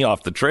threw me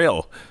off the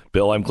trail.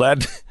 Bill, I'm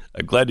glad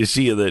to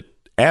see that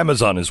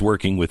Amazon is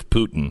working with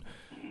Putin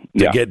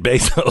to get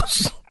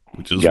Bezos,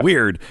 which is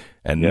weird.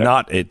 And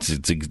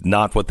it's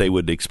not what they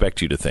would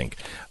expect you to think.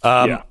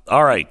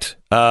 All right.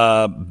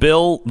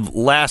 Bill,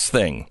 last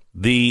thing.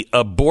 The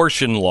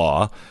abortion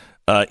law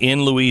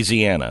in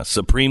Louisiana.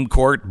 Supreme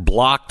Court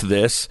blocked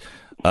this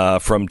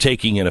from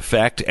taking in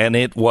effect, and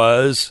it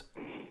was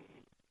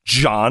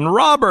John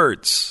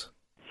Roberts.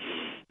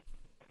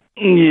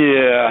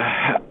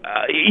 Yeah.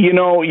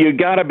 You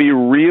got to be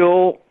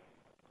real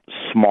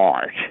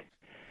smart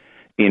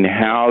in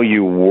how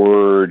you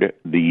word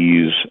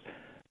these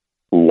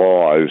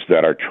laws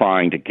that are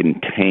trying to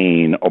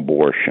contain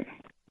abortion.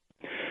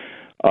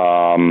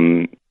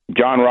 John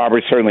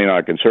Roberts, certainly not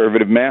a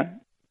conservative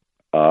man.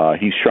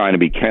 He's trying to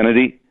be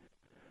Kennedy.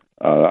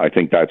 I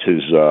think that's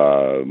his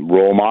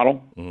role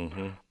model.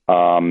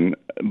 Mm-hmm.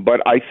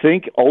 But I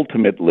think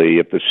ultimately,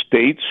 if the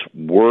states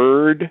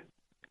word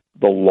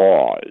the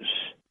laws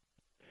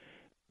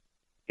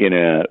in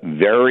a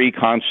very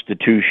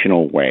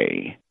constitutional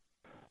way,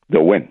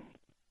 they'll win.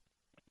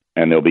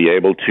 And they'll be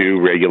able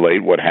to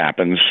regulate what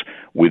happens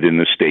within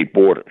the state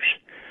borders.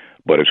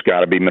 But it's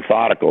got to be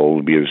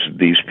methodical, because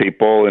these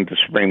people in the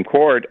Supreme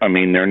Court,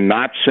 they're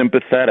not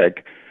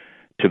sympathetic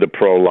to the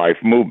pro-life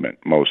movement,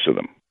 most of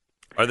them.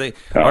 Are they?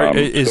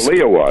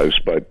 Scalia was,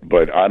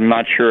 but I'm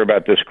not sure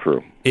about this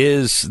crew.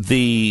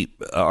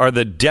 Are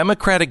the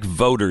Democratic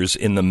voters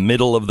in the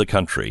middle of the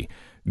country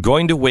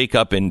going to wake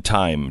up in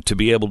time to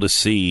be able to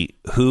see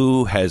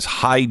who has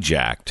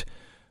hijacked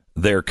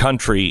their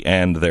country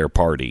and their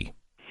party?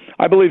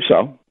 I believe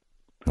so.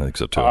 I think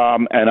so, too.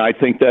 And I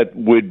think that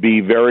would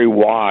be very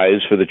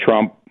wise for the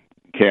Trump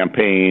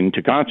campaign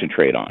to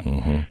concentrate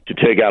on, to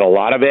take out a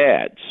lot of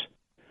ads.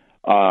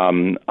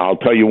 I'll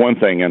tell you one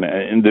thing,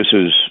 and this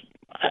is,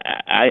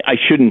 I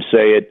shouldn't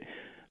say it,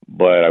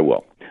 but I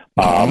will.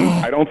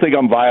 I don't think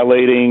I'm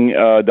violating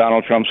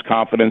Donald Trump's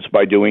confidence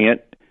by doing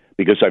it,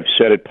 because I've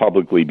said it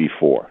publicly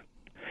before.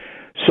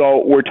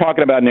 So we're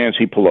talking about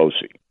Nancy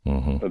Pelosi,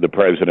 the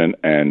president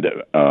and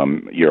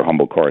your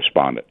humble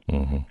correspondent.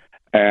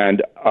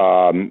 And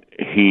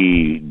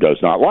he does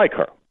not like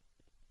her.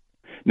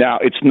 Now,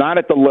 it's not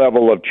at the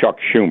level of Chuck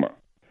Schumer.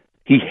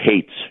 He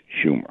hates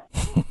Schumer.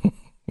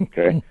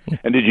 Okay?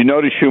 And did you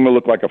notice Schumer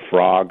looked like a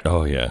frog?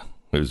 Oh, yeah.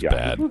 It was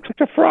bad. He looks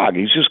like a frog.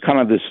 He's just kind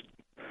of this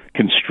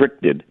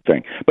constricted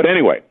thing. But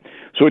anyway,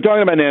 so we're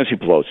talking about Nancy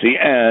Pelosi,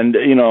 and,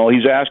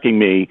 he's asking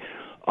me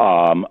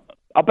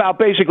about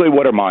basically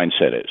what her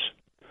mindset is.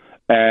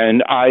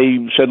 And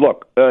I said,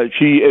 look,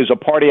 she is a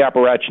party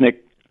apparatchik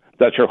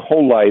That's her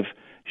whole life.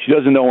 She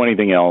doesn't know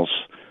anything else.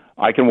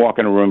 I can walk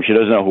in a room. She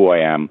doesn't know who I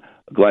am.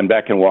 Glenn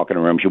Beck can walk in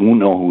a room. She won't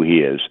know who he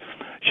is.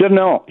 She doesn't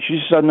know. She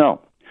just doesn't know.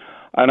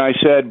 And I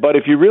said, but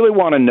if you really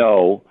want to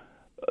know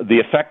the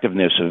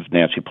effectiveness of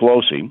Nancy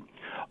Pelosi,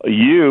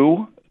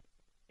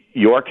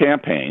 your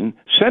campaign,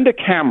 send a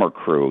camera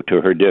crew to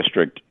her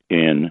district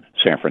in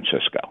San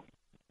Francisco.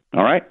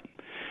 All right?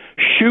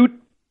 Shoot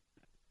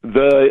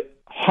the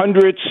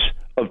hundreds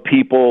of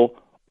people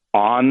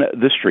on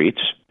the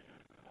streets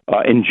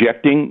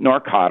injecting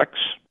narcotics,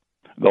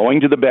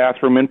 going to the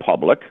bathroom in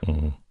public,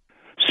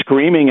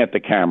 screaming at the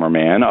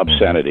cameraman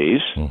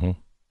obscenities,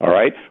 all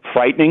right,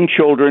 frightening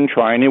children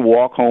trying to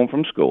walk home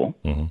from school.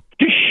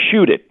 Just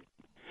shoot it.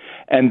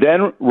 And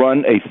then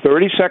run a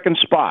 30-second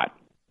spot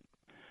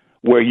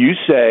where you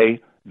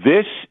say,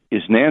 this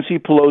is Nancy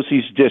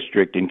Pelosi's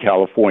district in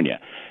California.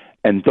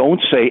 And don't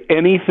say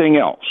anything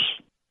else.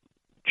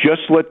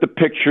 Just let the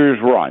pictures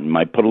run. You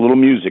might put a little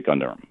music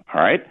under them,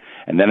 all right?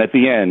 And then at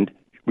the end,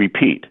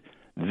 repeat,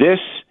 this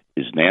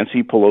is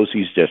Nancy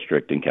Pelosi's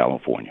district in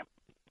California.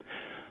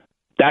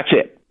 That's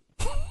it.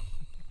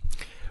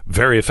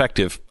 Very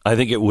effective. I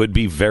think it would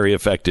be very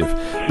effective.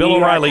 Bill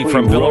O'Reilly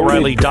from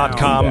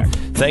BillO'Reilly.com.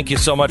 Thank you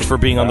so much for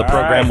being on the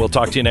program. We'll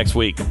talk to you next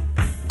week.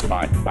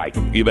 Bye.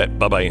 You bet.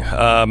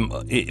 Bye-bye.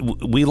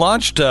 We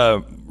launched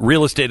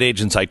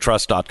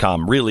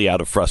realestateagentsitrust.com really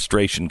out of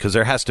frustration because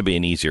there has to be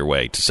an easier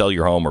way to sell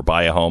your home or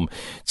buy a home.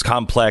 It's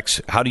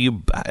complex.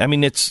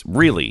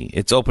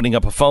 It's opening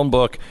up a phone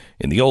book.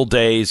 In the old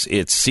days,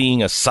 it's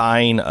seeing a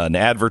sign, an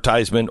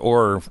advertisement,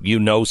 or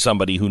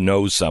somebody who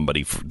knows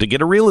somebody to get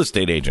a real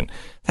estate agent.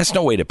 That's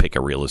no way to pick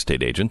a real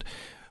estate agent.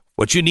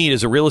 What you need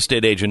is a real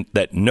estate agent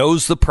that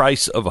knows the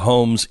price of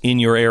homes in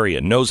your area,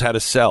 knows how to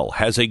sell,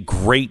 has a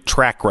great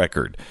track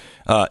record.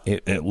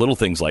 Little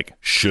things like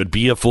should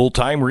be a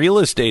full-time real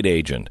estate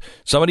agent,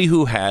 somebody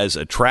who has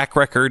a track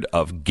record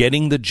of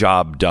getting the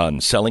job done,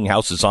 selling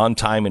houses on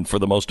time and for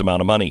the most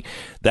amount of money.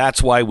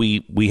 That's why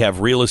we have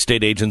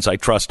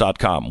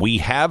realestateagentsitrust.com. We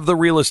have the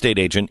real estate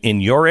agent in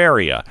your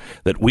area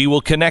that we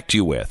will connect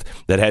you with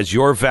that has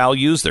your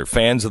values. They're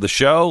fans of the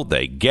show.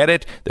 They get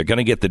it. They're going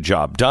to get the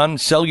job done,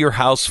 sell your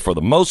house for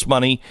the most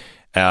money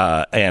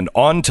and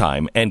on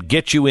time, and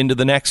get you into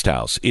the next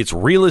house. It's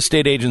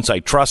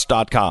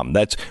realestateagentsitrust.com.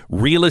 That's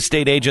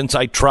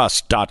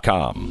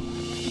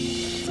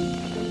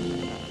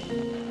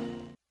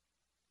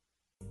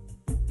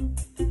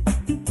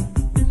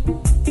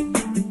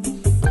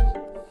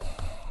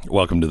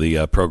Welcome to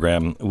the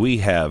program. We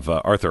have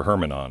Arthur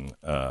Herman on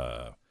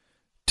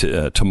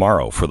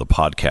tomorrow for the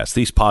podcast.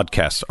 These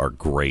podcasts are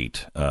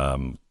great.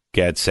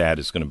 Saad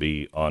is going to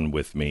be on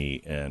with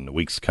me in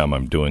weeks to come.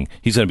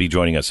 He's going to be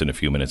joining us in a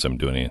few minutes. I'm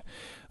doing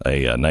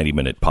a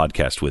 90-minute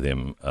podcast with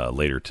him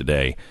later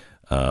today.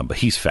 But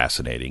he's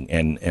fascinating.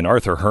 And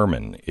Arthur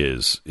Herman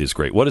is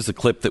great. What is the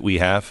clip that we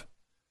have?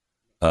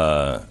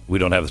 We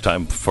don't have the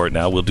time for it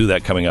now. We'll do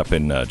that coming up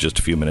in just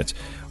a few minutes.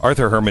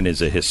 Arthur Herman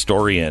is a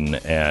historian,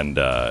 and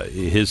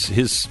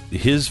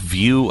his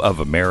view of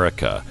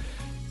America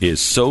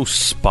is so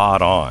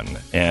spot on,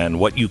 and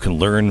what you can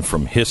learn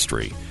from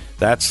history.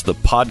 That's the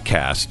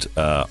podcast,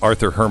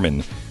 Arthur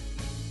Herman.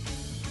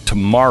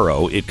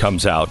 Tomorrow it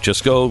comes out.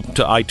 Just go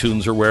to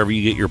iTunes or wherever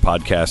you get your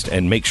podcast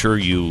and make sure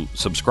you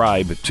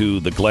subscribe to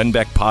the Glenn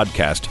Beck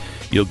podcast.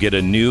 You'll get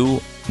a new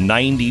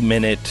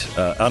 90-minute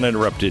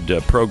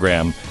uninterrupted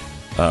program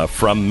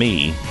from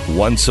me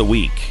once a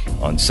week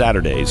on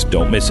Saturdays.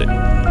 Don't miss it.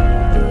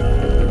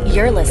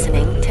 You're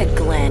listening to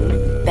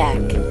Glenn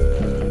Beck.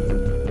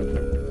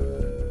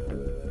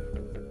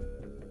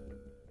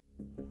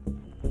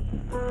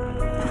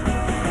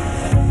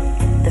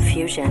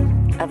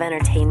 Fusion of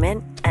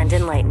entertainment and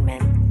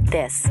enlightenment.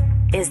 This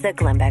is the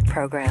Glenn Beck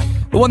Program.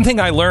 The one thing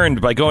I learned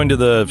by going to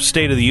the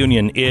State of the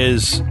Union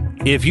is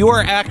if you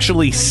are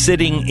actually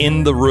sitting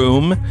in the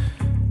room,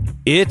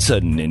 it's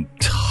an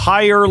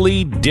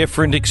entirely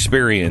different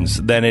experience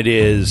than it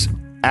is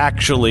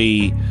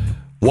actually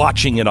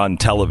watching it on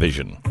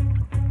television.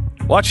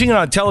 Watching it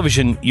on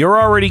television,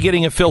 you're already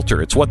getting a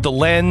filter. It's what the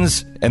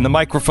lens and the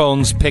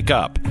microphones pick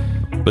up.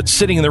 But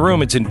sitting in the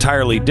room, it's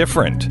entirely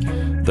different.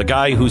 The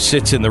guy who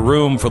sits in the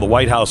room for the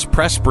White House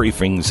press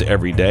briefings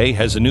every day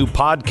has a new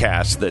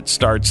podcast that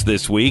starts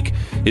this week.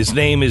 His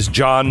name is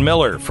John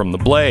Miller from The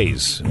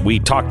Blaze. We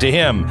talk to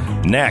him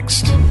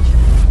next.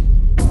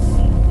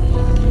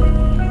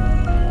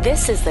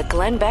 This is the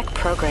Glenn Beck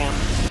Program.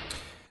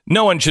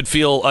 No one should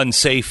feel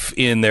unsafe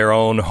in their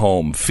own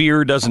home.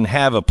 Fear doesn't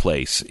have a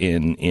place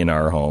in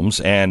our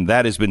homes, and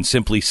that has been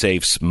Simply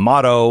Safe's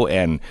motto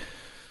and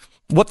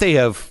what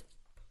they've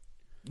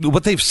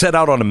set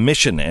out on a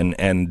mission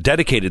and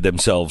dedicated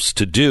themselves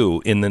to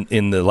do in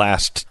the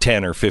last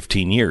 10 or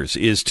 15 years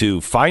is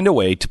to find a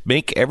way to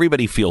make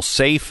everybody feel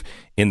safe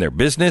in their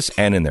business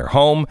and in their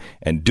home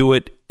and do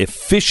it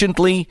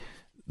efficiently,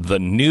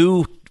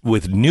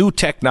 with new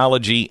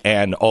technology,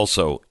 and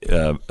also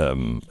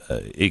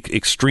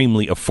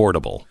extremely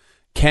affordable.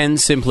 Can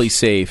Simply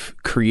Safe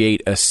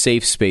create a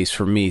safe space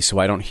for me so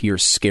I don't hear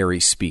scary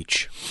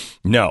speech?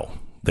 No.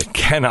 They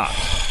cannot.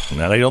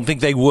 And I don't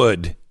think they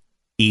would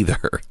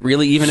either.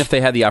 Really, even if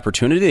they had the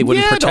opportunity, they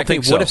wouldn't Yeah, I don't protect me?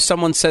 think so. What if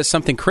someone says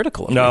something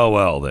critical of me? No,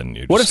 well, then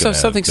you're What if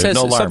just something there's says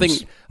no something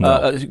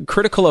alarms. No.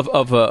 critical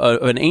of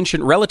an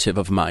ancient relative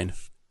of mine?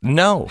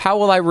 No. How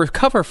will I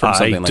recover from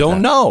something like that? I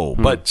don't know,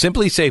 but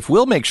Simply Safe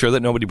will make sure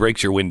that nobody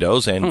breaks your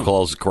windows and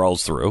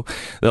crawls through.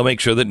 They'll make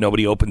sure that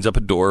nobody opens up a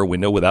door or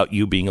window without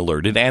you being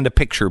alerted and a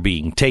picture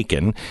being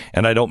taken.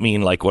 And I don't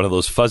mean like one of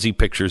those fuzzy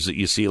pictures that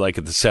you see like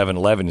at the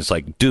 7-Eleven. It's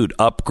like, dude,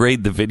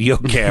 upgrade the video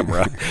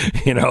camera.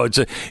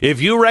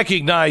 If you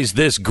recognize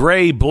this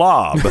gray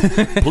blob,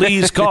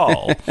 please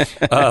call.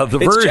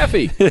 It's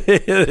Jeffy.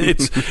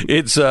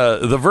 It's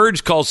The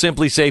Verge calls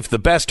Simply Safe the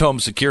best home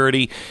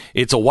security.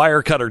 It's a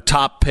wire cutter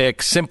top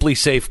pick. Simply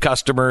Safe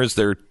customers.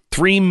 They're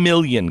 3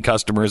 million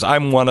customers.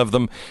 I'm one of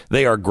them.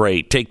 They are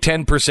great. Take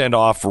 10%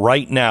 off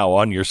right now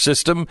on your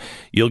system.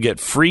 You'll get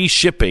free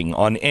shipping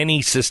on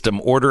any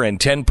system order and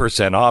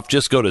 10% off.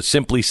 Just go to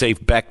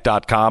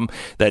simplysafebeck.com.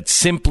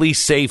 That's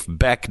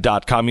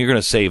simplysafebeck.com. You're going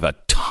to save a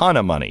ton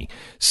of money.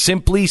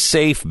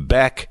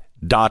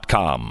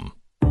 simplysafebeck.com.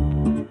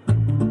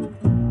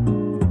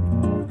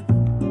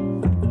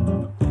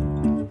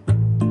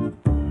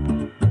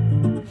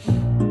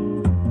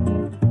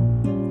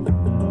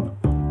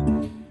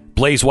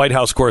 Blaze White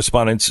House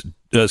correspondent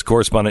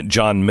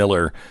John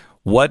Miller.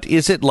 What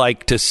is it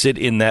like to sit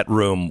in that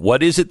room?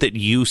 What is it that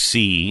you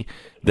see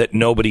that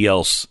nobody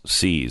else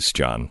sees,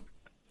 John?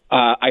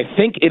 I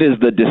think it is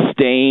the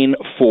disdain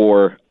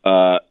for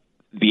the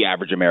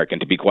average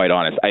American, to be quite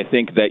honest. I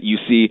think that you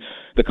see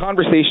the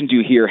conversations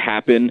you hear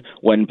happen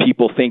when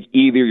people think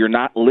either you're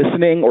not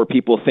listening or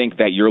people think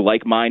that you're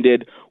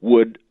like-minded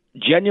would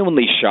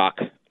genuinely shock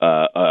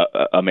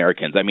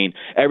Americans. I mean,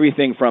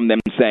 everything from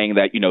them saying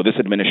that, this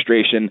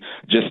administration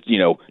just,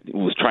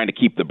 was trying to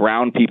keep the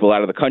brown people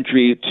out of the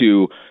country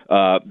to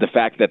the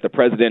fact that the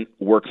president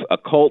works a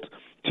cult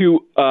to,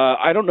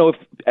 I don't know if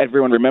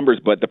everyone remembers,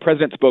 but the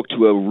president spoke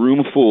to a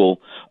room full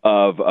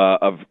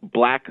of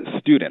black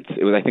students.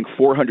 It was, I think,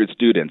 400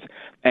 students.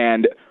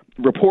 And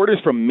reporters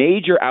from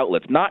major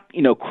outlets, not,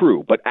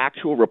 crew, but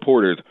actual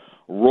reporters,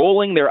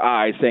 rolling their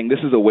eyes, saying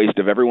this is a waste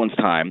of everyone's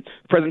time.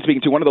 The president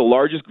speaking to one of the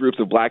largest groups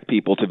of black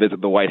people to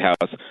visit the White House,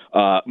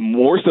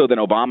 more so than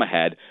Obama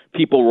had,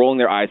 people rolling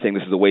their eyes saying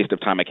this is a waste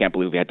of time. I can't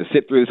believe we had to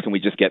sit through this. Can we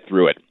just get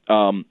through it?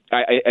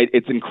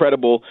 It's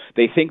incredible.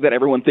 They think that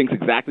everyone thinks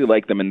exactly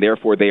like them, and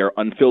therefore they are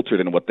unfiltered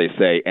in what they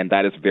say, and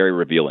that is very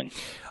revealing.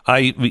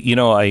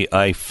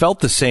 I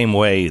felt the same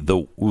way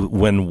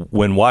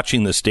when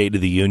watching the State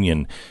of the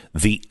Union,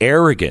 the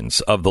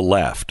arrogance of the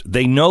left.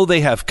 They know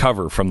they have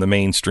cover from the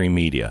mainstream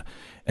media,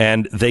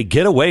 and they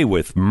get away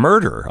with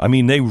murder. I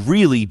mean, they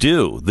really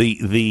do.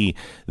 The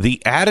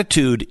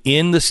attitude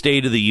in the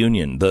State of the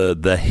Union,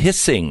 the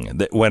hissing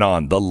that went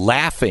on, the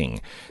laughing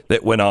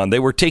that went on. They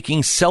were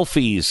taking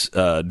selfies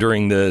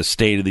during the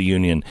State of the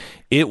Union.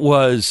 It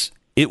was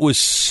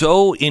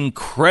so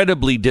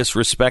incredibly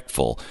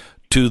disrespectful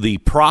to the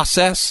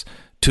process,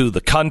 to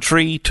the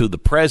country, to the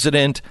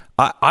president.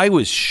 I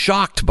was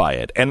shocked by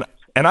it. And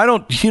I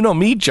don't,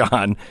 me,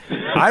 John,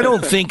 I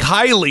don't think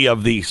highly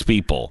of these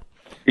people.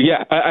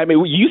 Yeah, I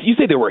mean, you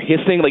say they were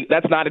hissing. Like,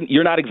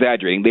 you're not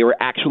exaggerating. They were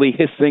actually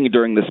hissing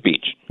during the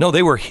speech. No,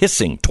 they were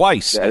hissing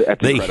twice.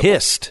 They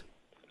hissed.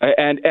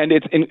 And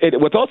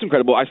what's also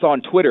incredible, I saw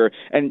on Twitter,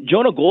 and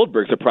Jonah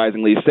Goldberg,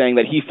 surprisingly, saying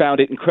that he found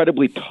it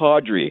incredibly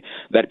tawdry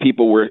that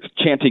people were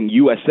chanting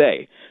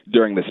USA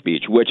during the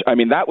speech, which, I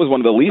mean, that was one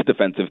of the least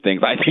offensive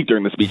things, I think,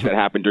 during the speech that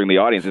happened during the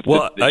audience. It's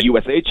the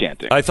USA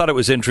chanting. I thought it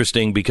was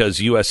interesting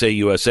because USA,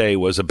 USA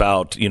was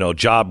about,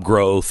 job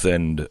growth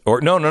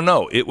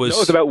no. It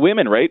was about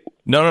women, right?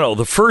 No.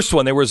 The first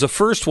one, there was a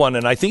first one,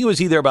 and I think it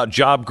was either about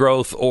job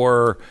growth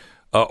or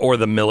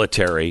the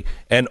military,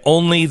 and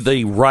only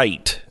the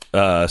right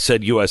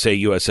said USA,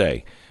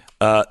 USA.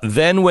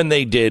 Then when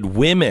they did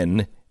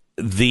women,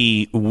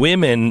 the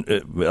women,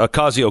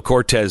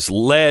 Ocasio-Cortez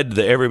led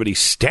everybody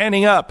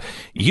standing up,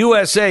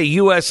 USA,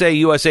 USA,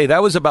 USA.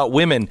 That was about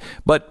women.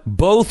 But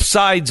both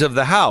sides of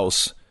the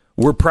House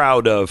were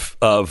proud of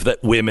that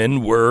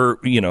women were,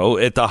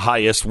 at the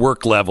highest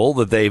work level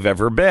that they've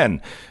ever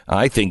been.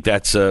 I think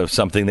that's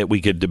something that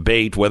we could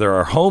debate, whether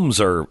our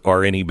homes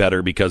are any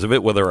better because of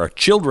it, whether our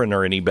children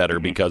are any better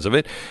because of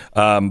it.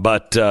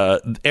 But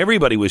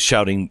everybody was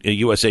shouting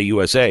USA,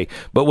 USA.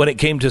 But when it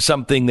came to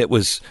something that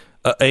was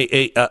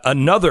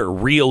another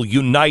real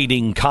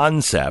uniting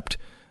concept,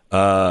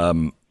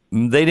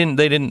 they didn't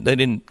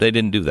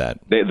do that.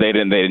 They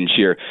didn't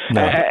cheer.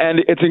 No. And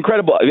it's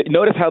incredible.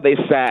 Notice how they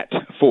sat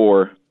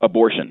for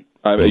abortion.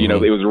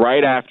 It was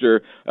right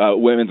after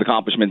women's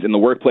accomplishments in the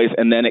workplace,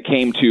 and then it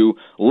came to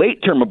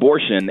late-term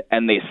abortion,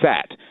 and they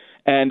sat.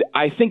 And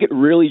I think it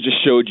really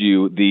just showed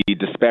you the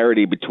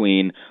disparity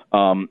between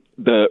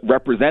the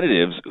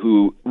representatives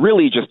who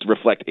really just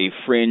reflect a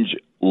fringe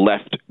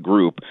left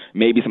group,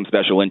 maybe some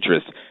special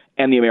interests,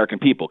 and the American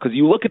people. Because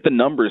you look at the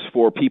numbers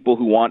for people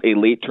who want a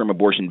late-term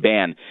abortion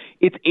ban,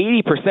 it's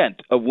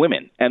 80% of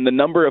women, and the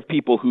number of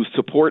people who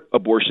support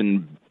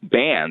abortion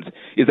bans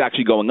is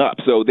actually going up.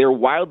 So they're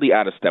wildly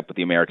out of step with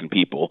the American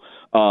people.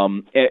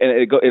 And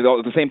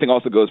the same thing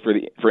also goes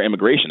for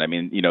immigration. I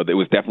mean, you know, it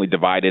was definitely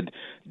divided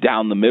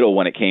down the middle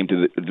when it came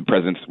to the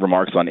president's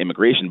remarks on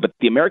immigration. But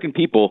the American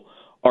people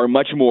are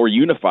much more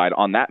unified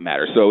on that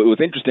matter. So it was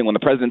interesting when the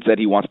president said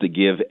he wants to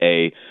give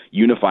a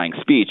unifying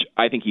speech.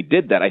 I think he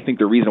did that. I think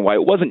the reason why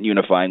it wasn't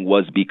unifying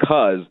was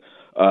because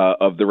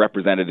of the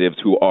representatives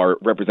who are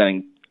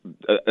representing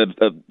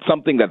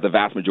something that the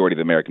vast majority of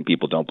the American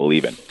people don't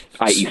believe in,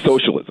 i.e.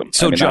 socialism.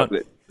 So,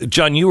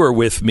 John, you were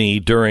with me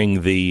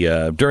during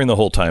the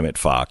whole time at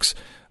Fox.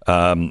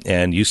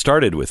 And you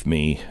started with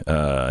me,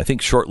 I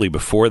think, shortly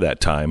before that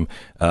time,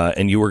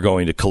 and you were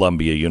going to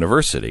Columbia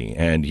University,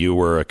 and you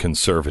were a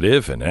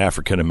conservative and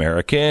African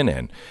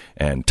American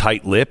and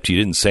tight-lipped. You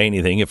didn't say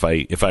anything, if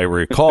I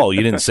recall.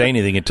 You didn't say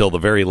anything until the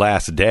very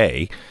last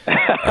day,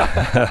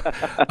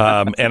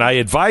 and I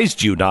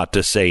advised you not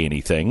to say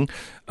anything.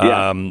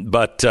 Yeah.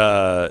 But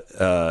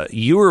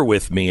you were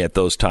with me at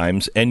those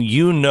times, and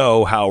you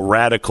know how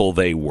radical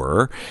they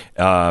were,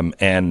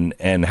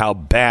 and how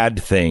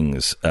bad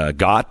things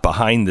got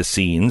behind the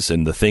scenes,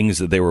 and the things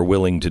that they were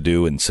willing to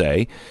do and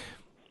say.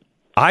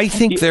 I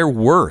think they're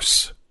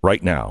worse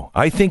right now.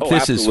 I think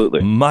this absolutely.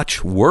 is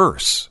much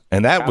worse,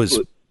 and that was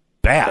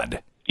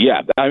bad.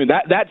 Yeah, I mean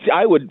that's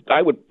I would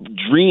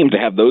dream to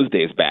have those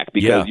days back,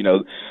 because you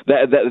know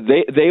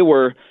that they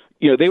were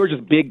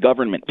just big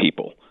government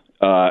people.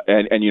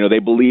 And you know, they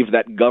believed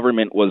that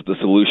government was the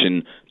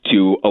solution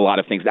to a lot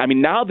of things. I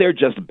mean, now they're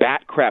just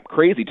bat crap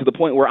crazy to the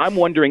point where I'm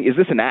wondering, is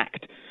this an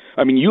act?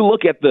 I mean, you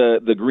look at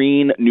the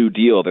Green New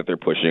Deal that they're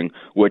pushing,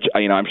 which,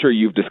 you know, I'm sure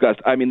you've discussed.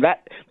 I mean,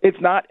 that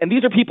it's not, and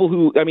these are people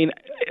who, I mean,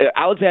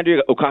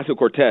 Alexandria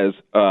Ocasio-Cortez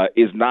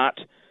is not,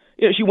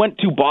 you know, she went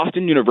to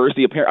Boston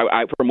University.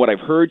 From what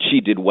I've heard,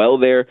 she did well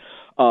there.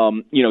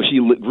 You know, she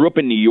grew up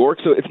in New York,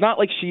 so it's not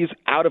like she's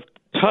out of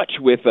touch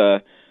with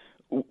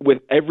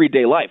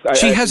everyday life.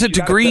 She has a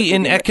degree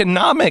in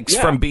economics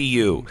from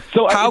BU.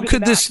 So how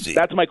could this?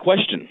 That's my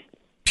question.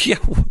 Yeah.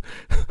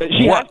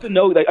 She has to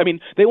know that. I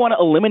mean, they want to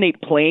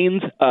eliminate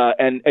planes,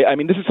 and I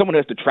mean, this is someone who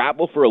has to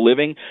travel for a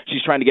living.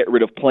 She's trying to get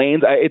rid of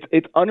planes.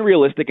 It's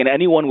unrealistic, and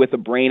anyone with a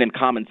brain and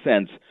common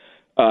sense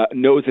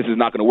knows this is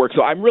not going to work.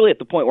 So I'm really at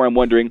the point where I'm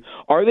wondering,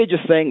 are they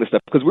just saying this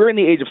stuff? Because we're in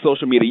the age of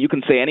social media. You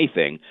can say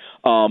anything.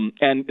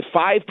 And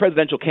 5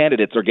 presidential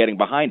candidates are getting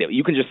behind it.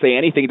 You can just say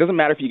anything. It doesn't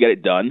matter if you get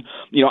it done.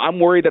 You know, I'm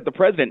worried that the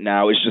president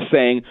now is just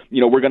saying, you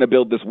know, we're going to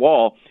build this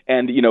wall,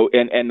 and, you know,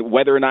 and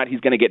whether or not he's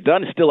going to get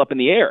done is still up in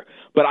the air.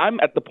 But I'm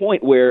at the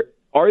point where,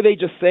 are they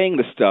just saying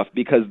this stuff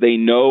because they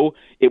know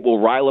it will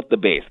rile up the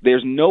base?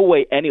 There's no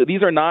way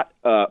these are not,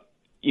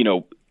 you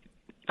know,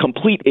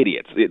 complete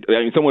idiots. I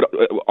mean, some would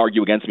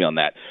argue against me on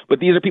that. But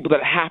these are people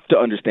that have to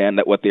understand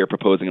that what they are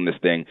proposing in this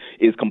thing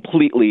is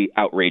completely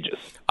outrageous.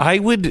 I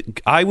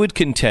would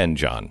contend,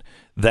 John,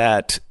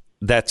 that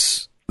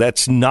that's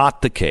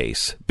not the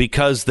case,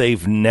 because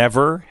they've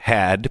never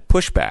had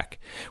pushback.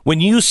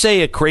 When you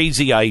say a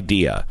crazy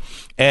idea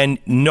and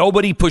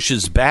nobody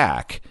pushes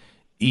back,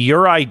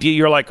 your idea,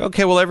 you're like,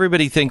 okay, well,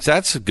 everybody thinks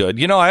that's good.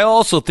 You know, I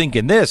also think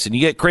in this, and you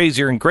get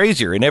crazier and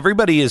crazier. And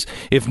everybody is,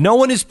 if no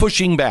one is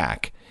pushing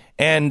back,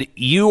 and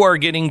you are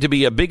getting to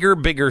be a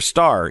bigger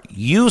star,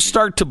 you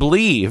start to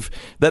believe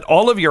that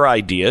all of your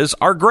ideas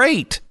are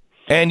great,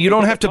 and you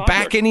don't have to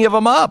back any of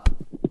them up.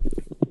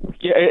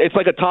 Yeah, it's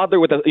like a toddler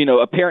with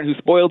a parent who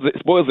spoils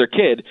their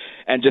kid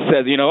and just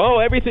says, you know, oh,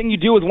 everything you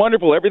do is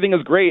wonderful, everything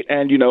is great,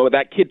 and you know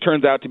that kid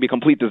turns out to be a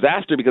complete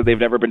disaster because they've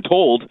never been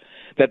told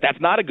that that's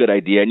not a good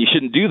idea and you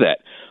shouldn't do that.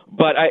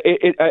 But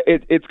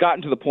it's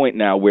gotten to the point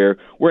now where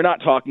we're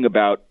not talking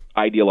about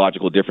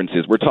ideological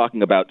differences. We're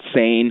talking about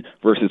sane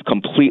versus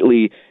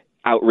completely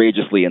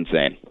outrageously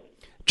insane.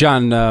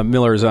 John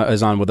Miller is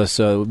on with us,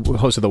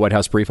 host of the White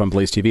House Brief on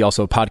Blaze TV.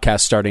 Also, a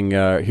podcast starting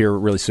here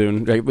really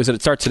soon.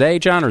 It start today,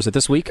 John, or is it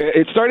this week?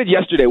 It started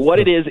yesterday. What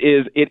it is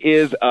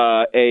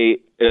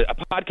a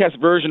podcast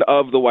version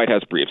of the White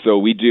House Brief. So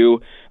we do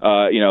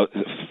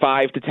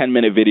 5 to 10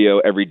 minute video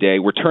every day.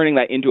 We're turning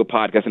that into a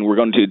podcast, and we're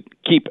going to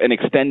keep an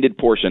extended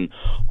portion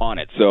on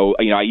it. So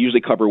I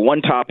usually cover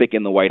one topic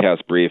in the White House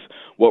Brief.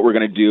 What we're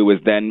going to do is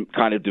then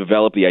kind of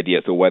develop the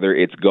idea. So whether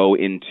it's go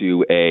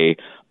into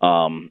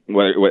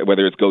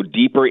whether it's go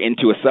deeper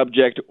into a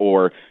subject,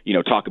 or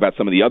talk about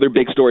some of the other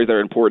big stories that are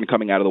important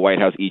coming out of the White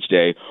House each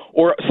day,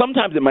 or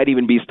sometimes it might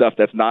even be stuff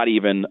that's not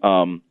even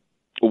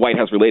White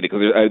House related,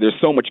 because there's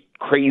so much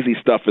crazy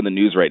stuff in the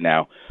news right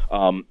now.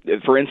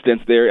 For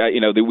instance,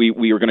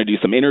 we were going to do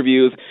some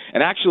interviews,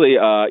 and actually,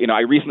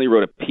 I recently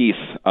wrote a piece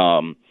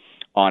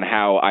on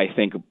how I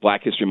think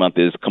Black History Month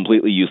is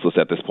completely useless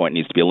at this point,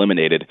 needs to be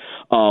eliminated.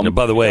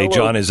 By the way,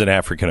 John is an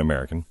African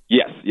American.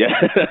 Yes, yeah.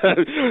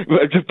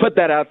 Just put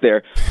that out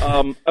there.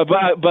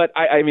 But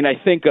I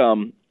think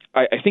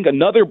I think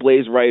another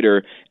Blaze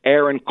writer,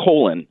 Aaron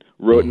Colin,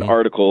 wrote an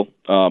article,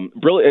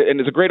 brilliant, and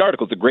it's a great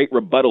article. It's a great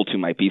rebuttal to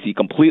my piece. He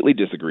completely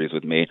disagrees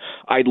with me.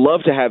 I'd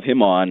love to have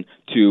him on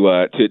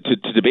to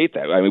debate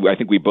that. I mean, I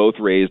think we both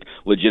raised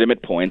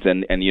legitimate points,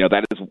 and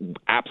that is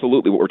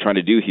absolutely what we're trying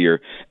to do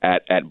here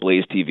at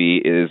Blaze TV.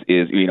 Is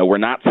we're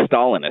not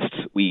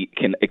Stalinists. We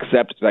can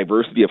accept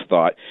diversity of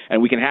thought,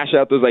 and we can hash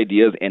out those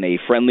ideas in a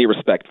friendly,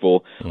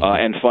 respectful,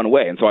 and fun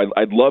way. And so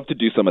I'd love to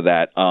do some of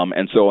that.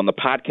 And so on the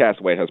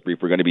podcast White House Brief,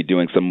 we're going to be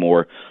doing some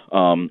more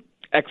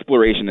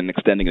exploration and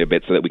extending it a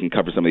bit so that we can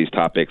cover some of these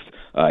topics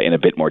in a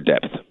bit more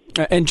depth.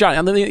 And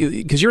John,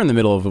 because you're in the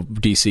middle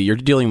of D.C., you're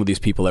dealing with these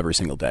people every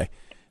single day.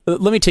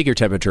 Let me take your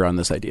temperature on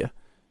this idea.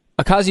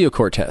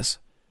 Ocasio-Cortez,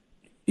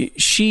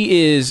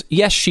 she's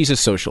a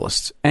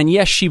socialist. And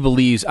yes, she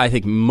believes, I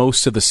think,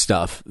 most of the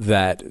stuff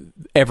that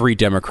every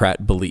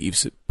Democrat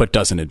believes but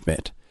doesn't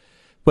admit.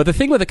 But the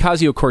thing with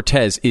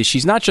Ocasio-Cortez is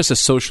she's not just a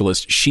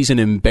socialist, she's an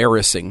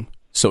embarrassing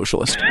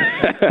socialist,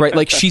 right?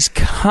 Like, she's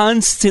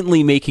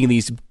constantly making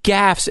these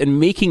gaffes and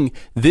making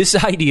this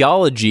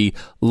ideology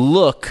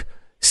look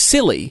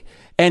silly.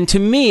 And to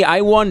me,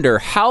 I wonder,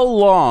 how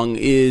long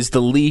is the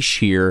leash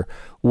here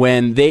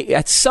when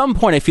at some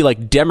point, I feel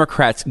like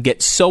Democrats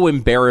get so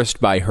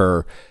embarrassed by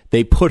her,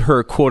 they put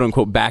her, quote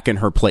unquote, back in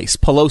her place.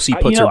 Pelosi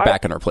puts her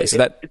back in her place.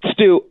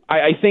 Stu,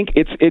 I think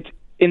it's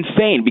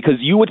insane, because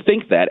you would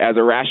think that as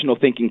a rational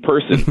thinking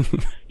person,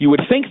 you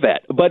would think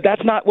that, but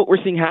that's not what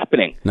we're seeing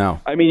happening.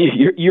 No. I mean,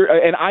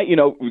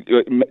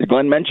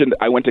 Glenn mentioned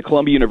I went to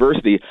Columbia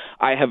University.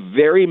 I have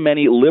very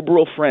many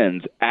liberal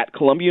friends at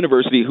Columbia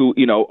University who,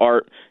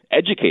 are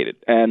educated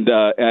and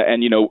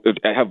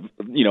have,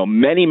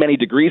 many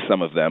degrees,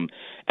 some of them,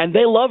 and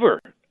they love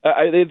her.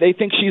 They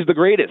think she's the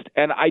greatest.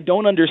 And I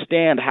don't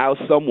understand how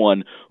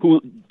someone who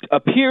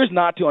appears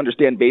not to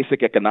understand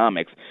basic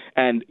economics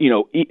and,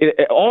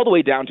 all the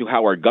way down to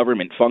how our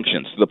government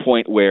functions, to the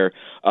point where,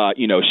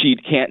 she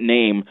can't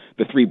name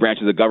the three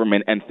branches of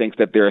government and thinks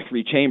that there are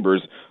three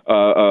chambers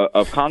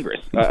of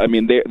Congress. I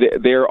mean,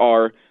 there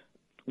are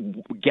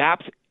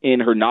gaps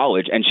in her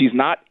knowledge, and she's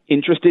not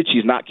interested,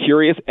 she's not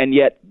curious, and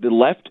yet the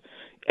left,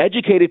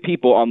 educated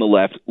people on the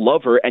left,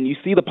 love her, and you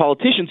see the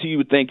politicians who you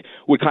would think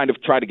would kind of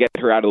try to get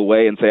her out of the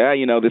way and say,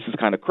 this is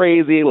kind of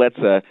crazy, let's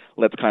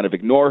kind of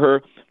ignore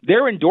her.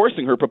 They're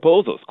endorsing her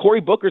proposals.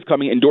 Cory Booker's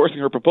coming endorsing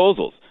her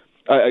proposals.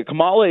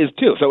 Kamala is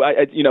too. So,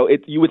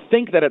 you would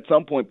think that at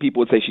some point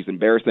people would say she's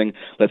embarrassing,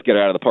 let's get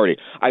her out of the party.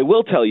 I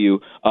will tell you,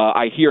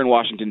 I hear in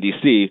Washington,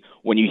 D.C.,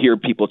 when you hear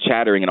people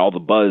chattering and all the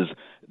buzz,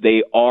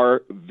 there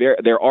are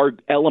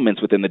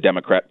elements within the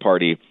Democrat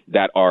Party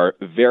that are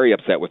very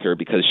upset with her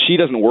because she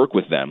doesn't work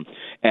with them,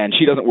 and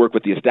she doesn't work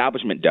with the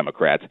establishment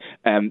Democrats,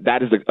 and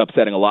that is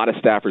upsetting a lot of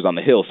staffers on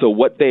the Hill. So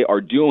what they are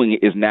doing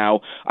is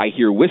now I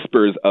hear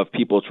whispers of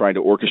people trying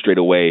to orchestrate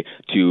a way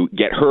to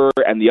get her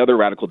and the other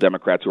radical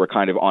Democrats who are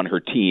kind of on her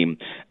team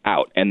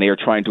out, and they are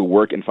trying to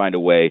work and find a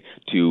way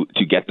to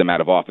get them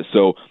out of office.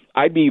 So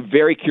I'd be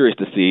very curious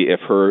to see if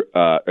her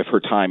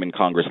time in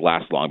Congress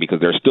lasts long, because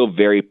there are still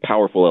very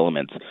powerful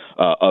elements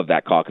of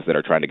that caucus that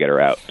are trying to get her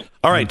out.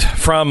 All right.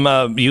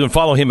 You can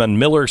follow him on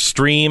Miller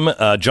Stream,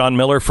 John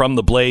Miller from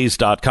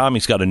theblaze.com.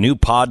 He's got a new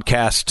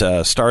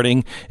podcast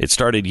starting. It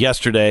started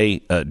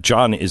yesterday.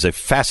 John is a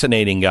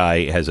fascinating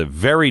guy, has a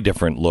very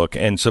different look,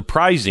 and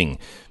surprising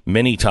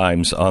many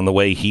times on the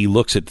way he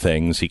looks at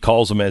things. He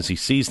calls them as he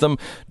sees them.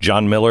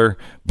 John Miller,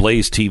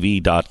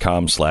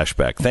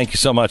 blazetv.com/Beck. Thank you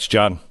so much,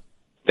 John.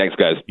 Thanks,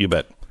 guys. You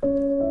bet.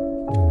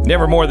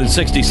 Never more than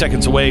 60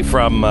 seconds away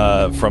from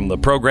the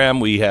program.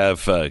 We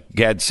have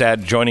Gad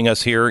Saad joining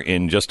us here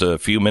in just a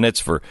few minutes.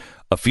 For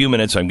a few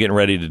minutes, I'm getting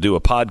ready to do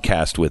a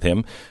podcast with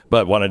him,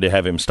 but wanted to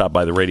have him stop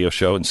by the radio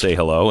show and say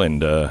hello and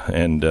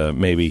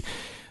maybe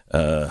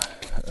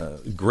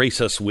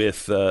grace us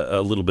with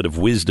a little bit of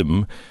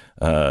wisdom.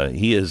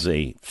 He is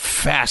a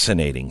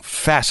fascinating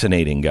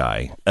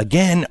guy.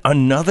 Again,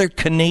 another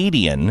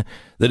Canadian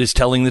that is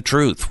telling the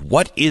truth.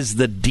 What is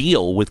the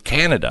deal with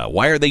Canada?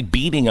 Why are they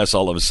beating us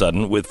all of a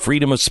sudden with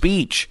freedom of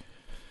speech?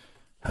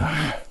 All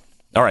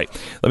right.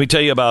 Let me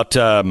tell you about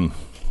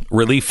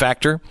Relief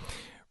Factor.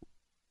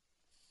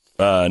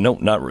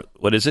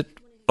 What is it?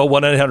 Oh,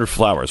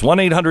 1-800-Flowers.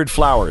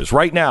 1-800-Flowers.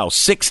 Right now,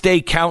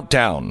 6-day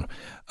countdown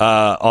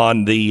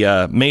on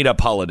the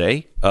made-up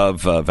holiday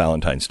of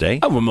Valentine's Day.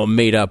 Oh, well,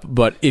 made up,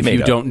 but if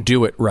you don't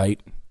do it right,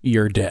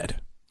 you're dead.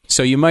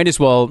 So you might as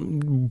well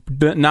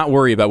not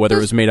worry about whether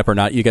it was made up or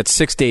not. You got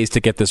 6 days to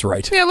get this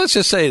right. Yeah, let's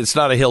just say it's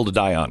not a hill to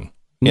die on.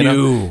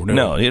 No,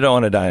 you don't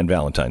want to die on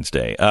Valentine's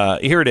Day.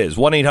 Here it is,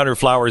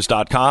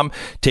 1-800-Flowers.com.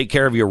 Take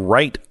care of your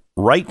right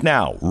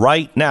now.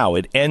 Right now.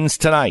 It ends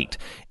tonight.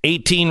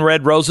 18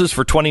 red roses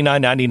for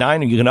 $29.99,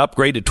 and you can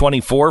upgrade to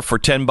 24 for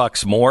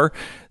 $10 more.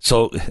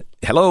 So,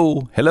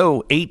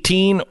 hello,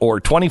 18 or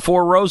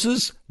 24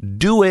 roses?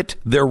 Do it.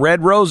 They're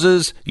red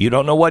roses. You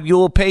don't know what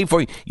you'll pay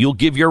for. You'll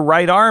give your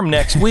right arm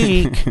next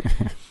week.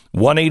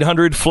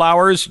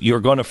 1-800-Flowers. You're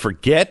going to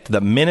forget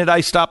the minute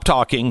I stop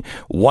talking.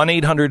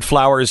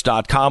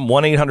 1-800-Flowers.com.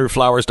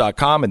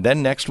 1-800-Flowers.com. And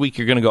then next week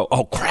you're going to go,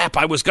 oh, crap,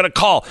 I was going to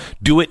call.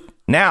 Do it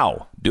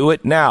now. Do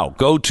it now.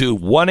 Go to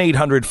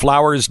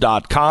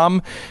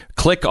 1-800-Flowers.com.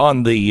 Click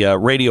on the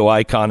radio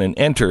icon and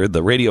enter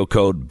the radio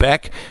code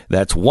BECK.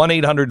 That's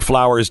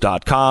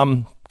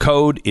 1-800-Flowers.com.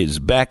 Code is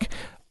BECK.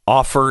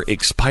 Offer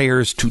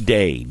expires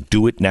today.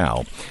 Do it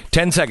now.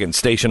 10 seconds.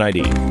 Station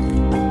ID.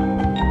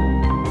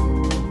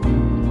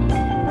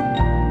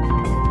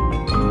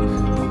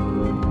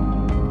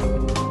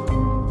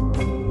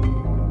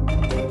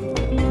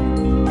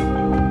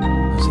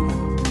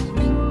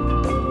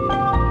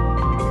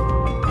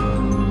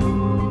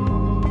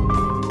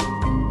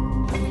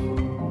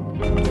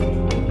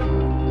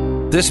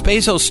 This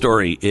Bezos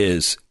story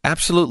is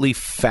absolutely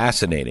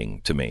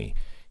fascinating to me.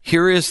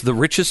 Here is the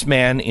richest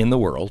man in the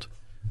world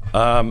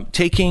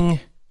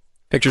taking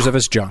pictures of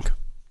his junk.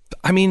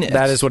 I mean,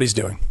 that is what he's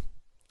doing.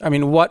 I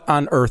mean, what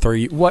on earth are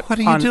you? What are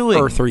you doing?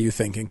 Earth are you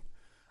thinking?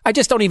 I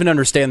just don't even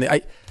understand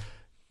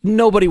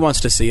nobody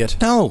wants to see it.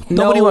 No,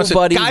 nobody wants to.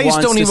 Guys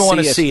don't even want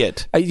to see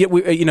it.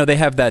 They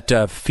have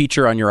that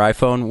feature on your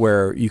iPhone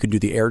where you can do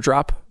the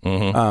airdrop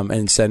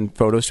and send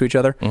photos to each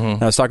other.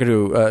 And I was talking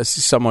to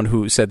someone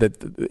who said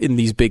that in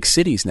these big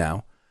cities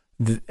now,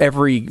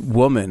 every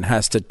woman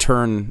has to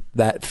turn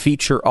that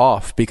feature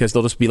off because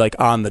they'll just be like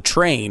on the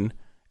train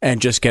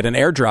and just get an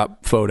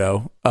airdrop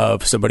photo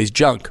of somebody's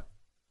junk.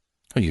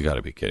 Oh, you got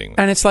to be kidding me.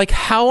 And it's like,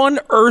 how on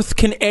earth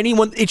can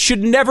anyone? It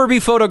should never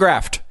be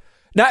photographed.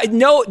 They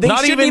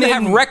shouldn't even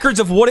have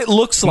records of what it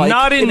looks like.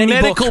 Not in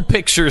medical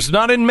pictures,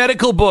 not in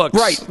medical books.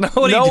 Right.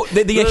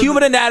 The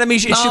human anatomy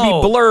should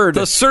be blurred.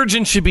 The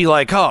surgeon should be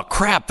like, oh,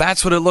 crap,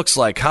 that's what it looks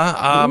like,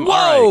 huh?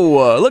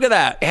 Whoa, look at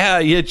that. Yeah,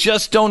 you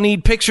just don't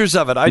need pictures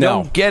of it. I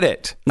don't get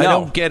it. I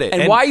don't get it.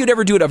 And why you'd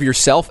ever do it of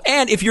yourself?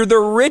 And if you're the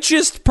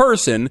richest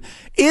person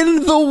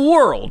in the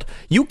world,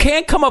 you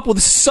can't come up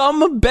with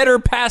some better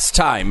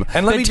pastime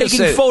than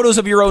taking photos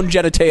of your own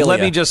genitalia. Let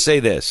me just say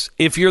this.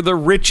 If you're the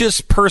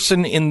richest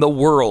person in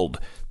the world,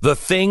 the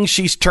thing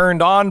she's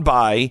turned on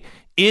by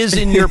is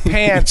in your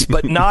pants,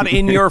 but not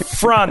in your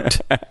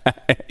front.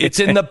 It's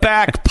in the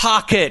back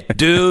pocket,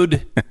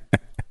 dude.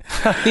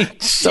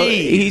 So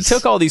he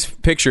took all these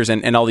pictures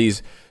and all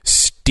these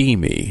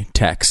steamy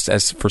texts,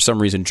 as for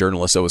some reason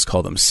journalists always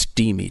call them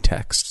steamy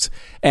texts.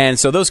 And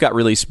so those got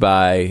released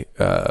by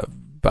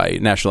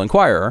National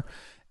Enquirer.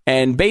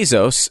 And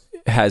Bezos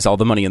has all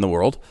the money in the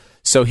world.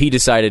 So he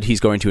decided he's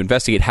going to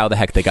investigate how the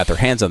heck they got their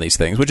hands on these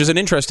things, which is an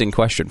interesting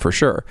question for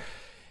sure.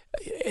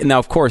 Now,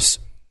 of course,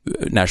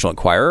 National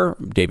Enquirer,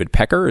 David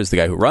Pecker is the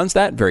guy who runs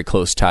that. Very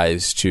close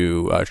ties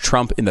to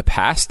Trump in the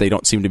past. They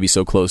don't seem to be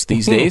so close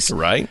these days.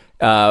 Right.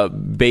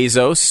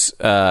 Bezos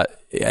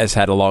has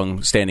had a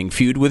long-standing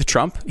feud with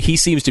Trump. He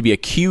seems to be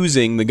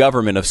accusing the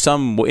government of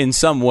in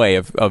some way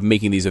of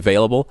making these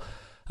available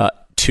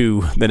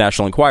to the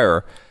National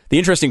Enquirer. The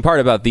interesting part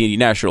about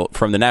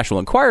from the National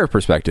Enquirer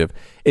perspective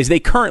is they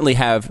currently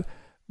have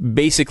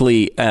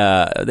basically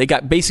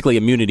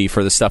immunity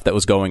for the stuff that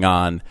was going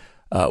on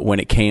when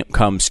it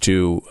comes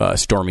to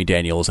Stormy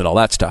Daniels and all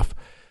that stuff.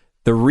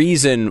 The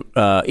reason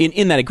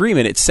in that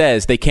agreement, it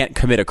says they can't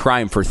commit a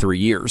crime for 3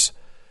 years.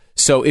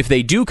 So if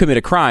they do commit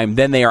a crime,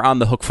 then they are on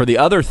the hook for the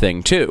other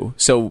thing too.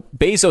 So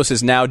Bezos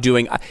is now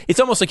doing. It's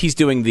almost like he's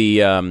doing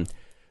the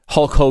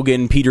Hulk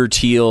Hogan, Peter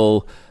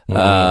Thiel.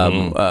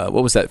 What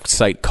was that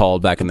site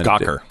called back in the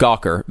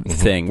Gawker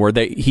thing where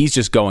he's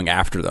just going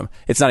after them.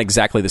 It's not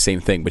exactly the same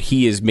thing, but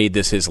he has made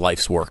this his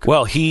life's work.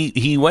 Well,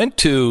 he went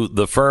to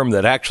the firm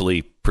that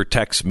actually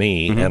protects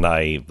me, and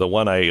the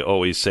one I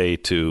always say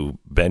to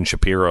Ben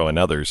Shapiro and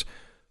others,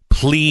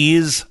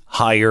 please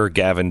hire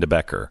Gavin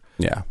DeBecker.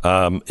 Yeah.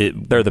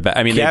 They're the best.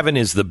 I mean, Gavin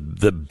is the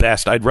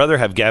best. I'd rather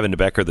have Gavin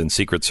DeBecker than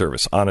Secret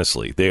Service.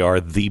 Honestly, they are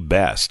the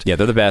best. Yeah,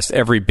 they're the best.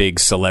 Every big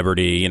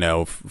celebrity,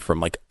 from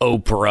like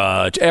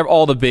Oprah,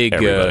 all the big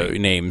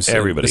names.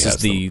 Everybody has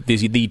the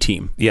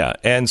team. Yeah,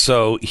 and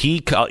so he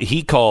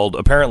called.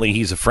 Apparently,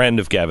 he's a friend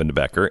of Gavin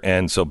DeBecker,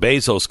 and so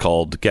Bezos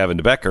called Gavin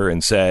DeBecker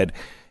and said,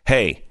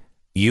 "Hey,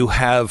 you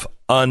have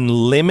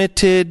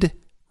unlimited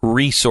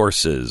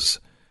resources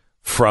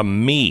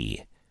from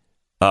me.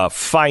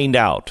 Find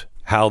out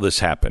how this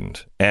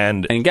happened."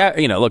 And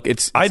look,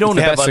 it's the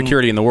best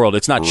security in the world.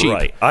 It's not cheap.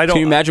 Right. Can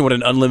you imagine what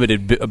an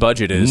unlimited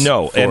budget is?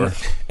 No,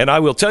 and I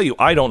will tell you,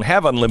 I don't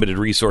have unlimited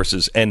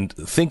resources. And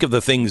think of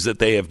the things that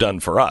they have done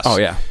for us. Oh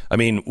yeah, I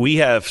mean, we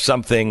have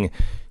something.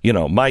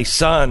 My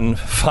son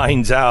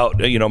finds out.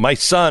 My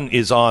son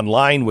is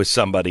online with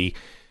somebody,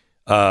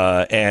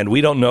 and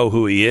we don't know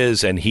who he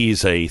is, and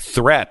he's a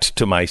threat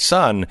to my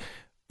son.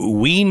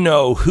 We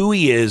know who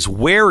he is,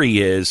 where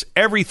he is,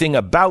 everything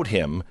about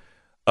him.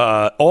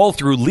 All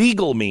through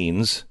legal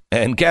means,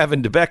 and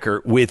Gavin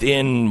DeBecker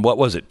within,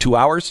 2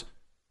 hours?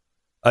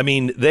 I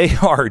mean, they're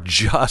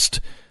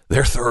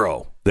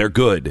thorough. They're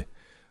good.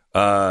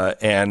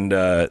 And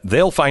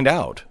they'll find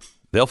out.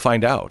 They'll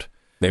find out.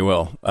 They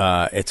will.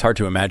 It's hard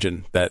to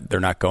imagine that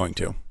they're not going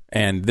to.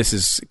 And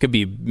could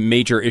be a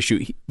major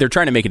issue. They're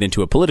trying to make it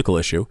into a political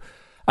issue.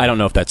 I don't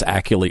know if that's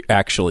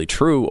actually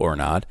true or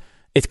not.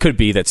 It could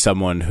be that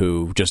someone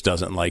who just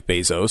doesn't like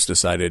Bezos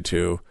decided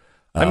to...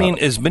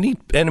 as many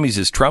enemies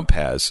as Trump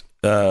has,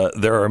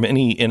 there are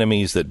many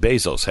enemies that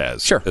Bezos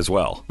has as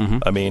well.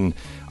 I mean,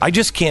 I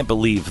just can't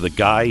believe the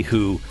guy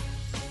who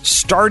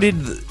started,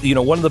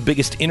 one of the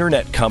biggest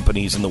internet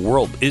companies in the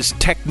world is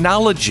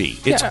technology.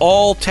 It's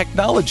all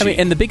technology. I mean,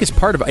 and the biggest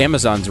part of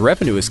Amazon's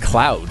revenue is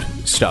cloud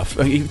stuff.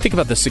 I mean, you think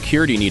about the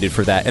security needed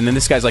for that, and then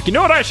this guy's like, you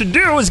know what I should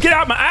do is get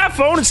out my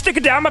iPhone and stick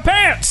it down my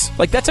pants.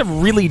 Like, that's a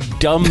really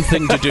dumb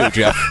thing to do,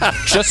 Jeff.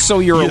 Just so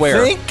you're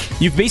aware.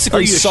 Think? You've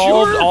basically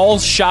solved all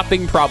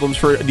shopping problems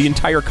for the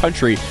entire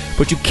country,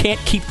 but you can't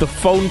keep the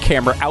phone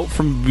camera out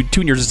from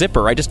between your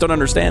zipper. I just don't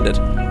understand it.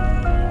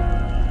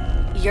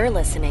 You're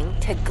listening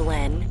to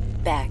Glenn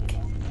Beck.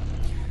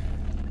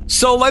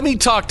 So let me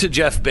talk to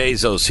Jeff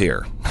Bezos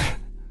here.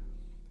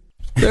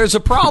 There's a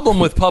problem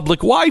with public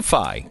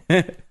Wi-Fi,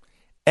 and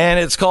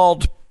it's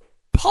called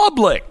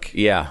public.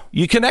 Yeah.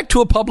 You connect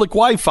to a public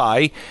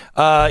Wi-Fi,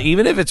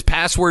 even if it's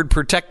password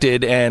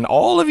protected, and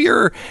all of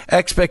your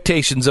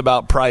expectations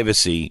about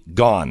privacy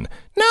gone.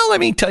 Now, let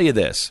me tell you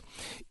this.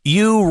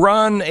 You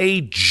run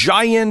a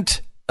giant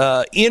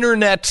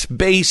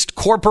internet-based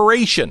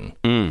corporation.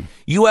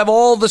 You have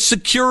all the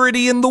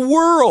security in the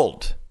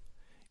world.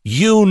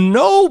 You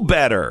know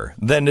better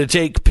than to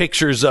take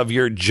pictures of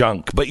your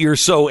junk, but you're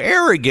so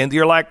arrogant,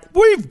 you're like,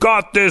 we've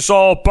got this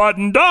all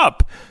buttoned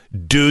up.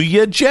 Do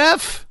you,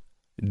 Jeff?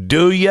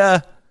 Do you?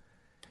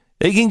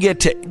 They can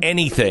get to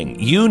anything.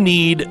 You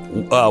need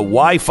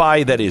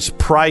Wi-Fi that is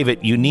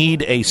private. You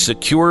need a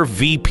secure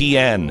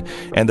VPN.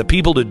 And the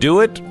people to do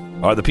it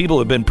are the people who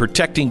have been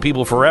protecting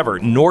people forever.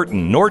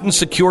 Norton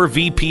Secure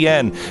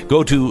VPN.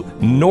 Go to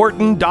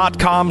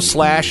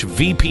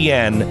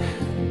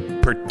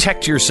norton.com/VPN.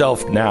 Protect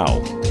yourself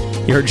now.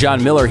 You heard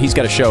John Miller. He's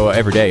got a show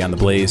every day on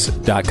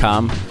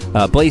theblaze.com.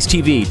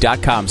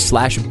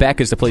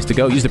 BlazeTV.com/Beck is the place to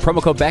go. Use the promo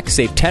code Beck.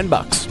 Save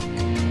 $10.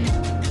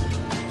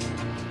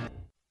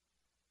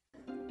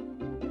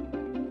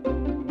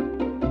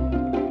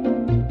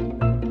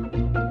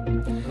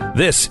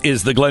 This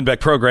is the Glenn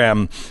Beck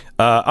program.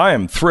 I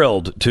am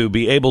thrilled to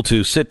be able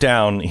to sit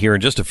down here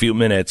in just a few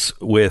minutes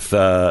with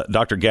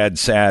Dr. Gad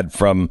Saad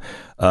from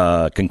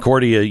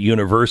Concordia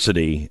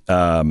University.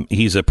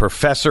 He's a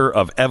professor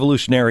of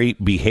evolutionary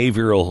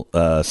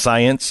behavioral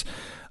science.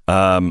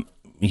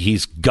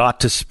 He's got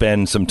to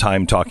spend some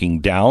time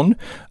talking down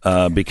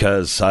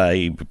because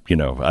I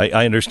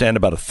understand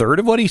about a third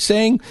of what he's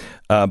saying,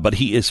 but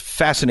he is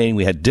fascinating.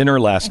 We had dinner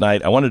last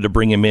night. I wanted to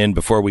bring him in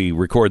before we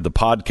record the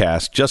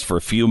podcast just for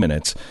a few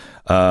minutes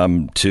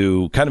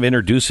to kind of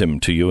introduce him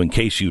to you in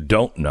case you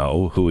don't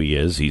know who he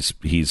is.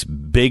 He's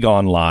big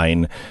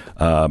online,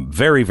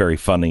 very, very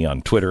funny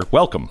on Twitter.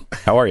 Welcome.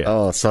 How are you?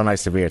 Oh, so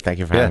nice to be here. Thank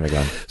you for having me,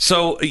 Glenn.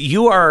 So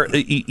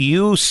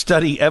you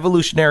study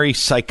evolutionary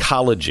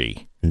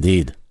psychology.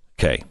 Indeed.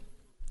 Okay.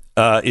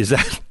 Is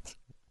that,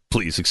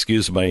 please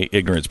excuse my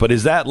ignorance, but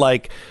is that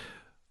like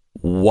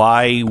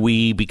why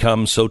we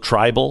become so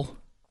tribal?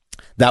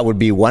 That would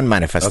be one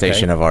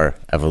manifestation of our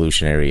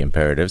evolutionary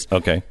imperatives.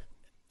 Okay.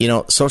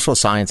 Social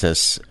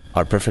scientists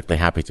are perfectly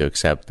happy to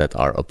accept that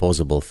our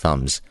opposable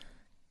thumbs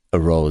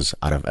arose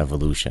out of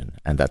evolution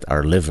and that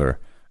our liver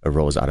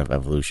arose out of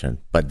evolution.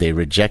 But they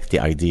reject the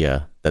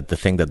idea that the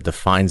thing that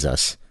defines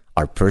us,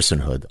 our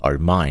personhood, our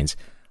minds,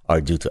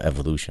 are due to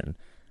evolution.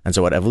 And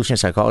so what evolutionary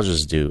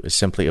psychologists do is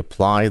simply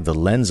apply the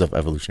lens of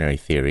evolutionary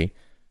theory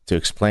to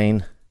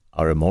explain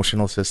our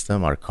emotional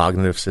system, our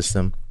cognitive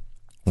system,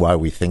 why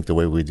we think the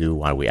way we do,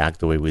 why we act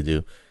the way we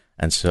do.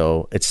 And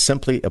so it's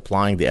simply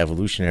applying the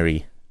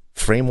evolutionary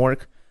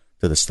framework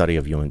to the study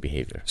of human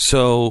behavior.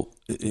 So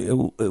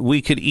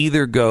we could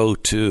either go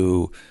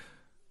to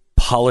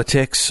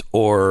politics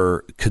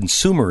or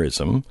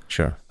consumerism.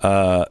 Sure.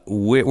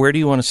 Where do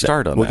you want to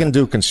start on that? We can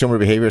do consumer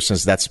behavior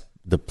since that's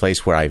the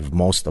place where I've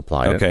most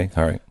applied it. Okay,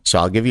 all right. So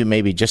I'll give you,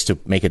 maybe just to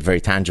make it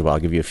very tangible, I'll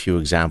give you a few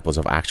examples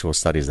of actual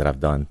studies that I've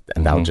done,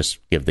 and that'll just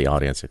give the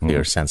audience a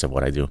clear sense of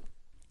what I do.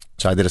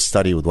 So I did a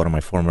study with one of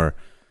my former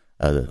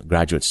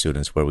graduate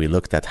students where we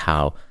looked at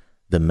how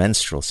the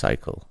menstrual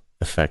cycle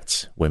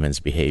affects women's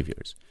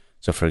behaviors.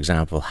 So, for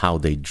example, how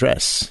they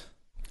dress.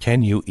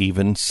 Can you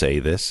even say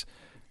this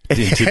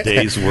in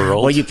today's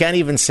world? Well, you can't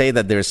even say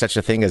that there's such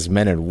a thing as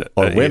men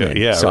or women.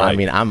 Yeah, so, right. I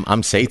mean,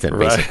 I'm Satan,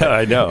 basically.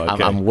 Right. I know.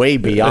 Okay. I'm way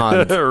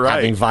beyond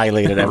having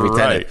violated every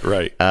tenet.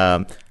 Right.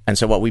 And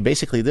so what we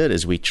basically did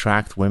is we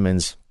tracked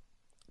women's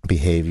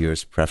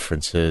behaviors,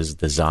 preferences,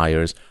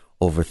 desires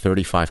over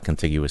 35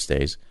 contiguous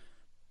days.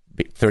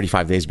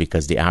 35 days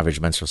because the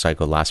average menstrual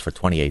cycle lasts for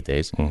 28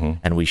 days.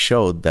 And we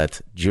showed that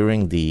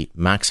during the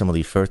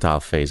maximally fertile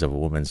phase of a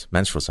woman's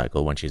menstrual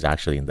cycle, when she's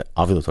actually in the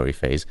ovulatory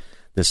phase,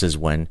 this is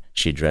when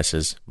she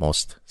dresses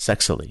most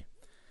sexily.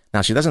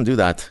 Now, she doesn't do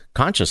that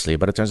consciously,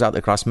 but it turns out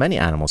across many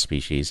animal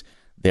species,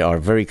 there are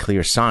very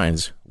clear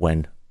signs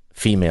when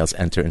females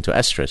enter into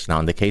estrus. Now,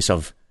 in the case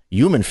of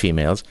human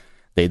females,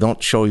 they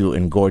don't show you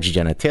engorged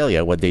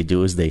genitalia. What they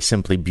do is they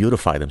simply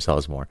beautify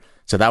themselves more.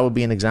 So that would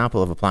be an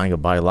example of applying a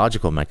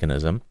biological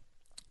mechanism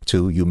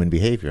to human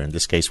behavior. In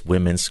this case,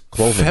 women's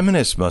clothing.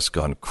 Feminists must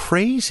have gone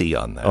crazy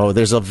on that. Oh,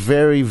 there's a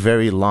very,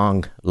 very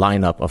long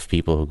lineup of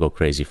people who go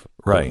crazy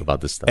right.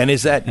 about this stuff. And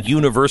is that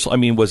universal? I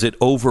mean, was it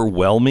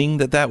overwhelming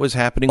that was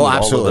happening? Oh, with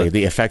absolutely. All of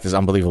the effect is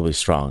unbelievably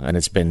strong, and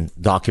it's been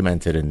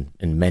documented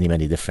in many,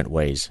 many different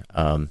ways.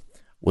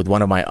 With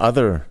one of my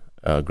other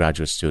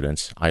graduate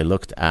students, I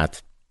looked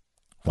at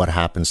what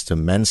happens to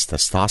men's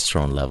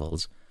testosterone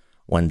levels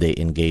when they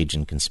engage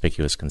in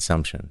conspicuous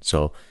consumption.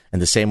 So in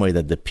the same way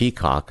that the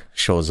peacock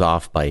shows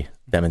off by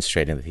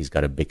demonstrating that he's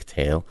got a big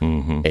tail,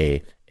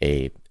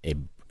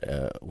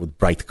 with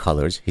bright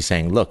colors, he's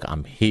saying, look,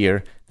 I'm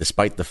here,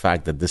 despite the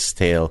fact that this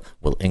tail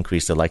will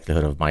increase the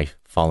likelihood of my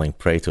falling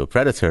prey to a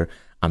predator,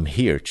 I'm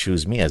here,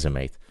 choose me as a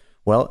mate.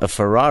 Well, a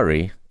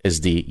Ferrari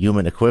is the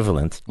human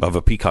equivalent of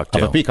a peacock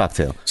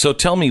tail. So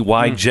tell me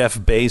why Jeff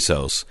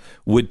Bezos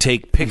would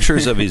take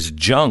pictures of his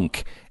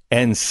junk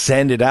and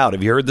send it out.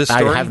 Have you heard this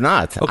story? I have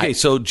not. Okay,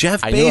 so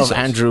Jeff Bezos.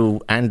 I know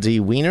of Andy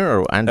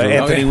Weiner or Andrew...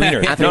 Anthony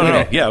Weiner.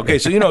 No. Yeah, okay,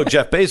 so you know who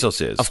Jeff Bezos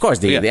is. Of course,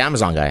 the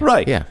Amazon guy.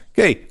 Right. Yeah.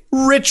 Okay,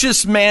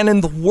 richest man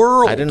in the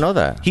world. I didn't know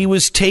that. He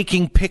was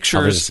taking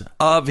pictures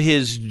of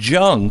his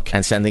junk.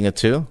 And sending it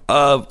to?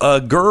 Of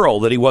a girl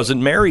that he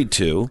wasn't married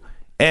to.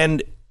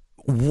 And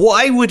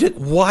why would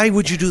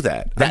you do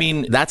that? I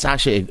mean... That's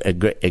actually a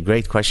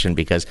great question,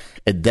 because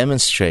it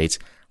demonstrates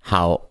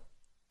how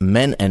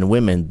men and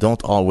women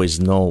don't always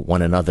know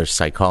one another's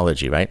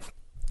psychology, right?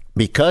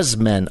 Because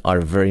men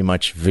are very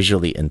much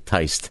visually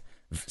enticed,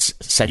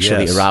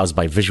 sexually aroused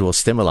by visual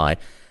stimuli,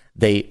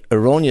 they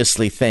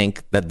erroneously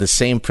think that the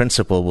same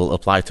principle will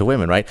apply to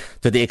women, right?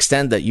 To the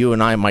extent that you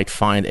and I might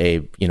find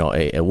a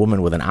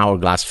woman with an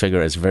hourglass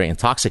figure as very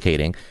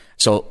intoxicating.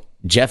 So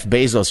Jeff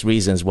Bezos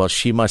reasons, well,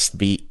 she must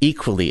be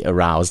equally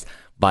aroused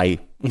by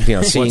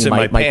seeing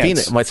my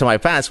penis, what's in my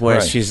pants,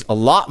 whereas she's a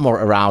lot more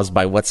aroused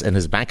by what's in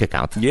his bank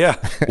account. Yeah,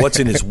 what's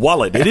in his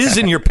wallet. It is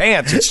in your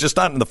pants. It's just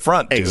not in the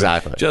front. Dude.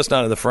 Exactly. Just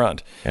not in the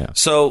front. Yeah.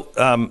 So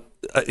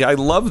I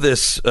love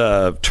this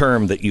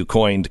term that you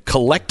coined,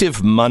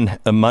 collective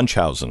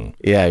Munchausen.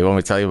 Yeah, you want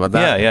me to tell you about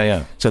that?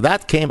 Yeah. So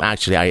that came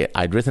actually,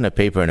 I'd written a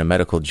paper in a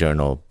medical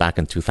journal back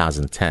in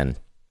 2010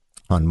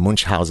 on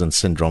Munchausen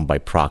syndrome by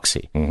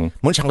proxy. Mm-hmm.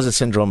 Munchausen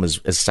syndrome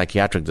is a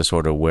psychiatric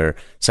disorder where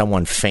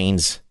someone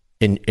feigns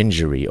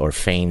injury or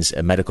feigns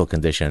a medical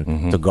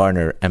condition to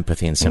garner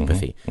empathy and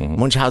sympathy.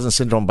 Munchausen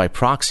syndrome by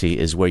proxy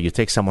is where you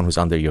take someone who's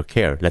under your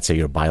care, let's say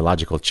your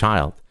biological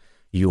child,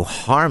 you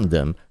harm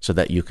them so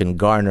that you can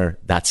garner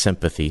that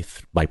sympathy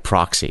by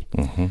proxy.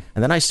 And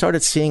then I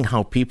started seeing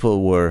how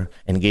people were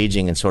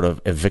engaging in sort of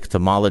a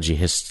victimology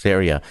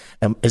hysteria.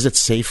 Is it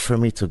safe for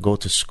me to go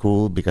to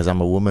school because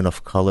I'm a woman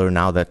of color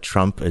now that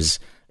Trump is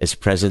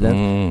president?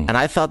 And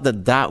I thought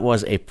that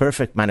was a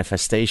perfect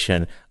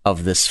manifestation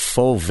of this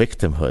faux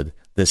victimhood,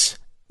 this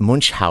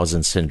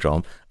Munchausen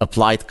syndrome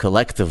applied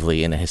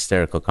collectively in a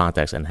hysterical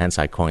context, and hence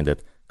I coined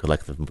it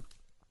collective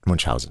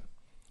Munchausen.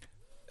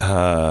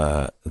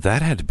 That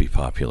had to be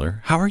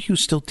popular. How are you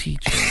still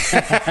teaching?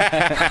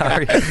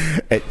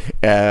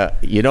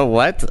 You know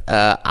what?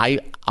 I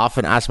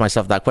often ask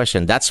myself that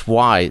question. That's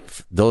why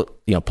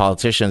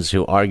politicians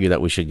who argue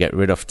that we should get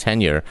rid of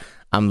tenure,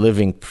 I'm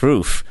living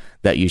proof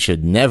that you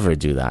should never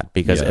do that.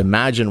 Because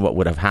imagine what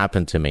would have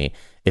happened to me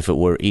if it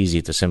were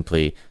easy to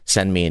simply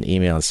send me an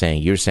email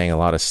saying, you're saying a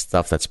lot of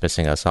stuff that's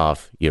pissing us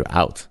off, you're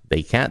out.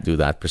 They can't do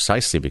that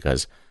precisely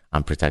because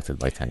I'm protected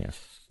by tenure.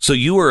 So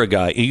you were a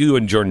guy, you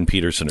and Jordan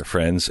Peterson are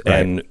friends,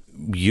 right. And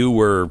you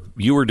were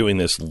doing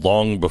this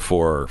long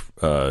before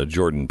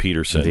Jordan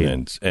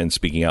Peterson and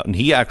speaking out. And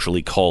he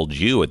actually called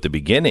you at the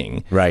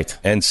beginning, right,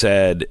 and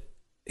said,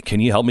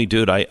 "Can you help me,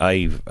 dude?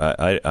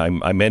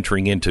 I'm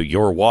entering into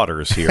your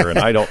waters here,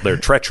 and they're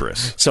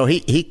treacherous." So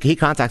he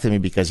contacted me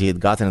because he had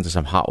gotten into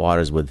some hot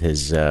waters with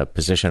his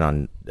position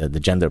on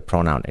the gender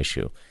pronoun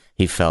issue.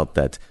 He felt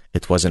that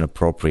it wasn't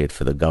appropriate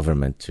for the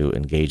government to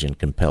engage in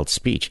compelled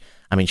speech.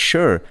 I mean,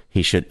 sure,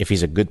 he should, if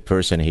he's a good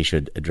person, he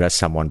should address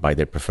someone by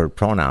their preferred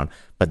pronoun,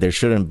 but there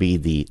shouldn't be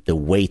the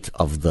weight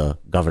of the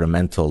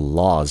governmental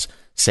laws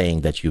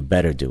saying that you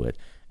better do it.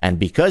 And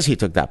because he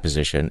took that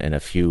position in a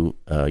few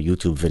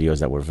YouTube videos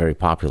that were very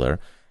popular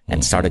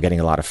and started getting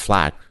a lot of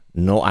flack,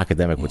 no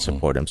academic would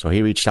support him. So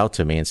he reached out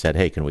to me and said,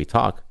 hey, can we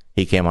talk?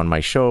 He came on my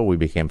show, we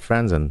became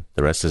friends, and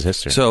the rest is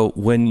history. So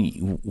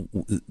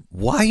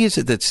why is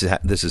it that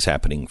this is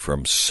happening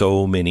from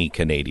so many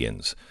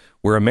Canadians,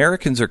 where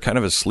Americans are kind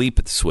of asleep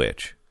at the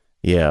switch?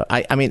 Yeah,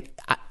 I mean,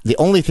 the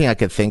only thing I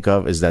could think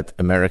of is that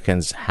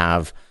Americans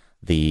have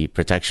the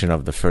protection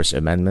of the First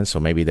Amendment, so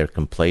maybe they're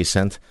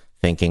complacent,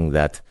 thinking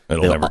that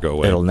it'll never go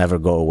away. It'll never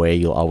go away.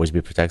 You'll always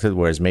be protected.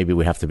 Whereas maybe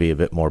we have to be a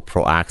bit more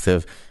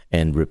proactive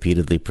in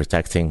repeatedly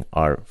protecting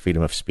our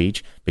freedom of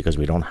speech because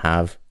we don't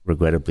have,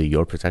 regrettably,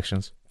 your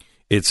protections.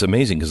 It's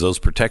amazing because those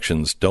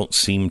protections don't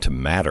seem to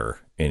matter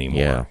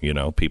anymore. Yeah. You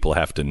know, people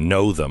have to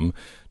know them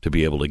to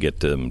be able to get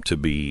them to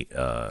be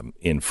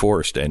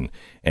enforced.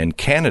 And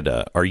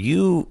Canada, are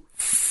you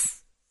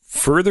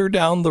further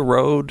down the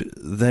road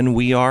than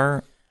we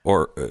are?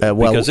 Or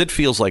because it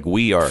feels like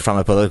we are from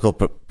a political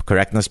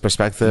correctness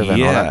perspective,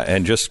 and all that.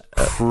 And just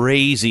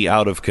crazy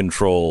out of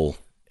control.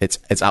 It's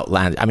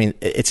outlandish. I mean,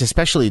 it's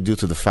especially due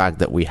to the fact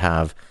that we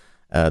have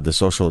the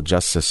social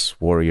justice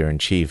warrior in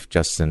chief,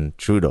 Justin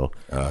Trudeau,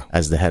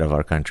 as the head of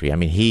our country. I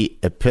mean, he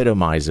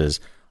epitomizes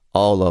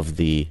all of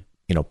the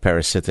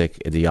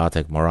parasitic,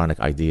 idiotic, moronic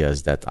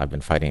ideas that I've been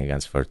fighting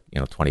against for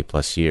 20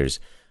 plus years,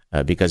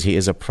 because he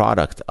is a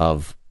product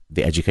of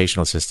the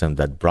educational system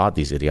that brought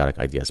these idiotic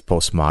ideas: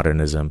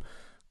 postmodernism,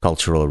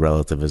 cultural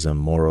relativism,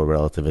 moral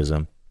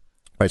relativism.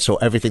 Right. So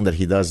everything that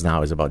he does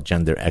now is about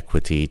gender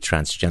equity,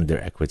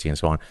 transgender equity, and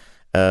so on.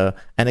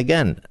 And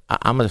again,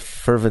 I'm a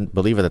fervent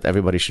believer that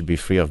everybody should be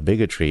free of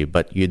bigotry,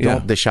 but you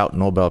don't dish out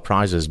Nobel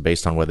Prizes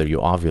based on whether you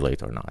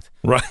ovulate or not.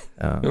 Right.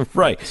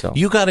 Right. So.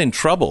 You got in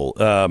trouble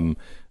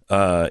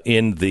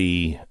in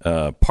the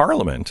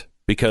Parliament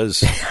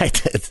because I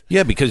did.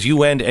 Yeah, because you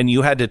went and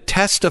you had to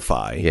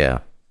testify. Yeah.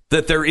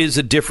 That there is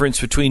a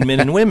difference between men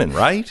and women,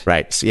 right?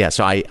 Right. So, yeah.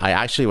 So I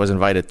actually was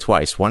invited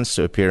twice. Once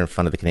to appear in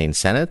front of the Canadian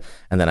Senate,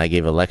 and then I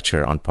gave a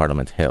lecture on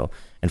Parliament Hill.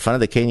 In front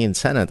of the Canadian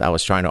Senate, I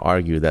was trying to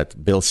argue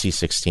that Bill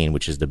C-16,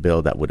 which is the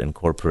bill that would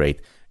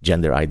incorporate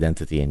gender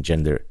identity and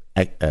gender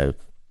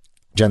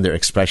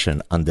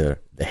expression under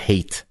the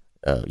hate,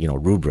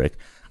 rubric.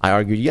 I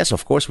argued, yes,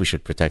 of course, we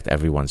should protect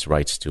everyone's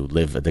rights to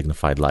live a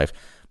dignified life,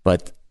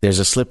 but there's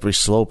a slippery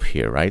slope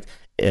here, right?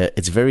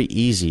 It's very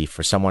easy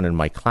for someone in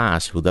my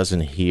class who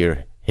doesn't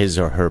hear his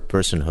or her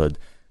personhood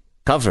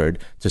covered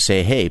to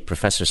say, hey,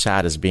 Professor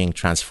Saad is being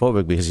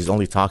transphobic because he's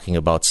only talking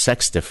about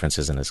sex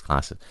differences in his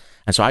classes.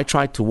 And so I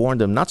tried to warn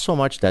them, not so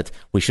much that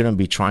we shouldn't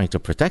be trying to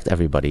protect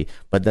everybody,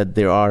 but that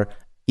there are,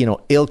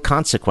 ill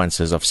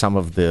consequences of some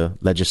of the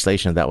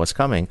legislation that was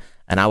coming.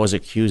 And I was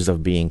accused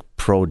of being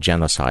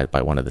pro-genocide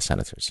by one of the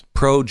senators.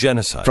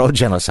 Pro-genocide?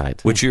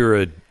 Pro-genocide. Which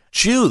you're a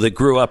Jew that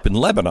grew up in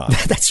Lebanon.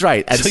 That's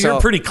right. And so you're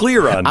pretty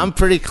clear on. I'm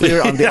pretty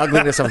clear on the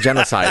ugliness of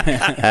genocide.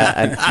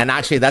 And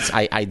actually,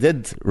 I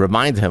did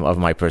remind him of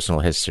my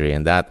personal history,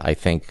 and that, I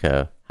think,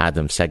 had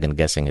him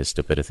second-guessing his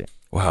stupidity.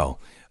 Wow.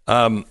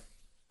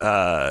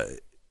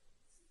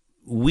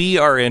 We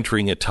are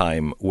entering a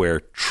time where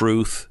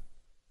truth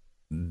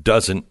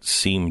doesn't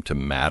seem to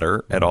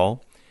matter at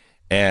all.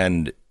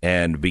 And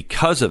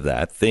because of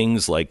that,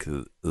 things like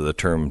the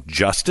term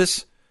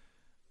justice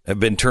have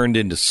been turned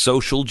into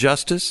social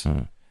justice.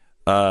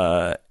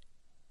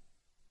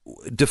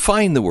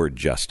 Define the word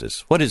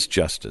justice. What is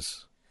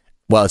justice?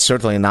 Well, it's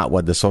certainly not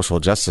what the social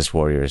justice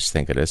warriors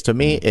think it is. To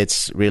me,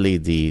 it's really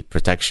the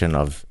protection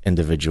of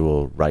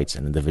individual rights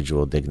and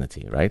individual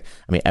dignity, right?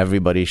 I mean,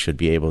 everybody should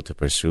be able to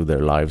pursue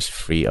their lives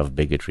free of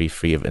bigotry,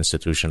 free of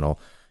institutional,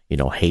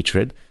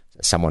 hatred.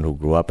 Someone who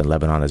grew up in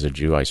Lebanon as a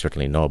Jew, I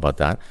certainly know about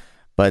that.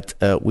 But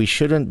we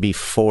shouldn't be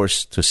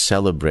forced to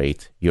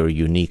celebrate your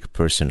unique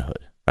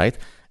personhood, right?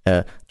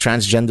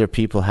 Transgender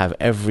people have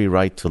every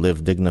right to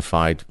live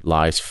dignified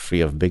lives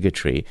free of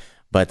bigotry,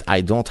 but I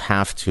don't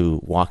have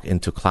to walk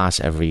into class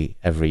every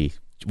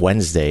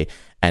Wednesday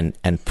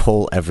and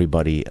poll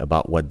everybody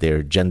about what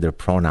their gender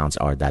pronouns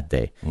are that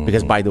day. Mm-hmm.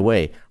 Because, by the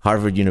way,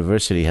 Harvard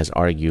University has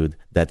argued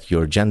that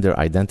your gender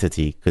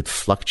identity could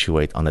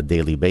fluctuate on a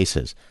daily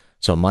basis.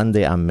 So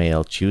Monday I'm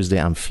male, Tuesday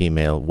I'm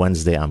female,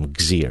 Wednesday I'm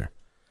Gzir.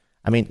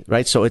 I mean,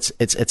 right? So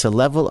it's a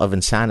level of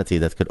insanity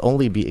that could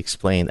only be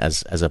explained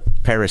as a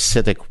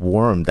parasitic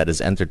worm that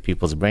has entered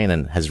people's brain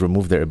and has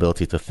removed their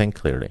ability to think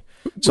clearly.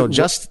 So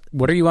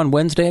what are you on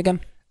Wednesday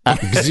again?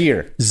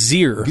 Gzir.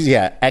 Zir.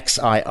 Yeah,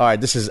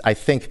 XIR. This is, I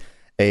think,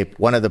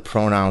 one of the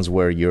pronouns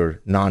where you're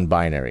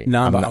non-binary.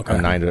 Okay.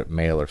 I'm neither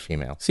male or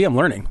female. See, I'm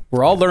learning.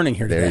 We're all learning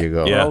here today. There you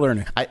go. We're all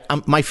learning.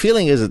 My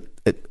feeling is,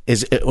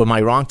 am I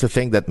wrong to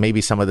think that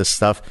maybe some of this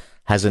stuff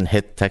hasn't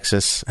hit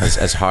Texas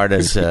as hard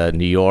as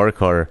New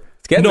York or...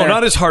 No,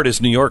 not as hard as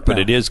New York, but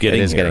it is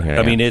getting here.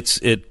 I mean,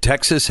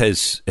 Texas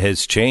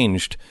has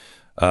changed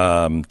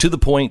to the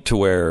point to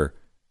where,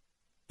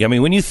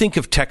 when you think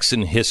of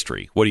Texan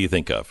history, what do you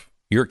think of?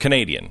 You're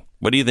Canadian.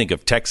 What do you think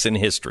of Texan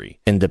history?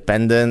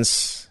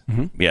 Independence.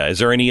 Mm-hmm. Yeah. Is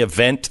there any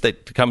event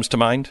that comes to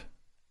mind?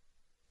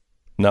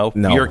 No.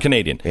 You're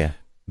Canadian. Yeah.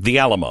 The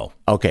Alamo.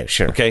 Okay,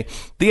 sure. Okay.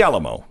 The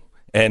Alamo.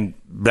 And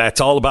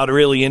that's all about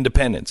really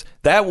independence.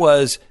 That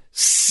was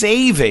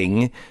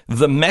saving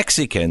the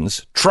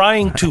Mexicans,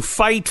 trying to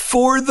fight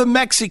for the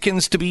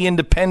Mexicans to be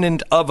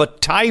independent of a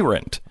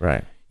tyrant.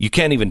 Right. You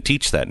can't even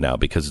teach that now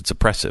because it's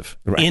oppressive.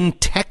 Right. In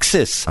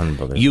Texas,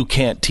 you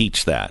can't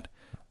teach that.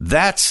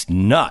 That's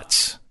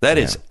nuts. That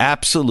is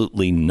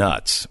absolutely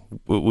nuts.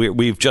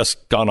 We've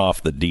just gone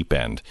off the deep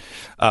end.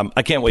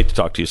 I can't wait to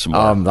talk to you some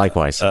more.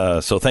 Likewise.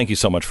 So thank you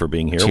so much for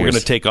being here. Cheers. We're going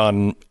to take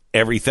on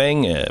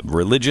everything,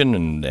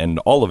 religion and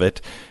all of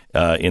it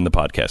in the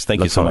podcast.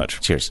 Thank you so much.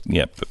 Cheers.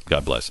 Yep.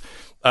 God bless.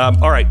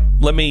 All right.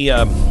 Let me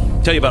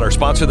tell you about our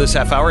sponsor this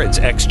half hour. It's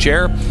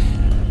X-Chair.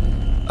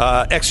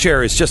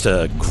 X-Chair is just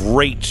a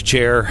great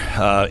chair.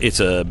 It's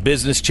a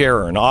business chair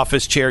or an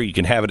office chair. You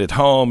can have it at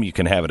home. You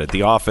can have it at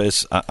the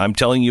office. I'm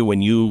telling you,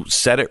 when you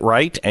set it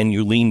right and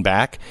you lean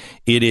back,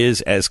 it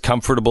is as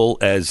comfortable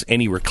as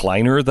any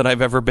recliner that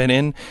I've ever been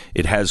in.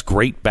 It has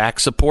great back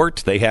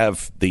support. They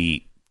have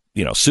the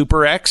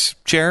Super X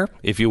chair,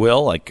 if you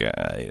will, like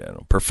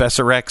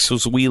Professor X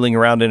was wheeling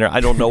around in there.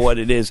 I don't know what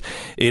it is.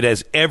 It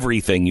has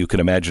everything you can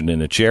imagine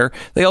in a chair.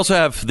 They also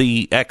have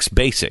the X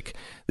Basic.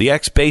 The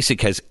X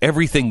Basic has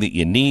everything that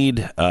you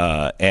need,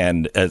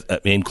 and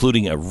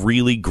including a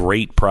really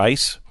great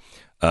price.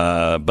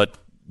 But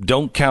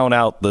don't count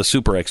out the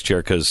Super X chair,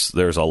 because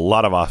there's a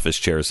lot of office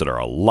chairs that are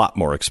a lot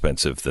more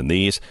expensive than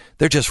these.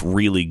 They're just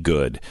really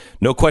good.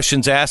 No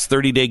questions asked,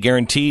 30-day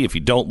guarantee. If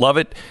you don't love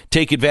it,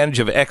 take advantage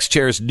of X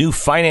Chair's new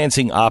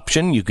financing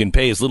option. You can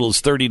pay as little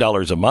as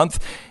 $30 a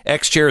month.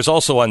 X Chair is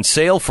also on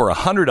sale for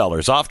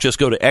 $100 off. Just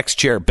go to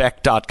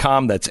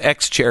xchairbeck.com. That's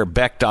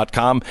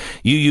xchairbeck.com.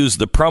 You use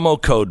the promo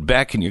code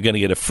BECK, and you're going to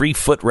get a free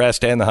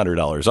footrest and the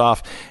 $100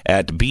 off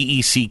at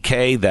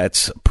BECK.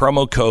 That's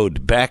promo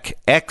code BECK,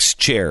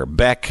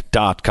 xchairbeck.com.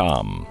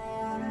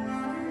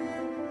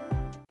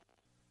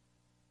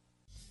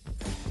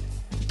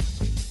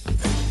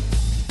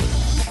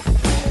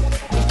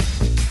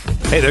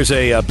 Hey, there's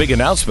a big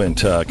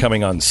announcement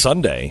coming on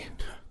Sunday.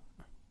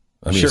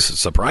 I mean, it's a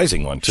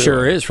surprising one, too.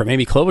 Sure is, from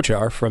Amy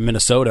Klobuchar from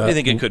Minnesota. What do you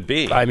think it could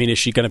be? I mean, is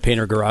she going to paint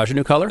her garage a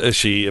new color?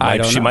 She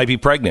might be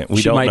pregnant.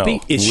 We don't know.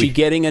 Is she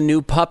getting a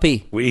new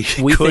puppy? We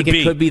think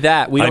it could be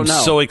that. We don't know.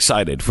 I'm so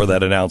excited for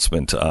that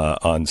announcement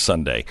on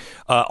Sunday.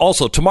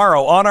 Also,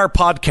 tomorrow on our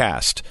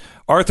podcast,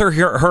 Arthur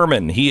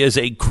Herman. He is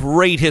a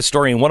great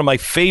historian, one of my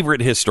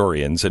favorite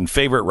historians and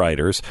favorite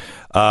writers.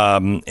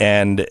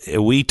 And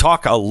we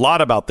talk a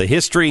lot about the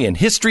history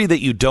that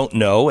you don't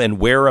know and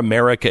where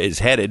America is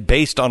headed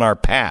based on our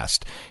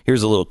past.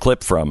 Here's a little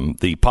clip from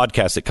the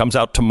podcast that comes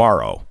out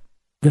tomorrow.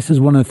 This is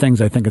one of the things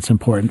I think it's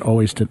important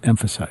always to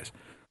emphasize.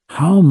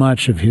 How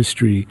much of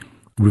history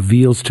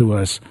reveals to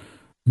us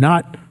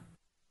not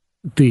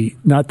the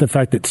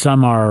fact that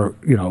some are,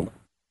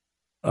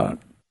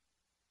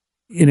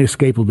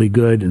 inescapably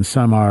good and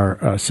some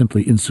are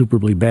simply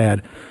insuperably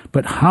bad,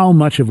 but how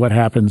much of what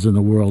happens in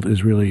the world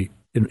is really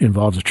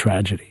involves a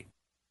tragedy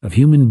of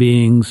human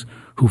beings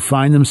who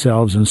find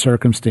themselves in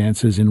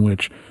circumstances in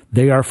which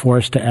they are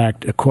forced to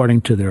act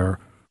according to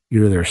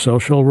either their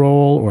social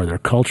role or their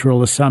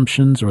cultural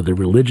assumptions or their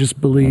religious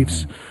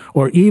beliefs,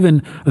 or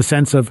even a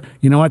sense of,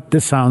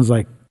 this sounds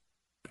like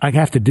I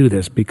have to do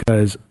this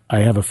because I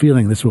have a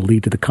feeling this will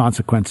lead to the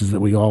consequences that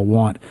we all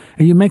want.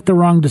 And you make the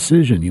wrong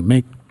decision. You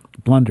make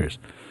blunders.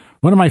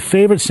 One of my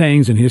favorite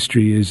sayings in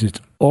history is it's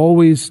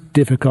always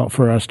difficult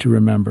for us to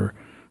remember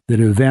that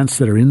events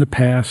that are in the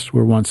past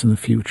were once in the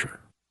future.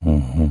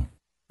 Mm-hmm.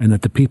 And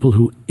that the people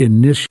who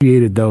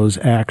initiated those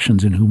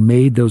actions and who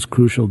made those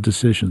crucial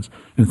decisions,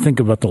 and think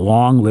about the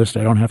long list,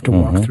 I don't have to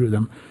walk through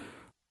them,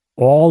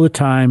 all the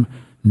time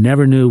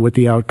never knew what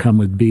the outcome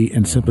would be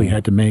and simply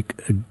had to make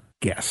a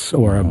guess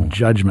or a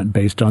judgment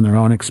based on their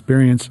own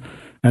experience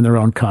and their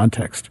own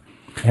context.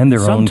 And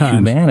their own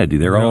humanity.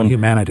 Their own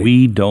humanity.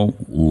 We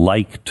don't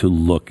like to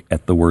look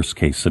at the worst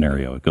case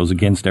scenario. It goes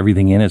against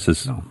everything in us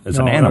as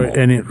an animal.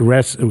 And it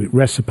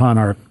rests upon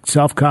our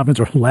self-confidence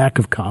or lack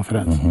of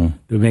confidence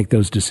to make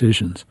those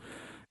decisions.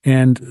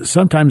 And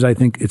sometimes I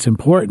think it's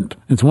important.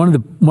 It's one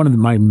of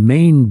my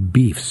main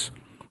beefs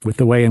with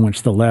the way in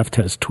which the left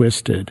has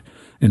twisted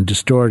and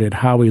distorted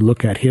how we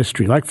look at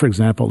history. Like, for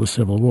example, the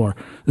Civil War,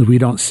 is we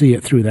don't see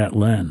it through that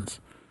lens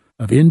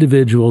of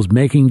individuals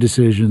making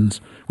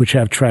decisions which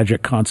have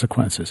tragic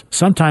consequences,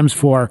 sometimes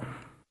for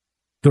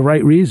the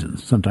right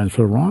reasons, sometimes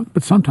for the wrong,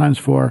 but sometimes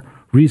for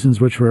reasons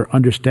which were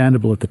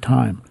understandable at the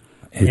time.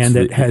 And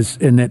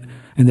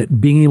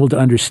that being able to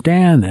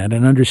understand that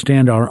and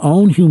understand our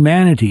own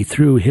humanity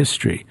through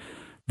history,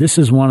 this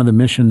is one of the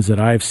missions that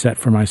I've set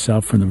for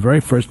myself from the very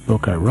first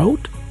book I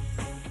wrote.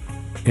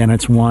 And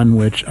it's one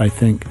which I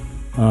think,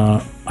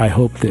 I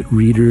hope that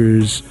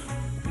readers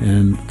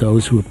and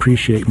those who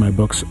appreciate my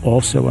books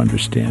also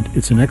understand.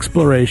 It's an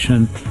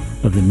exploration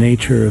of the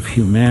nature of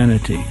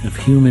humanity, of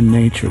human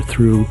nature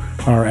through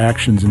our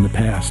actions in the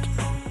past.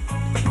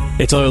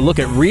 It's a look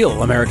at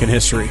real American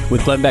history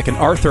with Glenn Beck and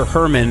Arthur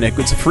Herman.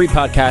 It's a free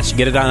podcast. You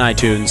get it on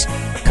iTunes.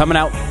 Coming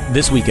out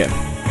this weekend.